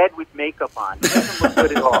looks dead with makeup on. He doesn't look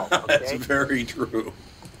good at all." Okay? That's very true.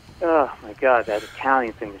 Oh my God, that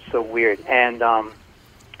Italian thing is so weird. And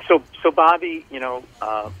so Bobby,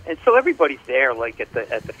 and so everybody's there,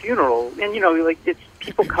 at the funeral, and it's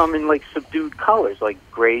people come in subdued colors,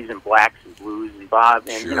 grays and blacks and blues and Bob,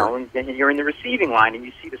 and Sure. And you're in the receiving line, and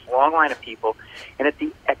you see this long line of people, and at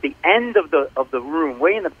the end of the room,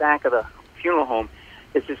 way in the back of the funeral home,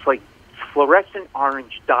 is this fluorescent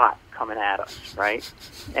orange dot coming at us, right?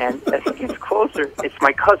 And as it gets closer, it's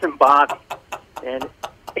my cousin Bobby, and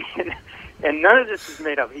none of this is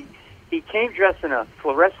made up. He came dressed in a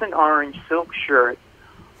fluorescent orange silk shirt,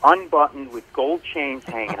 unbuttoned with gold chains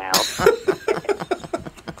hanging out.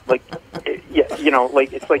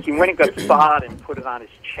 It's like he went and got sod and put it on his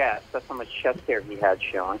chest. That's how much chest hair he had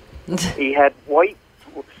showing. He had white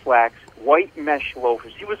slacks, white mesh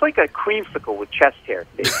loafers. He was like a creamsicle with chest hair,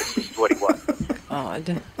 basically, is what he was.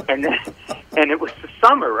 Odd. And it was the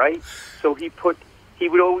summer, right? So he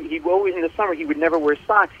would always in the summer he would never wear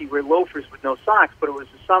socks. He'd wear loafers with no socks. But it was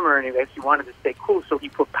the summer, and he wanted to stay cool, so he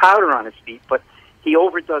put powder on his feet. But he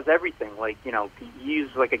overdoes everything. He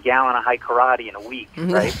uses a gallon of high karate in a week,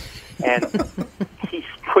 right? And he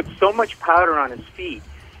put so much powder on his feet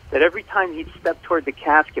that every time he'd step toward the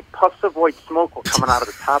casket, puffs of white smoke were coming out of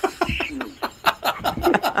the top of his shoes.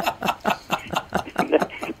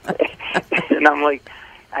 And I'm like,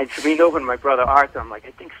 I leaned over to my brother Arthur. I'm like,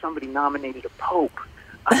 I think somebody nominated a pope.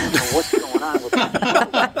 I don't know what's going on with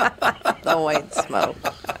that. The white smoke.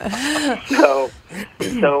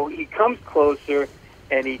 So he comes closer,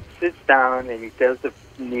 and he sits down, and he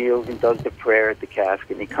kneels and does the prayer at the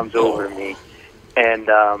casket, and he comes over to me, and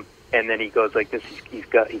then he goes like this. He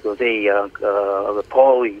goes, "Hey,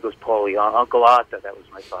 Paulie." He goes, "Paulie, Uncle Arthur." That was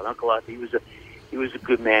my father, Uncle Arthur. He was a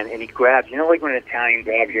good man, and he grabs. When an Italian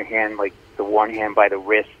grabs your hand, the one hand by the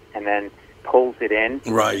wrist, and then pulls it in,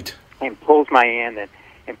 right? And pulls my hand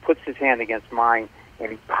and puts his hand against mine,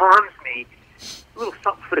 and he palms me a little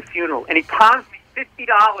something for the funeral, and he palms me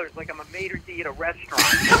 $50 like I'm a maitre d' at a restaurant.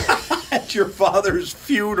 At your father's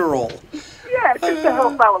funeral. Yeah, just to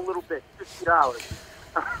help out a little bit, $50.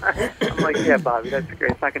 I'm like, yeah, Bobby, that's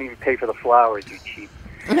great. It's not going to even pay for the flowers, you cheap.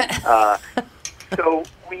 So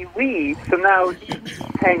we leave. So now he's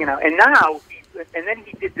hanging out, and then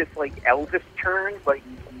he did this like Elvis turn, like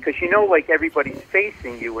because like everybody's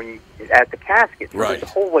facing you when you at the casket. So right. There's a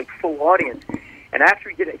whole like full audience, and after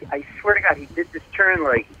he did it, I swear to God, he did this turn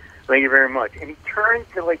like, thank you very much, and he turned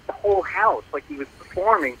to like the whole house, like he was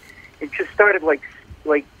performing, and just started like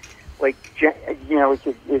his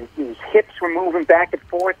hips were moving back and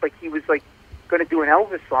forth, like he was like going to do an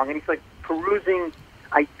Elvis song, and he's like perusing,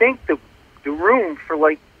 I think the room for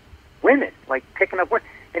like women, like picking up women,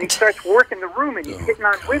 and he starts working the room, and he's hitting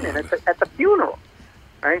on women at the funeral,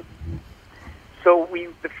 right? So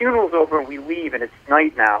the funeral's over, and we leave, and it's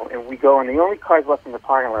night now, and we go, and the only cars left in the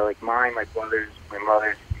parking lot are like mine, my brother's, my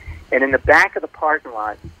mother's, and in the back of the parking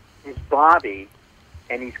lot is Bobby,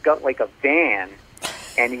 and he's got like a van,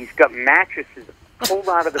 and he's got mattresses pulled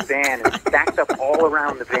out of the van and stacked up all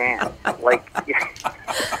around the van, like.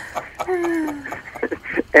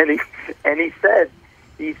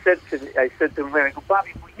 I said to him, I go,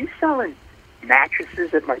 Bobby, were you selling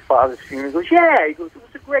mattresses at my father's funeral? He goes, yeah. He goes, it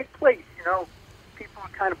was a great place, People were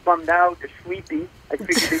kind of bummed out. They're sleepy. I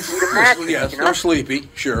figured they'd need a mattress. Yes, they're sleepy,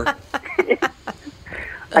 sure.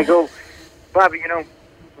 I go, Bobby,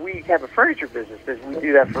 we have a furniture business. We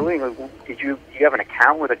do that for a living. Do you have an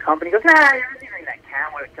account with a company? He goes, nah, I don't even an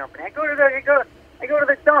account with a company. I go to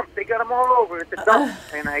the dump. They got them all over at the dump.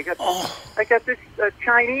 And I got this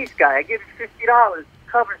Chinese guy. I give him $50.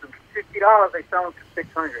 Covers them for $50. I sell them for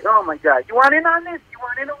 $600. Oh my God! You want in on this? You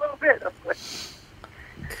want in a little bit?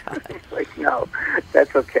 He's like, no,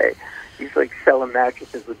 that's okay. He's like selling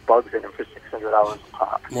mattresses with bugs in them for $600 a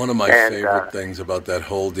pop. One of my favorite things about that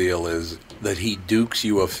whole deal is that he dukes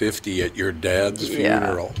you a 50 at your dad's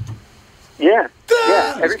funeral. Yeah.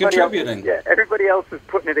 Yeah. He's contributing. Everybody else is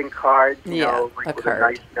putting it in cards, with a card. a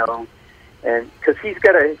nice note, and because he's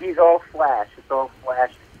all flash. It's all flash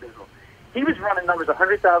and sizzle. He was running numbers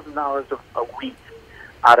 $100,000 a week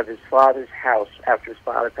out of his father's house after his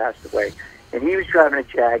father passed away. And he was driving a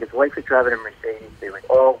Jag. His wife was driving a Mercedes. They were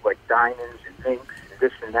all like diamonds and things and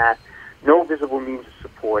this and that. No visible means of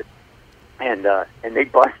support. And they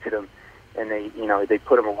busted him. And they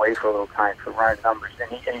put him away for a little time for running numbers.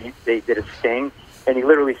 And they did a sting. And he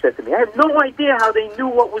literally said to me, I have no idea how they knew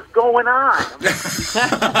what was going on.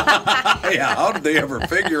 Yeah, how did they ever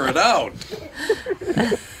figure it out?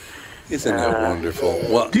 Isn't that wonderful?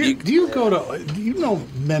 Well, do you know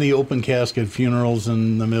many open casket funerals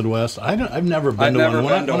in the Midwest? I've never been to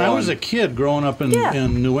one. When I was a kid growing up in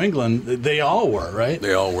New England, they all were, right?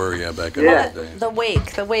 They all were, back in those days. The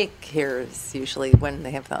wake here is usually when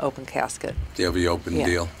they have the open casket. They have the open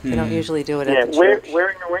deal. They don't usually do it at the church. Where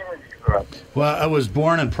in New England did you grow up? Well, I was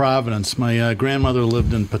born in Providence. My grandmother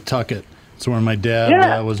lived in Pawtucket. That's where my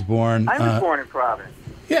dad was born. I was born in Providence.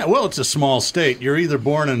 Yeah, well, it's a small state. You're either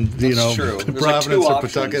born in Providence or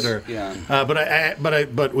Pawtucket, or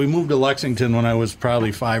but we moved to Lexington when I was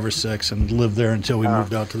probably 5 or 6 and lived there until we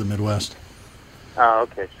moved out to the Midwest. Oh,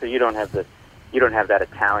 okay. So you don't have that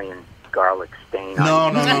Italian garlic stain.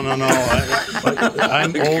 No.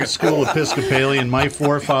 I'm old school Episcopalian. My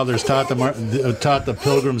forefathers taught the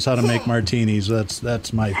Pilgrims how to make martinis.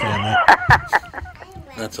 That's my family.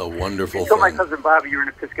 That's a wonderful thing. thing. My cousin Bobby, you're an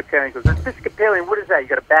Episcopalian. He goes, Episcopalian, what is that? You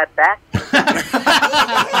got a bad back?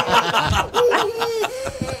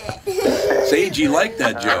 Sage, liked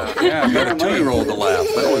that joke. Yeah, you got a 2-year-old to laugh.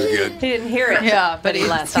 That was good. He didn't hear it. Yeah, but he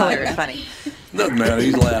laughed. It's funny. Doesn't matter.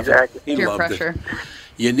 He's laughing. Exactly. He Peer loved pressure. it.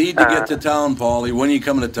 You need to get to town, Paulie. When are you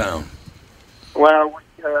coming to town? Well,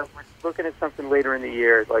 we're looking at something later in the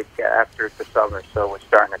year, like after the summer. So we're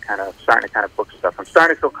starting to kind of book stuff. I'm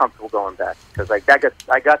starting to feel comfortable going back because I got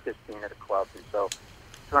this being at a club, and so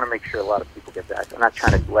I want to make sure a lot of people get back. I'm not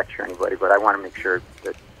trying to lecture anybody, but I want to make sure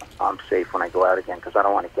that I'm safe when I go out again because I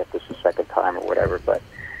don't want to get this a second time or whatever. But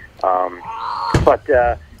I'm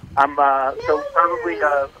so probably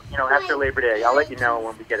after Labor Day, I'll let you know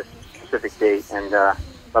when we get a specific date, and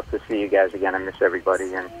love to see you guys again. I miss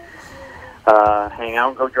everybody and. Hang out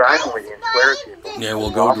and go driving with you and swear at people. Yeah,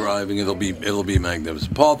 we'll go driving. It'll be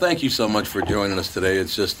magnificent. Paul, thank you so much for joining us today.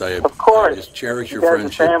 It's just I just cherish your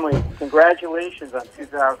friendship. Family, congratulations on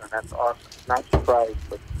 2000. That's awesome. Not surprised,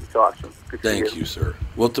 but it's awesome. Good Thank you, sir.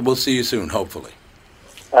 We'll see you soon, hopefully.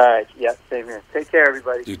 All right. Yeah, same here. Take care,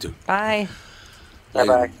 everybody. You too. Bye.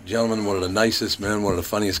 Bye-bye. Gentlemen, one of the nicest men, one of the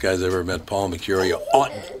funniest guys I've ever met, Paul Mercurio.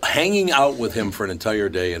 Hanging out with him for an entire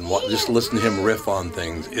day and just listen to him riff on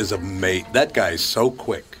things is amazing. That guy's so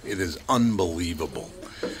quick. It is unbelievable.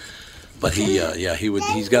 But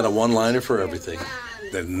he's got a one-liner for everything.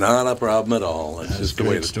 That's not a problem at all. It's just the way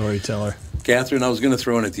great storyteller. Catherine, I was going to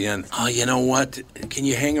throw in at the end, you know what? Can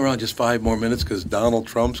you hang around just 5 more minutes because Donald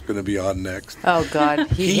Trump's going to be on next? Oh, God.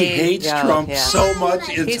 He hates Trump so much.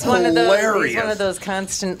 It's hilarious. He's one of those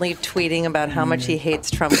constantly tweeting about how much he hates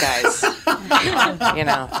Trump guys.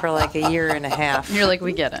 For like a year and a half. You're like,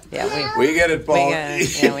 we get it. Yeah, we get it, Paul.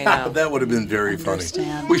 We know. That would have been very funny.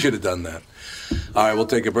 We should have done that. All right, we'll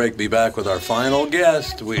take a break. Be back with our final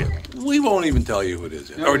guest. We won't even tell you who it is.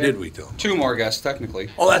 Or did we tell them? 2 more guests, technically.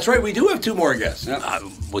 Oh, that's right. We do have 2 more guests,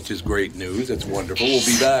 which is great news. That's wonderful. We'll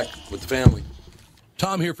be back with the family.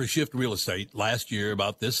 Tom here for Shift Real Estate. Last year,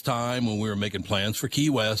 about this time when we were making plans for Key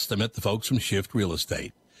West, I met the folks from Shift Real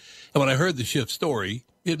Estate. And when I heard the Shift story,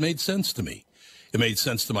 it made sense to me. It made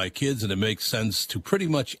sense to my kids, and it makes sense to pretty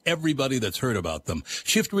much everybody that's heard about them.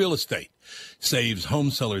 Shift Real Estate saves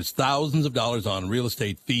home sellers thousands of dollars on real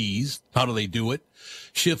estate fees. How do they do it?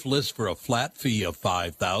 Shift lists for a flat fee of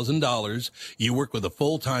 $5,000. You work with a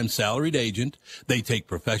full-time salaried agent. They take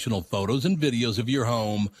professional photos and videos of your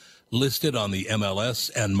home, list it on the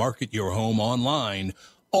MLS, and market your home online,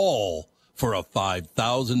 all for a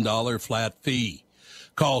 $5,000 flat fee.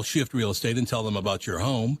 Call Shift Real Estate and tell them about your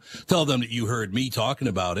home. Tell them that you heard me talking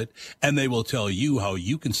about it, and they will tell you how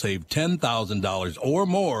you can save $10,000 or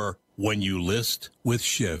more when you list with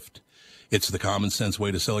Shift. It's the common sense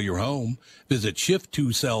way to sell your home. Visit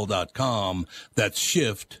shift2sell.com. That's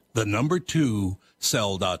shift, 2,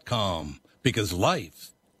 sell.com. Because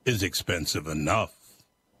life is expensive enough.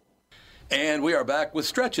 And we are back with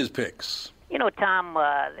Stretch's picks. Tom,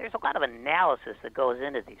 there's a lot of analysis that goes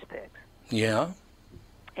into these picks. Yeah?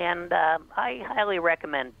 And I highly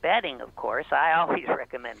recommend betting, of course. I always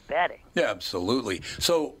recommend betting. Yeah, absolutely.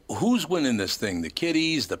 So who's winning this thing? The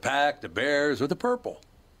Kitties, the Pack, the Bears, or the Purple?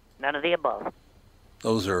 None of the above.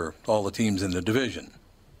 Those are all the teams in the division.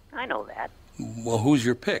 I know that. Well, who's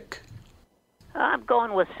your pick? I'm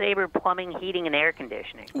going with Sabre Plumbing, Heating, and Air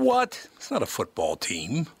Conditioning. What? It's not a football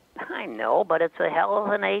team. I know, but it's a hell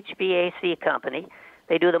of an HVAC company.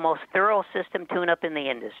 They do the most thorough system tune-up in the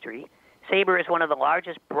industry. Sabre is one of the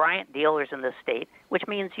largest Bryant dealers in the state, which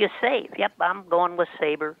means you save. Yep, I'm going with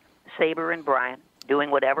Sabre and Bryant,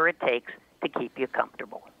 doing whatever it takes to keep you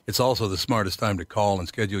comfortable. It's also the smartest time to call and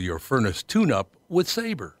schedule your furnace tune-up with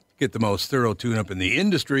Sabre. Get the most thorough tune-up in the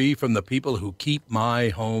industry from the people who keep my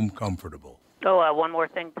home comfortable. Oh, one more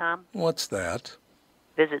thing, Tom. What's that?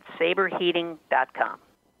 Visit saberheating.com.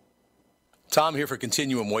 Tom here for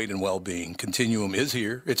Continuum Weight and Wellbeing. Continuum is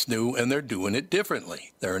here, it's new, and they're doing it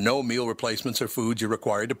differently. There are no meal replacements or foods you're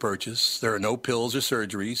required to purchase. There are no pills or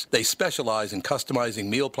surgeries. They specialize in customizing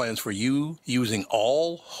meal plans for you using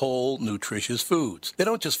all whole, nutritious foods. They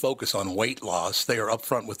don't just focus on weight loss. They are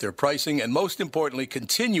upfront with their pricing, and most importantly,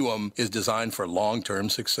 Continuum is designed for long-term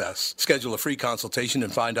success. Schedule a free consultation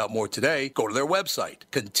and find out more today. Go to their website,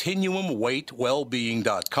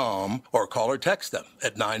 continuumweightwellbeing.com, or call or text them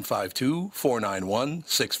at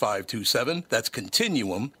 952-491-6527. That's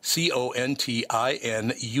Continuum,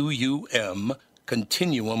 CONTINUUM,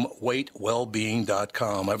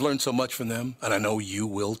 continuumweightwellbeing.com. I've learned so much from them, and I know you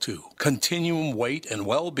will too. Continuum Weight and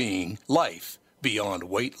Wellbeing, life beyond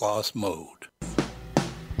weight loss mode.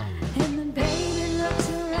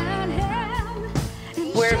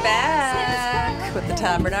 We're back with the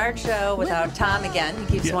Tom Bernard Show without Tom again.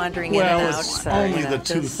 He keeps wandering in and out. It's only the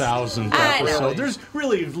 2000th episode. There's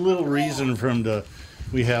really little reason for him to.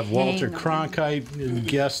 We have Walter Cronkite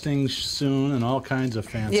guesting soon and all kinds of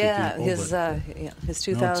fancy people. His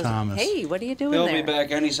 2000. No Thomas. Hey, what are you doing He'll there? be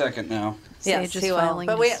back any second now. Yes, he will.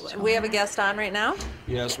 But we have a guest on right now?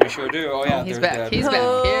 Yes, we sure do. Oh, yeah. He's there's back. Dad. He's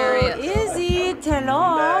back. Here he is. Is he?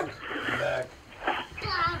 Hello.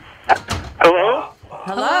 Hello?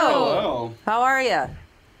 Hello. How are you?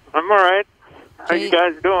 I'm all right. How you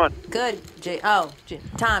guys doing? Good.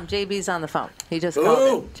 Tom, JB's on the phone. He just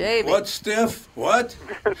called it. JB. What, Stiff? What?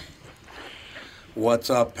 What's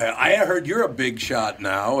up, Pat? I heard you're a big shot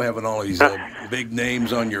now, having all these big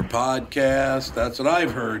names on your podcast. That's what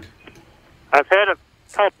I've heard. I've had a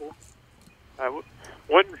couple. I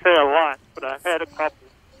wouldn't say a lot, but I've had a couple.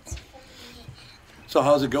 So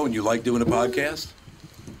how's it going? You like doing a podcast?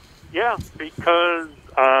 Yeah, because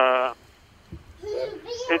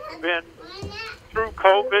it's been, through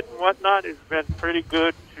COVID and whatnot, it's been pretty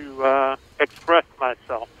good to express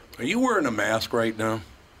myself. Are you wearing a mask right now?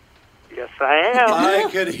 Yes, I am. I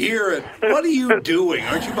could hear it. What are you doing?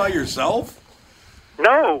 Aren't you by yourself?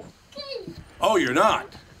 No. Oh, you're not?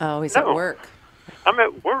 Oh, he's at work. I'm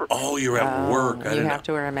at work. Oh, you're at work. I You didn't have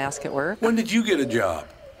to wear a mask at work? When did you get a job?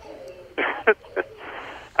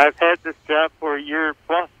 I've had this job for a year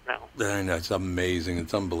plus now. I know, it's amazing.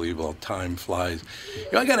 It's unbelievable. Time flies.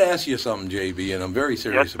 I got to ask you something, JB, and I'm very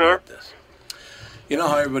serious about this. You know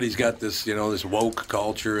how everybody's got this, this woke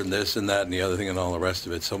culture and this and that and the other thing and all the rest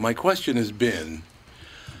of it. So my question has been,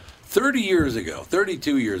 32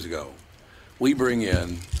 years ago, we bring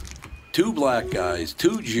in 2 black guys,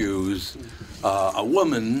 2 Jews, a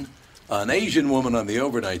woman, an Asian woman on the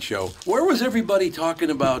overnight show. Where was everybody talking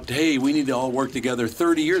about, hey, we need to all work together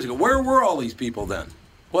 30 years ago? Where were all these people then?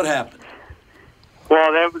 What happened?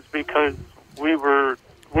 Well, that was because we were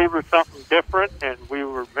something different, and we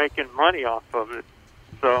were making money off of it.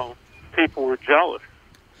 So people were jealous.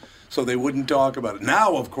 So they wouldn't talk about it.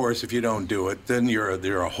 Now, of course, if you don't do it, then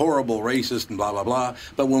you're a horrible racist and blah, blah, blah.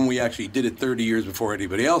 But when we actually did it 30 years before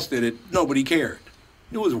anybody else did it, nobody cared.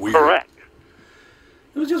 It was weird. Correct.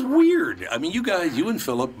 It was just weird. I mean, you and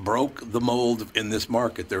Philip broke the mold in this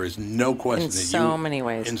market. There is no question. In so many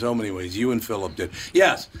ways. In so many ways. You and Philip did.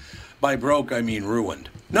 Yes, by broke, I mean ruined.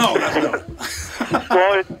 No, that's not.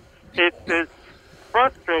 Well, it's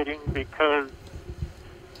frustrating because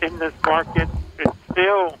in this market, it's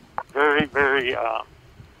still very, very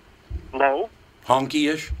low.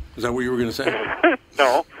 Honky-ish? Is that what you were going to say?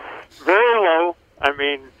 No, very low. I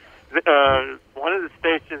mean, one of the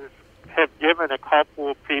stations have given a couple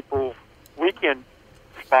of people weekend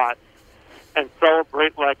spots and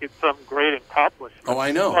celebrate like it's some great accomplishment. Oh,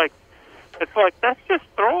 I know. It's like that's just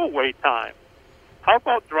throwaway time. How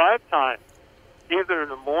about drive time, either in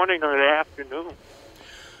the morning or the afternoon?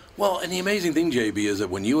 Well, and the amazing thing, JB, is that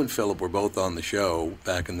when you and Philip were both on the show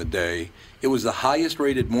back in the day, it was the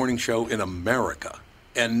highest-rated morning show in America,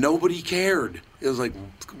 and nobody cared. It was like,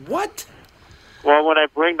 what? Well, when I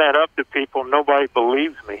bring that up to people, nobody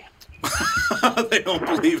believes me. They don't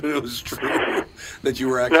believe it was true, that you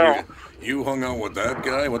were actually, you hung out with that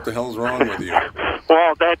guy? What the hell's wrong with you?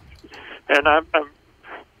 Well, and I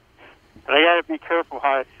got to be careful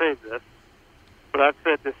how I say this, but I've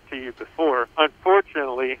said this to you before.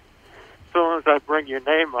 Unfortunately, as soon as I bring your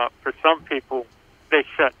name up, for some people, they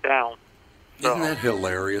shut down. Isn't that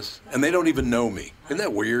hilarious? And they don't even know me. Isn't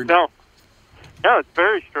that weird? No, it's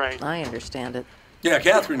very strange. I understand it. Yeah,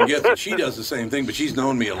 Catherine gets it. She does the same thing, but she's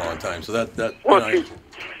known me a long time, so that well,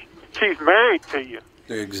 she's married to you.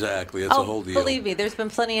 Exactly. It's a whole deal. Believe me, there's been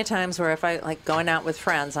plenty of times where if I like going out with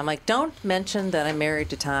friends, I'm like, don't mention that I'm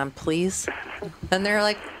married to Tom, please. And they're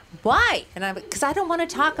like, why? And because I don't want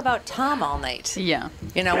to talk about Tom all night. Yeah.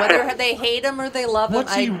 Whether they hate him or they love him,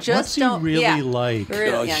 What's he really like?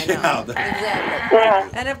 Really, I know. Exactly. Well,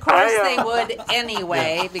 and of course they would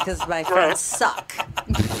anyway because my friends suck.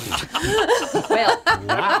 Well,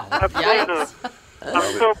 wow.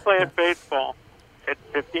 I'm still playing baseball at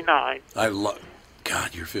 59.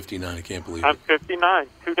 God, you're 59. I can't believe I'm it. 59,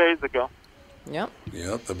 2 days ago. Yep,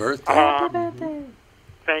 the birthday.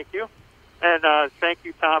 Thank you. And thank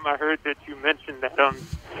you, Tom. I heard that you mentioned that on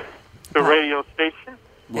the radio station.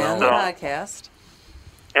 And the podcast.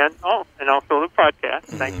 And also the podcast.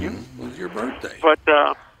 Thank you. It was your birthday. But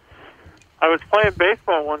I was playing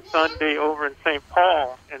baseball one Sunday over in St.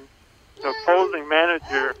 Paul, and the opposing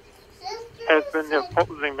manager has been the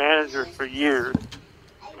opposing manager for years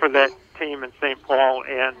for that team in St. Paul,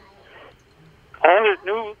 and all his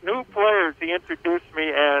new players, he introduced me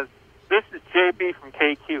as, this is JB from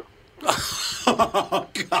KQ. Oh,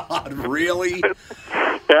 God, really?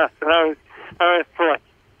 Yes, and I was like,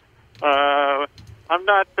 I'm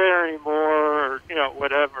not there anymore, or,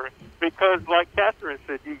 whatever. Because, like Catherine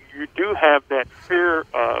said, you do have that fear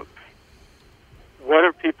of what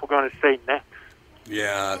are people going to say next.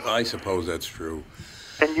 Yeah, I suppose that's true.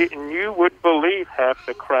 And you wouldn't believe half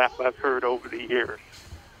the crap I've heard over the years.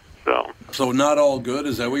 So not all good?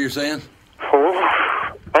 Is that what you're saying?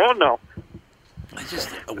 Oh no.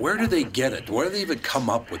 Where do they get it? Where do they even come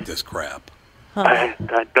up with this crap? I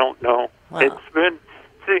don't know. Wow. It's been,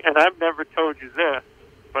 and I've never told you this,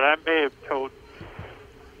 but I may have told,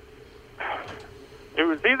 it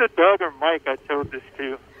was either Doug or Mike I told this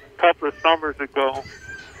to a couple of summers ago.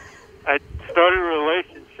 I started a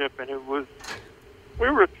relationship, and we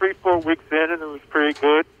were 3-4 weeks in, and it was pretty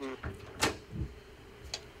good. And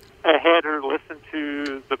I had her listen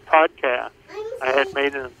to the podcast. I had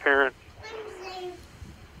made an appearance,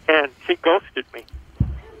 and she ghosted me.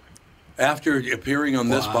 After appearing on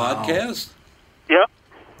this podcast? Yep.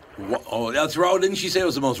 Oh, that's right. Didn't she say it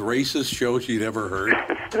was the most racist show she'd ever heard?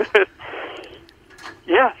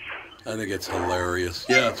 Yes. I think it's hilarious.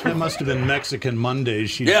 Yeah, It must have been Mexican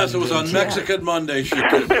Mondays. Yes, it was on Mexican Monday.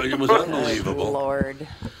 It was unbelievable. Lord.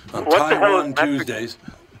 On What the hell Taiwan is Mexican? Tuesdays.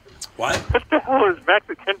 What? What the hell is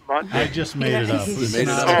Mexican Monday? I just made it up. He's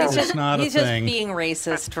It's not a He's just thing. being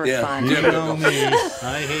racist for Yeah. fun. You know me.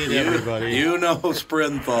 I hate everybody. You know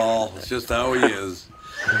Sprinthal. It's just how he is.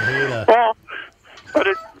 I hate Well, but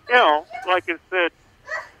it's, like I said,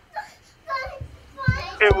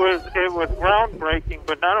 it was groundbreaking.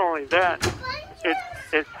 But not only that,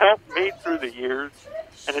 it's helped me through the years,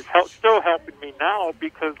 and it's still helping me now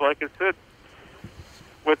because, like I said,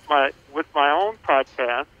 with my own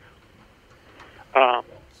podcast,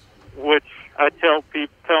 which I tell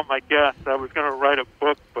my guests I was going to write a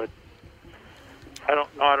book, but I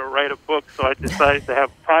don't know how to write a book, so I decided to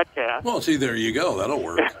have a podcast. Well, see, there you go. That'll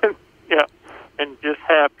work. Yeah, and just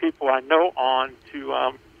have people I know on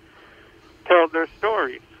to tell their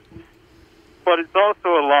stories. But it's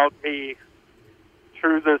also allowed me,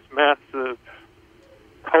 through this mess of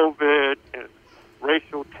COVID and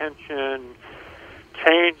racial tension,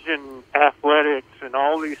 change in athletics, and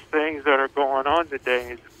all these things that are going on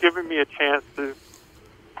today, it's given me a chance to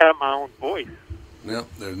have my own voice. Yeah,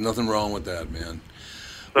 there's nothing wrong with that, man.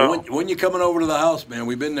 So, when you coming over to the house, man?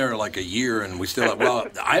 We've been there like a year, and we still have, well,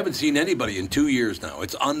 I haven't seen anybody in 2 years now.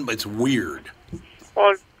 It's weird.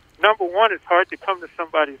 Well, number one, it's hard to come to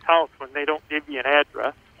somebody's house when they don't give you an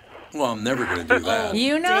address. Well, I'm never going to do that.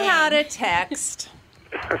 You know how to text.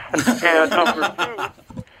 And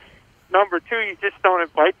number two, you just don't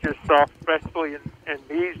invite yourself, especially in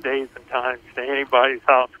these days and times, to anybody's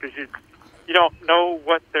house because you don't know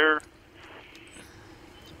what their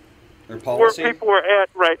policy? Where people are at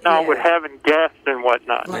right now with having guests and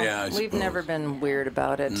whatnot. Yeah, I We've suppose. never been weird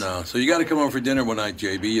about it. No, so you got to come over for dinner one night,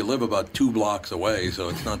 JB. You live about 2 blocks away, so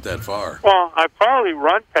it's not that far. Well, I probably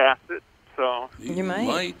run past it, so you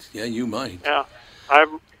might. Yeah, you might. Yeah,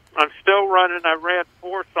 I'm still running. I ran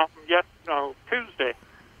 4 something Tuesday.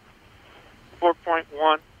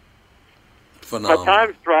 4.1. Phenomenal. My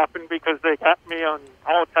time's dropping because they got me on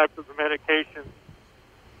all types of medications.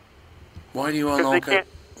 Why do you on all kinds?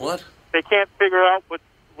 What? They can't figure out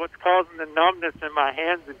what's causing the numbness in my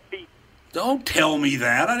hands and feet. Don't tell me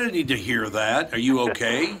that. I didn't need to hear that. Are you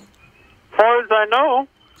okay? As far as I know.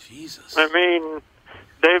 Jesus. I mean,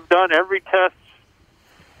 they've done every test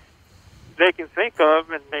they can think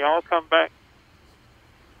of, and they all come back.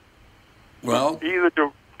 Well, either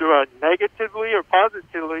negatively or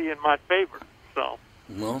positively in my favor. So.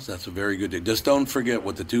 Well, that's a very good thing. Just don't forget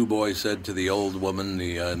what the 2 boys said to the old woman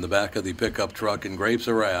in the back of the pickup truck in Grapes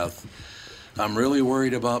of Wrath. I'm really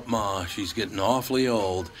worried about Ma. She's getting awfully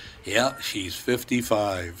old. Yeah, she's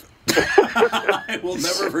 55. I will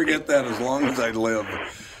never forget that as long as I live.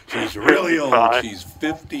 She's really old. She's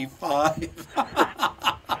 55.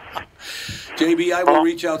 JB, I will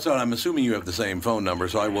reach out. So I'm assuming you have the same phone number,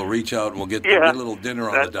 so I will reach out and we'll get a little dinner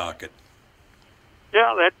on the docket.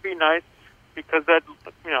 Yeah, that'd be nice because I'd,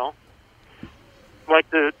 like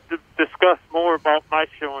to discuss more about my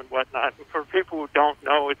show and whatnot. And for people who don't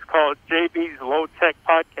know, it's called JB's Low Tech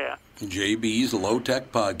Podcast. JB's Low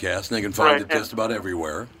Tech Podcast, and they can find it just about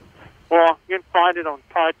everywhere. Well, you can find it on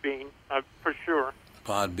Podbean, for sure.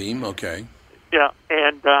 Podbean, okay. Yeah,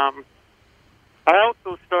 and I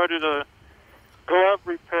also started a glove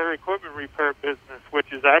repair, equipment repair business, which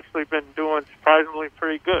has actually been doing surprisingly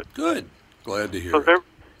pretty good. Good. Glad to hear so it.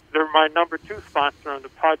 They're my number 2 sponsor on the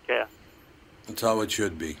podcast. That's how it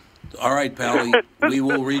should be. All right, Pally, we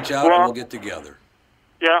will reach out and we'll get together.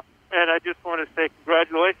 Yeah, and I just want to say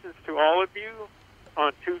congratulations to all of you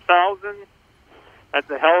on 2000. That's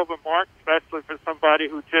a hell of a mark, especially for somebody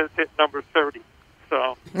who just hit number 30.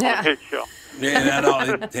 So, on his show.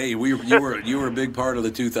 Yeah, hey, you were a big part of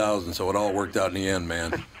the 2000s, so it all worked out in the end,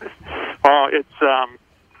 man. Oh, it's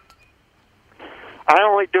I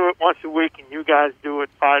only do it once a week, and you guys do it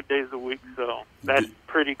 5 days a week, so that's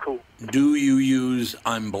pretty cool. Do you use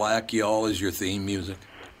 "I'm Black, Y'all" as your theme music?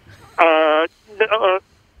 That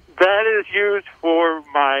is used for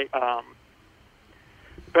my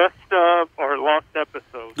best of or lost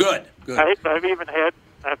episodes. Good. I've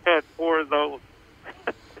had 4 of those.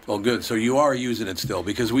 Well, good. So you are using it still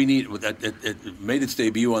because we need it made its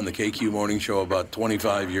debut on the KQ Morning Show about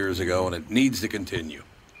 25 years ago, and it needs to continue.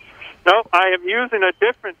 No, I am using a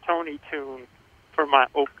different Tony tune for my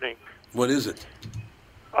opening. What is it?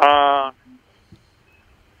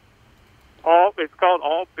 It's called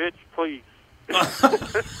All Bitch Please.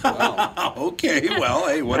 Wow. Okay, well,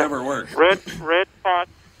 hey, whatever works. Red Fox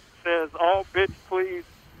says All Bitch Please.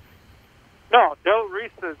 No, Del Reese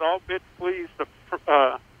says All Bitch Please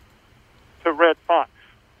to Red Fox.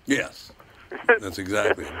 Yes. That's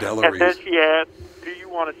exactly it. Del And then Reese. she asked, "Do you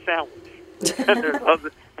want a sandwich?" And there's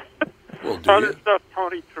other stuff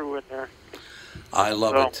Tony threw in there. I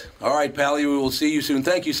love it. All right, Pally, we will see you soon.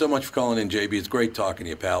 Thank you so much for calling in, JB. It's great talking to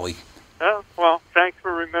you, Pally. Well, thanks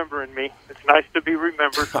for remembering me. It's nice to be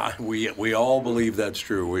remembered. we all believe that's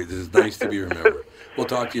true. It is nice to be remembered. We'll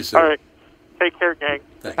talk to you soon. All right. Take care, gang.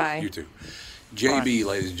 Thanks. Bye. You too. JB,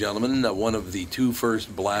 ladies and gentlemen, one of the 2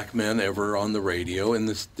 first black men ever on the radio in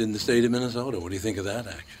the state of Minnesota. What do you think of that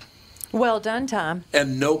action? Well done, Tom.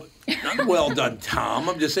 And not well done, Tom.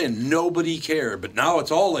 I'm just saying nobody cared, but now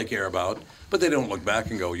it's all they care about. But they don't look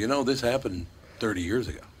back and go, this happened 30 years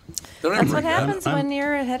ago. That's what happens when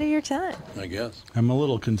you're ahead of your time. I guess. I'm a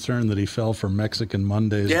little concerned that he fell for Mexican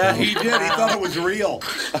Mondays. Yeah, though. he did. He thought it was real.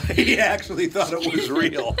 He actually thought it was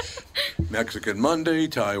real. Mexican Monday,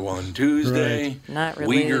 Taiwan Tuesday, Right. Not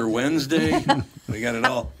really. Uyghur Wednesday. We got it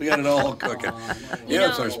all. We got it all cooking. Yeah,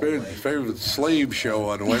 it's our favorite slave show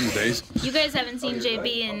on Wednesdays. You guys haven't seen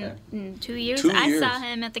JB in 2 years? 2 I years. saw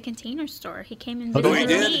him at the Container Store. He came and Oh, visited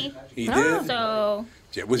he did? me. He did? So,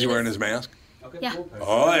 Was he wearing his mask? yeah.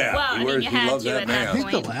 Oh, yeah. Well, he you had loves to that at that I mask.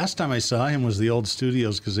 think the last time I saw him was the old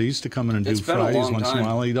studios because they used to come in and do It's been a Fridays long once in a time.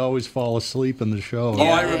 while. He'd always fall asleep in the show. Oh,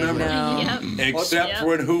 I remember. Yep. Except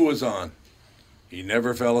when who was on? He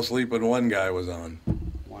never fell asleep when one guy was on.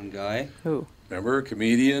 One guy? Who? Remember, a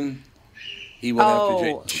comedian? He went after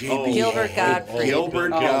JB. Gilbert Gottfried.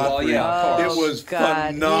 Gilbert Oh, Gottfried. yeah, of It course. was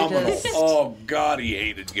God, phenomenal. he just- Oh, God, he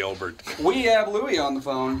hated Gilbert. We have Louie on the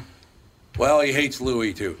phone. Well, he hates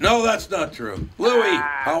Louie, too. No, that's not true. Louie,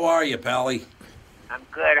 how are you, Pally? I'm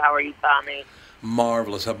good. How are you, Tommy?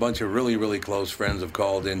 Marvelous. A bunch of really, really close friends have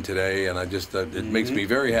called in today, and I just it makes me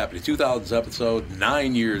very happy. 2000th episode,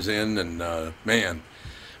 9 years in, and man,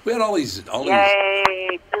 we had all these.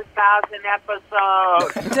 Yay, 2,000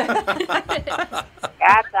 episodes.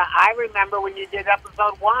 I remember when you did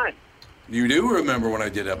episode 1. You do remember when I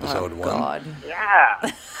did episode 1? God.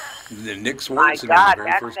 Yeah. Nick Swartzen My was God, the very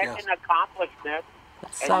that's first such guest. an accomplishment.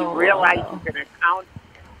 And So you realize well.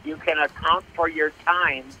 you can account for your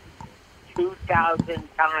time 2,000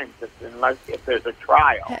 times if there's a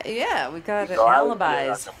trial. Yeah, we got So I was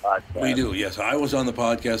alibis. there on the podcast. We do, yes. I was on the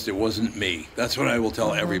podcast. It wasn't me. That's what I will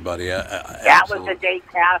tell everybody. That was the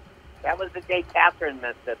day Catherine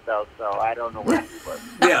missed it, though. So I don't know where she was.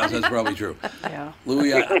 Yeah, that's probably true. Yeah.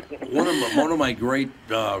 Louis, one of my great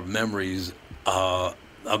memories of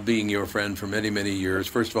being your friend for many, many years.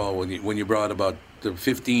 First of all, when you brought about the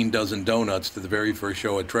 15 dozen donuts to the very first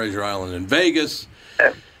show at Treasure Island in Vegas,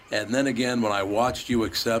 and then again when I watched you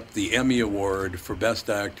accept the Emmy Award for Best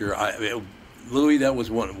Actor, Louis, that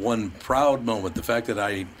was one proud moment. The fact that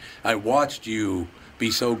I watched you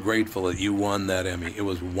be so grateful that you won that Emmy. It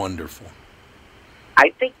was wonderful. I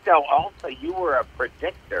think, though, also you were a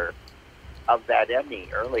predictor of that Emmy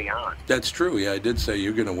early on. That's true. Yeah, I did say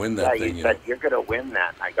you're going to win that thing. You said you're going to win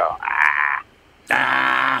that. And I go,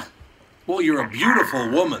 Well, you're a beautiful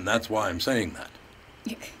woman. That's why I'm saying that.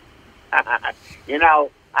 You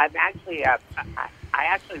know, I'm actually, I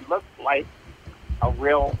actually look like a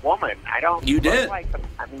real woman. I don't. You look did.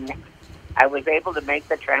 I was able to make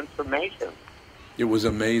the transformation. It was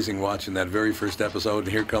amazing watching that very first episode. And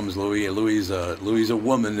here comes Louis. Louis a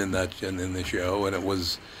woman in the show, and it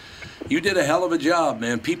was. You did a hell of a job,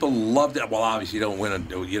 man. People loved it. Well, obviously you don't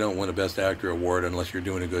win a Best Actor award unless you're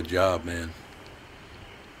doing a good job, man.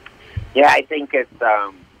 Yeah, I think it's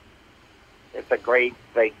a great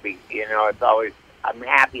thing. You know, it's always. I'm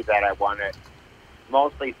happy that I won it,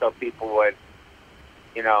 mostly so people would.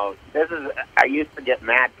 You know, I used to get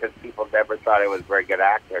mad because people never thought I was a very good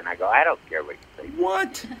actor, and I go, I don't care what you say.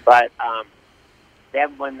 What? But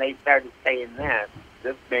then when they started saying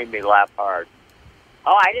this made me laugh hard.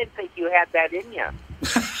 Oh, I didn't think you had that in you.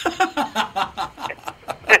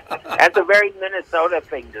 That's a very Minnesota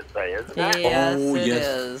thing to say, isn't it? Yes, oh, it yes,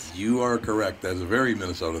 is. you are correct. That's a very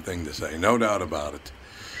Minnesota thing to say. No doubt about it.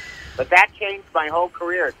 But that changed my whole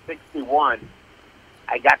career at 61.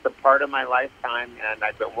 I got the part of my lifetime, and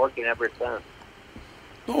I've been working ever since.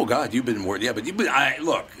 Oh God, you've been working. Yeah, but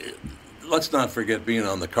look. Let's not forget being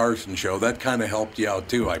on the Carson show. That kind of helped you out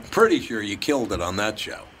too. I'm pretty sure you killed it on that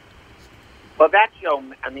show. Well, that show,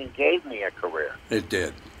 gave me a career. It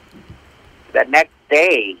did. The next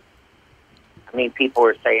day, people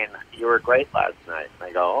were saying, you were great last night. And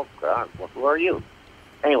I go, oh, God, well, who are you?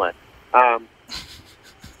 Anyway, and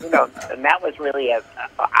that was really an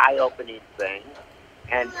eye-opening thing.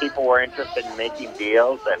 And people were interested in making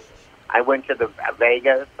deals. And I went to the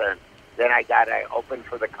Vegas, and then I opened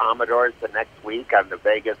for the Commodores the next week on the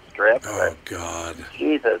Vegas Strip. Oh, God.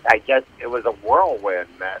 Jesus, it was a whirlwind,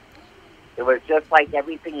 man. It was just like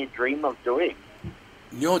everything you dream of doing.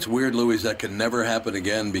 You know what's weird, Louis, is that can never happen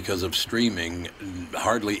again because of streaming.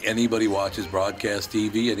 Hardly anybody watches broadcast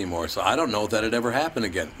TV anymore. So I don't know if that'd ever happen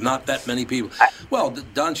again. Not that many people. Well,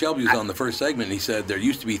 Don Shelby was on the first segment, and he said there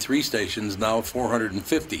used to be 3 stations, now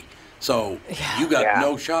 450. So you got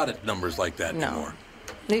no shot at numbers like that anymore.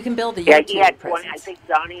 You can build a Yeah, YouTube he had presence. 20, I think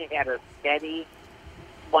Johnny had a steady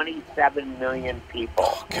 27 million people.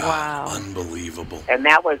 Oh, God, wow. Unbelievable. And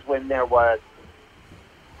that was when there was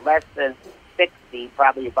less than 60,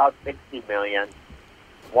 probably about 60 million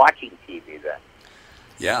watching TV then.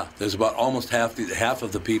 Yeah, there's about almost half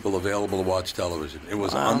of the people available to watch television. It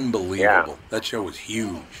was unbelievable. That show was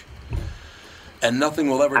huge. And nothing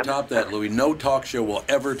will ever top that, Louis. No talk show will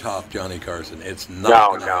ever top Johnny Carson. It's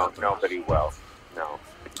not gonna happen. Nobody will. No.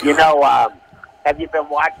 You know, have you been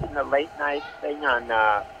watching the late night thing on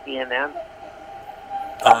CNN?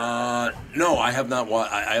 No, I have not.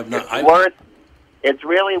 I have not. It's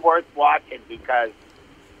really worth watching because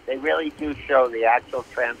they really do show the actual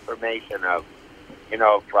transformation of,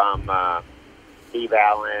 from Steve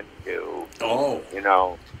Allen to,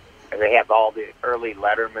 they have all the early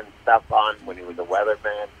Letterman stuff on when he was a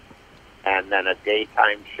weatherman, and then a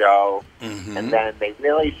daytime show, and then they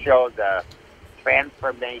really show the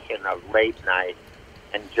transformation of late night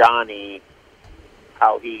and Johnny,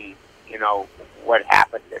 how he, what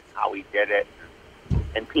happened and how he did it.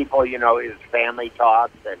 And people, his family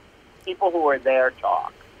talks and people who were there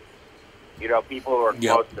talk. People who are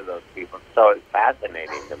close to those people. So it's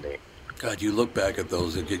fascinating to me. God, you look back at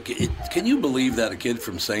those. Can you believe that a kid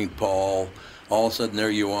from St. Paul, all of a sudden there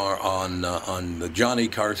you are on the Johnny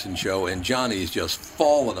Carson show, and Johnny's just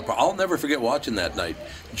falling apart. I'll never forget watching that night.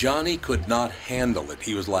 Johnny could not handle it.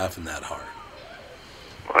 He was laughing that hard.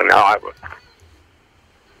 I know.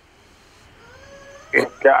 It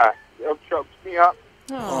chokes me up.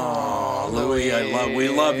 Oh, Louis, we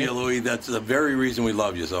love you, Louis. That's the very reason we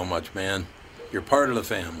love you so much, man. You're part of the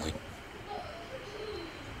family.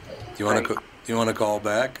 Do you want to call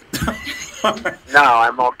back? No,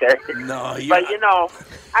 I'm okay. No, but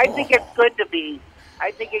I think it's good to be.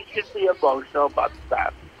 I think it should be emotional about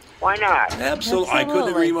stuff. Why not? Absolutely. I couldn't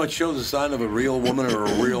agree much. Shows a sign of a real woman or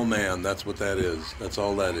a real man. That's what that is. That's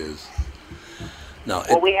all that is. No.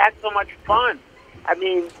 Well, we had so much fun. I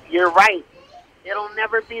mean, you're right. It'll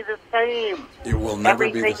never be the same. It will never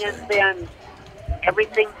be the same.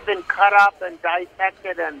 Everything's been cut up and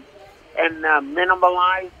dissected and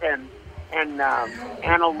minimalized and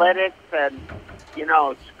analytics and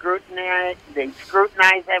scrutinize. They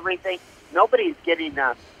scrutinize everything. Nobody's getting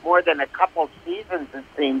more than a couple seasons, it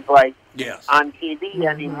seems like, on TV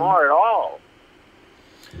anymore at all.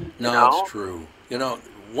 No, it's true.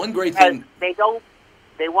 One great thing.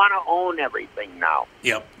 They want to own everything now.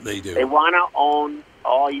 Yep, they do. They want to own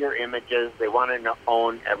all your images. They want to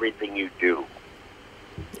own everything you do.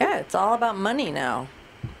 Yeah, it's all about money now.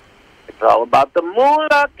 It's all about the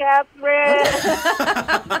moolah, Catherine.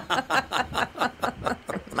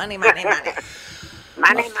 Money, money, money.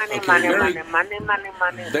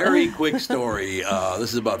 Money. Very quick story.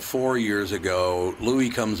 This is about 4 years ago. Louis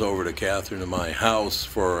comes over to Catherine and my house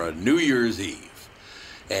for a New Year's Eve.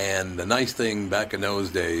 And the nice thing back in those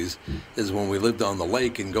days is when we lived on the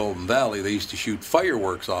lake in Golden Valley, they used to shoot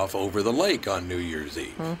fireworks off over the lake on New Year's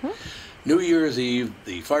Eve. Mm-hmm. New Year's Eve,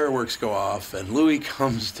 the fireworks go off, and Louis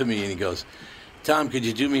comes to me and he goes, Tom, could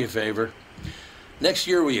you do me a favor? Next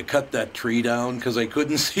year, will you cut that tree down? Because I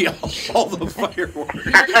couldn't see all the fireworks.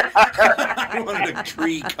 I wanted a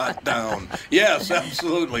tree cut down. Yes,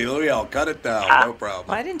 absolutely. Louis, I'll cut it down. No problem.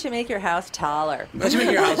 Why didn't you make your house taller? Why didn't you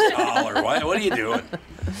make your house taller? What are you doing?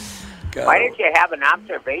 God. Why didn't you have an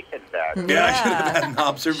observation deck? Yeah, I should have had an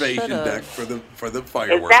observation deck for the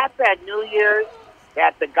fireworks. Is that New Year's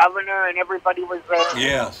that the governor and everybody was there?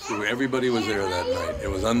 Yes, everybody was there that night. It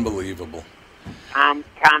was unbelievable.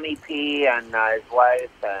 Tommy P. and his wife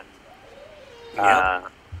and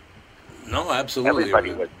no, absolutely.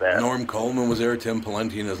 Everybody was there. Norm Coleman was there. Tim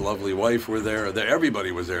Pawlenty and his lovely wife were there.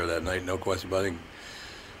 Everybody was there that night, no question about it.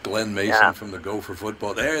 Glenn Mason from the Gopher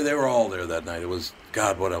football. They were all there that night. It was,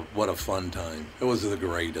 God, what a fun time. It was the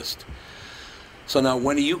greatest. So now,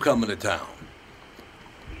 when are you coming to town?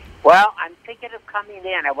 Well, I'm thinking of coming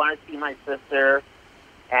in. I want to see my sister,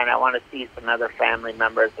 and I want to see some other family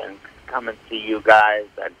members and come and see you guys.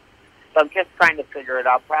 And so I'm just trying to figure it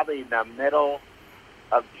out. Probably in the middle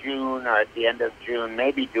of June or at the end of June,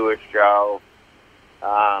 maybe do a show.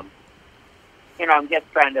 I'm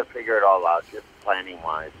just trying to figure it all out, just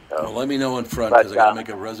planning-wise. So. Well, let me know in front, because I got to make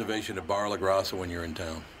a reservation at Bar La Grassa when you're in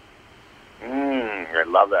town. I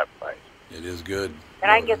love that place. It is good. Can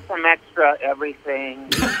I get some extra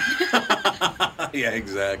everything? Yeah,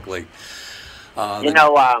 exactly. You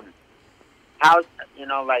know, how, you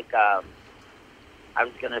know, like, I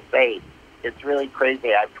was going to say, it's really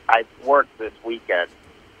crazy. I've worked this weekend.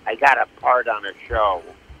 I got a part on a show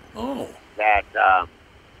that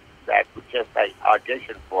I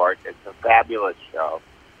auditioned for it. It's a fabulous show.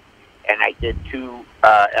 And I did 2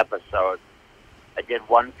 episodes. I did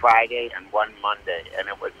one Friday and one Monday, and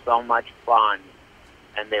it was so much fun,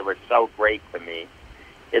 and they were so great to me.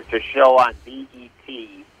 It's a show on BET,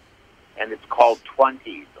 and it's called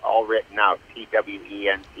 20s, all written out,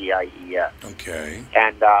 TWENTIES. Okay.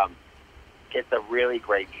 And it's a really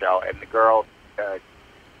great show. And the girl,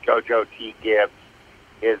 JoJo T. Gibbs,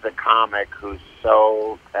 is a comic who's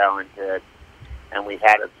so talented, and we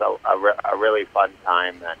had a really fun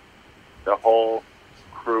time. And the whole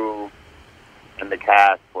crew and the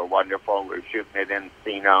cast were wonderful. We were shooting it in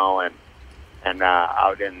Encino and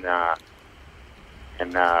out in Van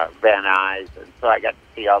Nuys, and so I got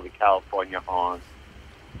to see all the California haunts.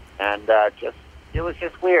 And it was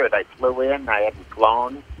just weird. I flew in, I hadn't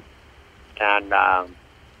flown, and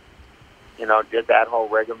you know, did that whole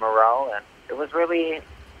rigmarole, and it was really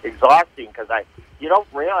exhausting because you don't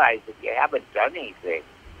realize that you haven't done anything.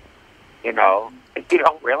 You know, you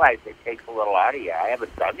don't realize it takes a little out of you. I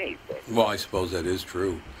haven't done anything. Well, I suppose that is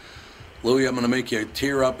true. Louis, I'm going to make you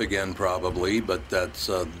tear up again probably, but that's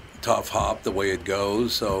a tough hop the way it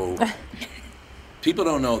goes. So people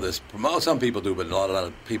don't know this. Well, some people do, but a lot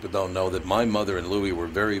of people don't know that my mother and Louis were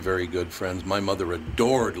very, very good friends. My mother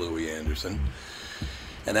adored Louis Anderson.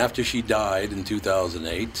 And after she died in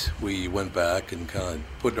 2008, we went back and kind of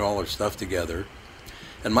put all her stuff together.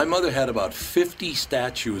 And my mother had about 50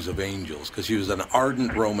 statues of angels because she was an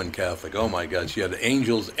ardent Roman Catholic. Oh, my God, she had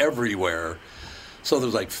angels everywhere. So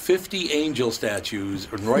there's like 50 angel statues,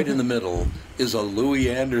 and right in the middle is a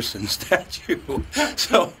Louis Anderson statue.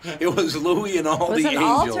 So it was Louis and all the angels. It was an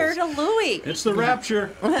altar to Louis. It's the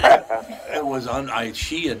rapture. It was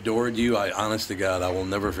she adored you. Honest to God, I will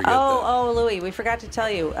never forget that. Oh, Louis, we forgot to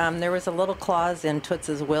tell you. There was a little clause in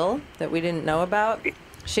Toots's will that we didn't know about.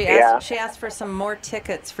 She asked for some more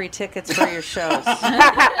tickets, free tickets for your shows.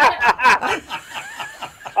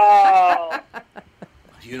 Oh.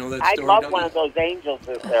 You know that I'd story, love one of those angels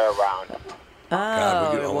if they're around.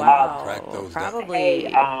 God, we could wow. crack those Probably.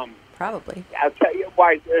 Hey, Probably. I'll tell you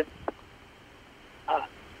why this.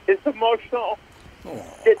 It's emotional.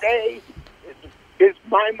 Today is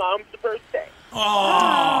my mom's birthday.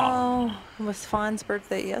 Oh, it was Fawn's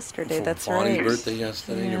birthday yesterday. That's right. Fawn's birthday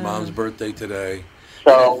yesterday. Yeah. Your mom's birthday today.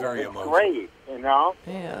 So It's very it's emotional. great, you know?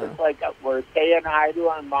 Yeah. It's like we're saying hi to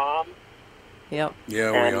our mom. Yep.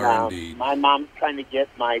 Yeah, And, we are indeed. My mom's trying to get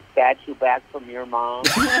my statue back from your mom.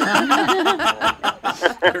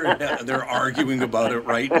 They're arguing about it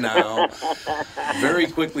right now. Very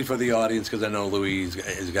quickly for the audience, because I know Louis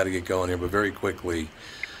has got to get going here, but very quickly.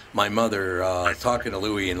 My mother talking to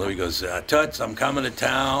Louis, and Louis goes, Toots, I'm coming to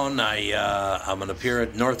town. I'm going to appear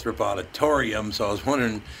at Northrop Auditorium, so I was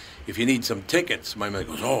wondering if you need some tickets. My mother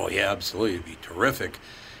goes, oh, yeah, absolutely. It'd be terrific.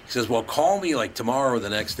 He says, well, call me like tomorrow or the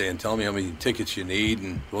next day and tell me how many tickets you need,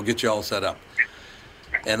 and we'll get you all set up.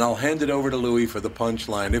 And I'll hand it over to Louis for the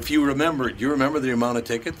punchline. If you remember, do you remember the amount of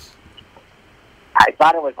tickets? I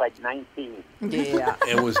thought it was like 19. Yeah.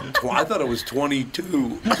 It was. I thought it was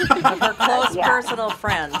 22. Of her close personal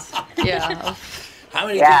friends. Yeah. How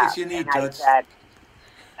many tickets you need, and I Toots? said,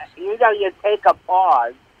 you know, you take a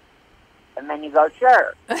pause, and then you go,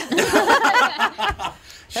 sure.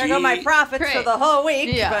 There go my profits for the whole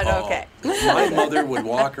week, but okay. My mother would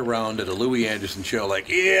walk around at a Louis Anderson show like,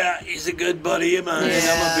 yeah, he's a good buddy of mine.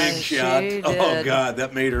 I'm a big shot. she Oh, did. God,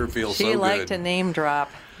 that made her feel so She good. liked to name drop.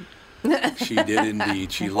 She did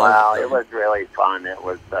indeed. She Well, loved it was really fun. It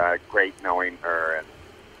was great knowing her and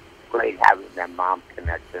great having that mom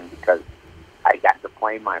connection because I got to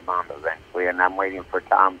play my mom eventually, and I'm waiting for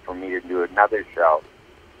Tom for me to do another show.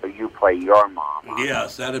 So you play your mom.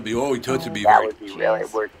 Yes, that'd be. Oh, Toots would be That very. would be really.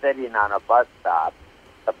 We're sitting on a bus stop,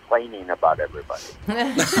 complaining about everybody.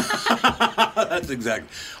 That's exactly.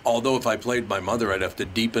 Although if I played my mother, I'd have to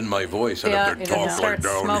deepen my voice. I'd have to talk like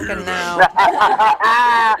down smoking here. now.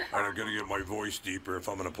 I'm gonna get my voice deeper if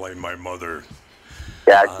I'm gonna play my mother.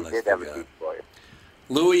 Yeah, Honest she did to have a God. deep voice.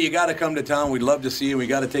 Louis, you got to come to town. We'd love to see you. We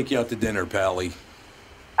got to take you out to dinner, Pally.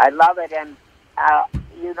 I love it, and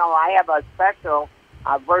you know, I have a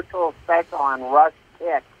virtual special on Rush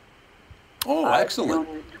Kick. Oh, excellent.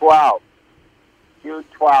 June 12th. June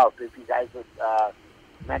 12th. If you guys would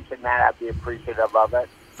mention that, I'd be appreciative of it.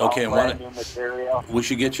 Okay, All brand new material. we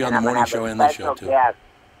should get you on And the I'm morning gonna show have and a this show special too. guest.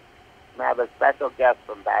 I'm going to have a special guest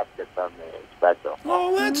from Baskets on the special.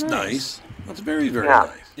 Oh, that's nice. That's very, very Yeah.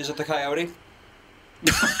 nice. Is it the Coyote?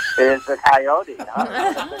 is the coyote.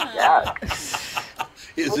 Huh? Yeah.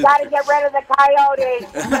 We Is it- got to get rid of the coyote.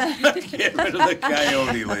 Get rid of the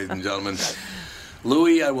coyote, ladies and gentlemen.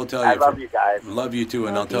 Louis, I will tell you. I love you guys. Love you too,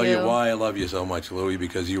 and I'll tell you why I love you so much, Louis,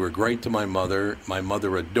 because you were great to my mother. My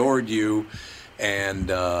mother adored you, and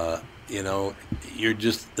you know, you're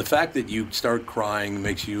just the fact that you start crying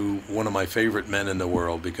makes you one of my favorite men in the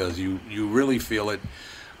world because you really feel it.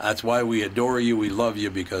 That's why we adore you. We love you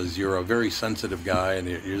because you're a very sensitive guy, and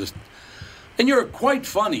you're quite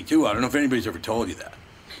funny too. I don't know if anybody's ever told you that.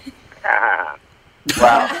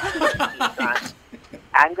 Well,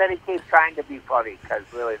 I'm going to keep trying to be funny because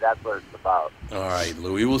really that's what it's about. All right,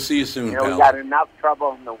 Louis. We'll see you soon, You know, pal. we got enough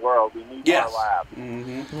trouble in the world. We need Yes. more laughs.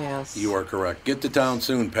 Mm-hmm. Yes. You are correct. Get to town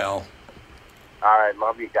soon, pal. All right,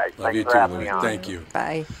 love you guys. Love Thanks you for too, having Louis. me on. Thank you.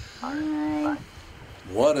 Bye. Bye.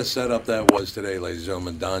 What a setup that was today, ladies and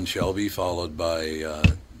gentlemen. Don Shelby, followed by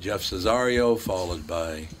Jeff Cesario, followed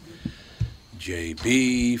by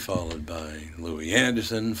JB, followed by Louis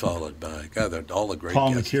Anderson, followed by, God, they're all the great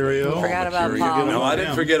Paul guests. Mercurio. Forgot about Paul. No, I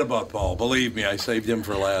didn't forget about Paul. Believe me, I saved him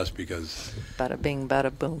for last because... Bada bing,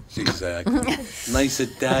 bada boom. Exactly. Nice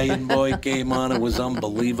Italian boy came on. It was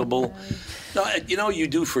unbelievable. No, you know, you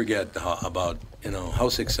do forget about, you know, how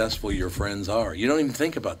successful your friends are. You don't even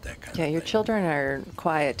think about that kind Yeah, your children are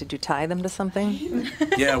quiet. Did you tie them to something?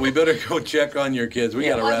 of... Yeah, we better go check on your kids. We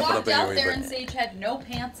got to Well, wrap I it up walked out anyway. there and Sage had no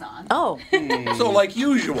pants on. Oh. So like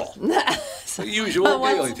usual. The usual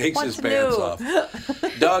deal. He takes his pants off.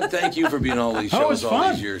 Doug, thank you for being on all these Oh, it was shows all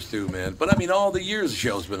fun. these years too, man. But I mean, all the years the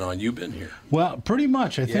show's been on, you've been here. Well, pretty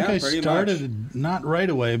much. I think Yeah, I pretty started not right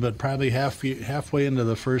away, but probably halfway into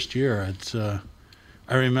the first year. It's.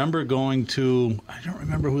 I remember going to. I don't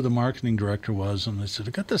remember who the marketing director was, and I said,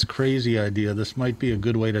 "I got this crazy idea. This might be a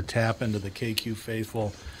good way to tap into the KQ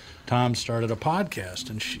faithful." Tom started a podcast,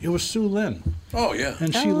 and it was Sue Lynn. Oh, yeah.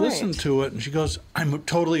 And she Oh, right. listened to it, and she goes, "I'm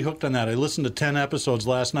totally hooked on that. I listened to 10 episodes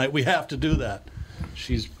last night. We have to do that."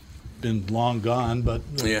 She's been long gone, but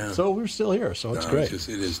Yeah. so we're still here, so it's No, great. It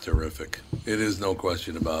is terrific. It is no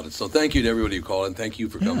question about it. So thank you to everybody who called in. Thank you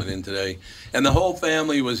for coming in today. And the whole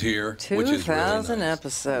family was here, which is really 2,000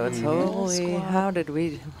 episodes. Holy, how did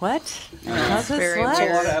we? What? Yeah. How's this Very last? weird.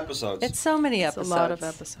 It's a lot of episodes. It's so many It's a episodes. lot of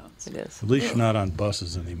episodes. It is. At least you're not on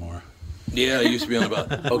buses anymore. Yeah, I used to be on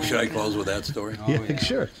about. Oh, should I close with that story? Yeah,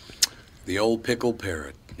 sure. The old pickle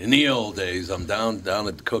parrot. In the old days, I'm down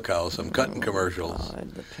at the cookhouse. I'm cutting commercials.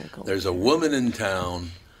 There's a woman in town,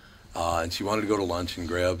 and she wanted to go to lunch and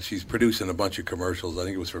grab. She's producing a bunch of commercials. I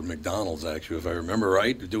think it was for McDonald's, actually, if I remember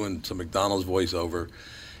right. Doing some McDonald's voiceover,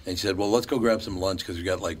 and she said, "Well, let's go grab some lunch because we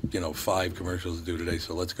got 5 commercials to do today.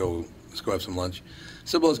 So let's go have some lunch." I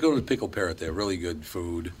said, "Well, let's go to the Pickle Parrot. They have really good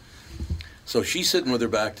food." So she's sitting with her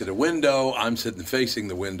back to the window. I'm sitting facing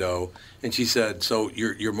the window, and she said, "So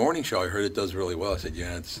your morning show, I heard it does really well." I said,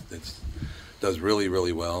 "Yeah, it does really,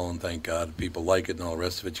 really well, and thank God people like it and all the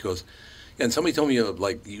rest of it." She goes, "Yeah, and somebody told me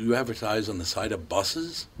you advertise on the side of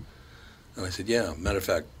buses," and I said, "Yeah. Matter of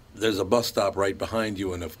fact, there's a bus stop right behind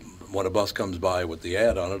you, and when a bus comes by with the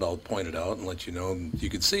ad on it, I'll point it out and let you know, and you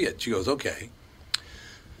can see it." She goes, "Okay."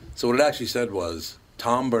 So what it actually said was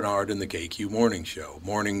Tom Bernard in the KQ Morning Show.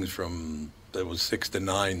 Mornings from, it was 6 to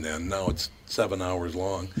 9 then. Now it's 7 hours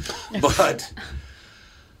long. But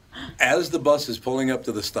as the bus is pulling up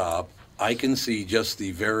to the stop, I can see just the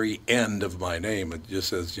very end of my name. It just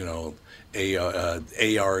says, ARD.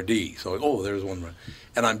 So, there's one.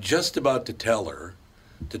 And I'm just about to tell her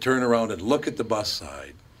to turn around and look at the bus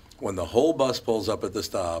side when the whole bus pulls up at the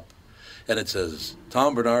stop, and it says,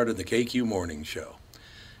 Tom Bernard in the KQ Morning Show.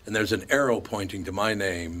 And there's an arrow pointing to my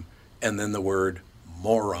name, and then the word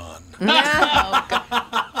moron.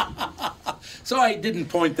 So I didn't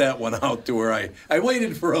point that one out to her. I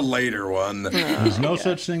waited for a later one. There's no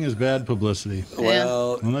such thing as bad publicity.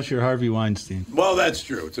 Well, unless you're Harvey Weinstein. Well, that's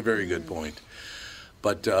true. It's a very good point.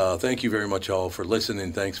 But thank you very much all for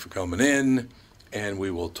listening. Thanks for coming in. And we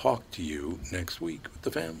will talk to you next week with the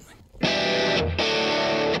family.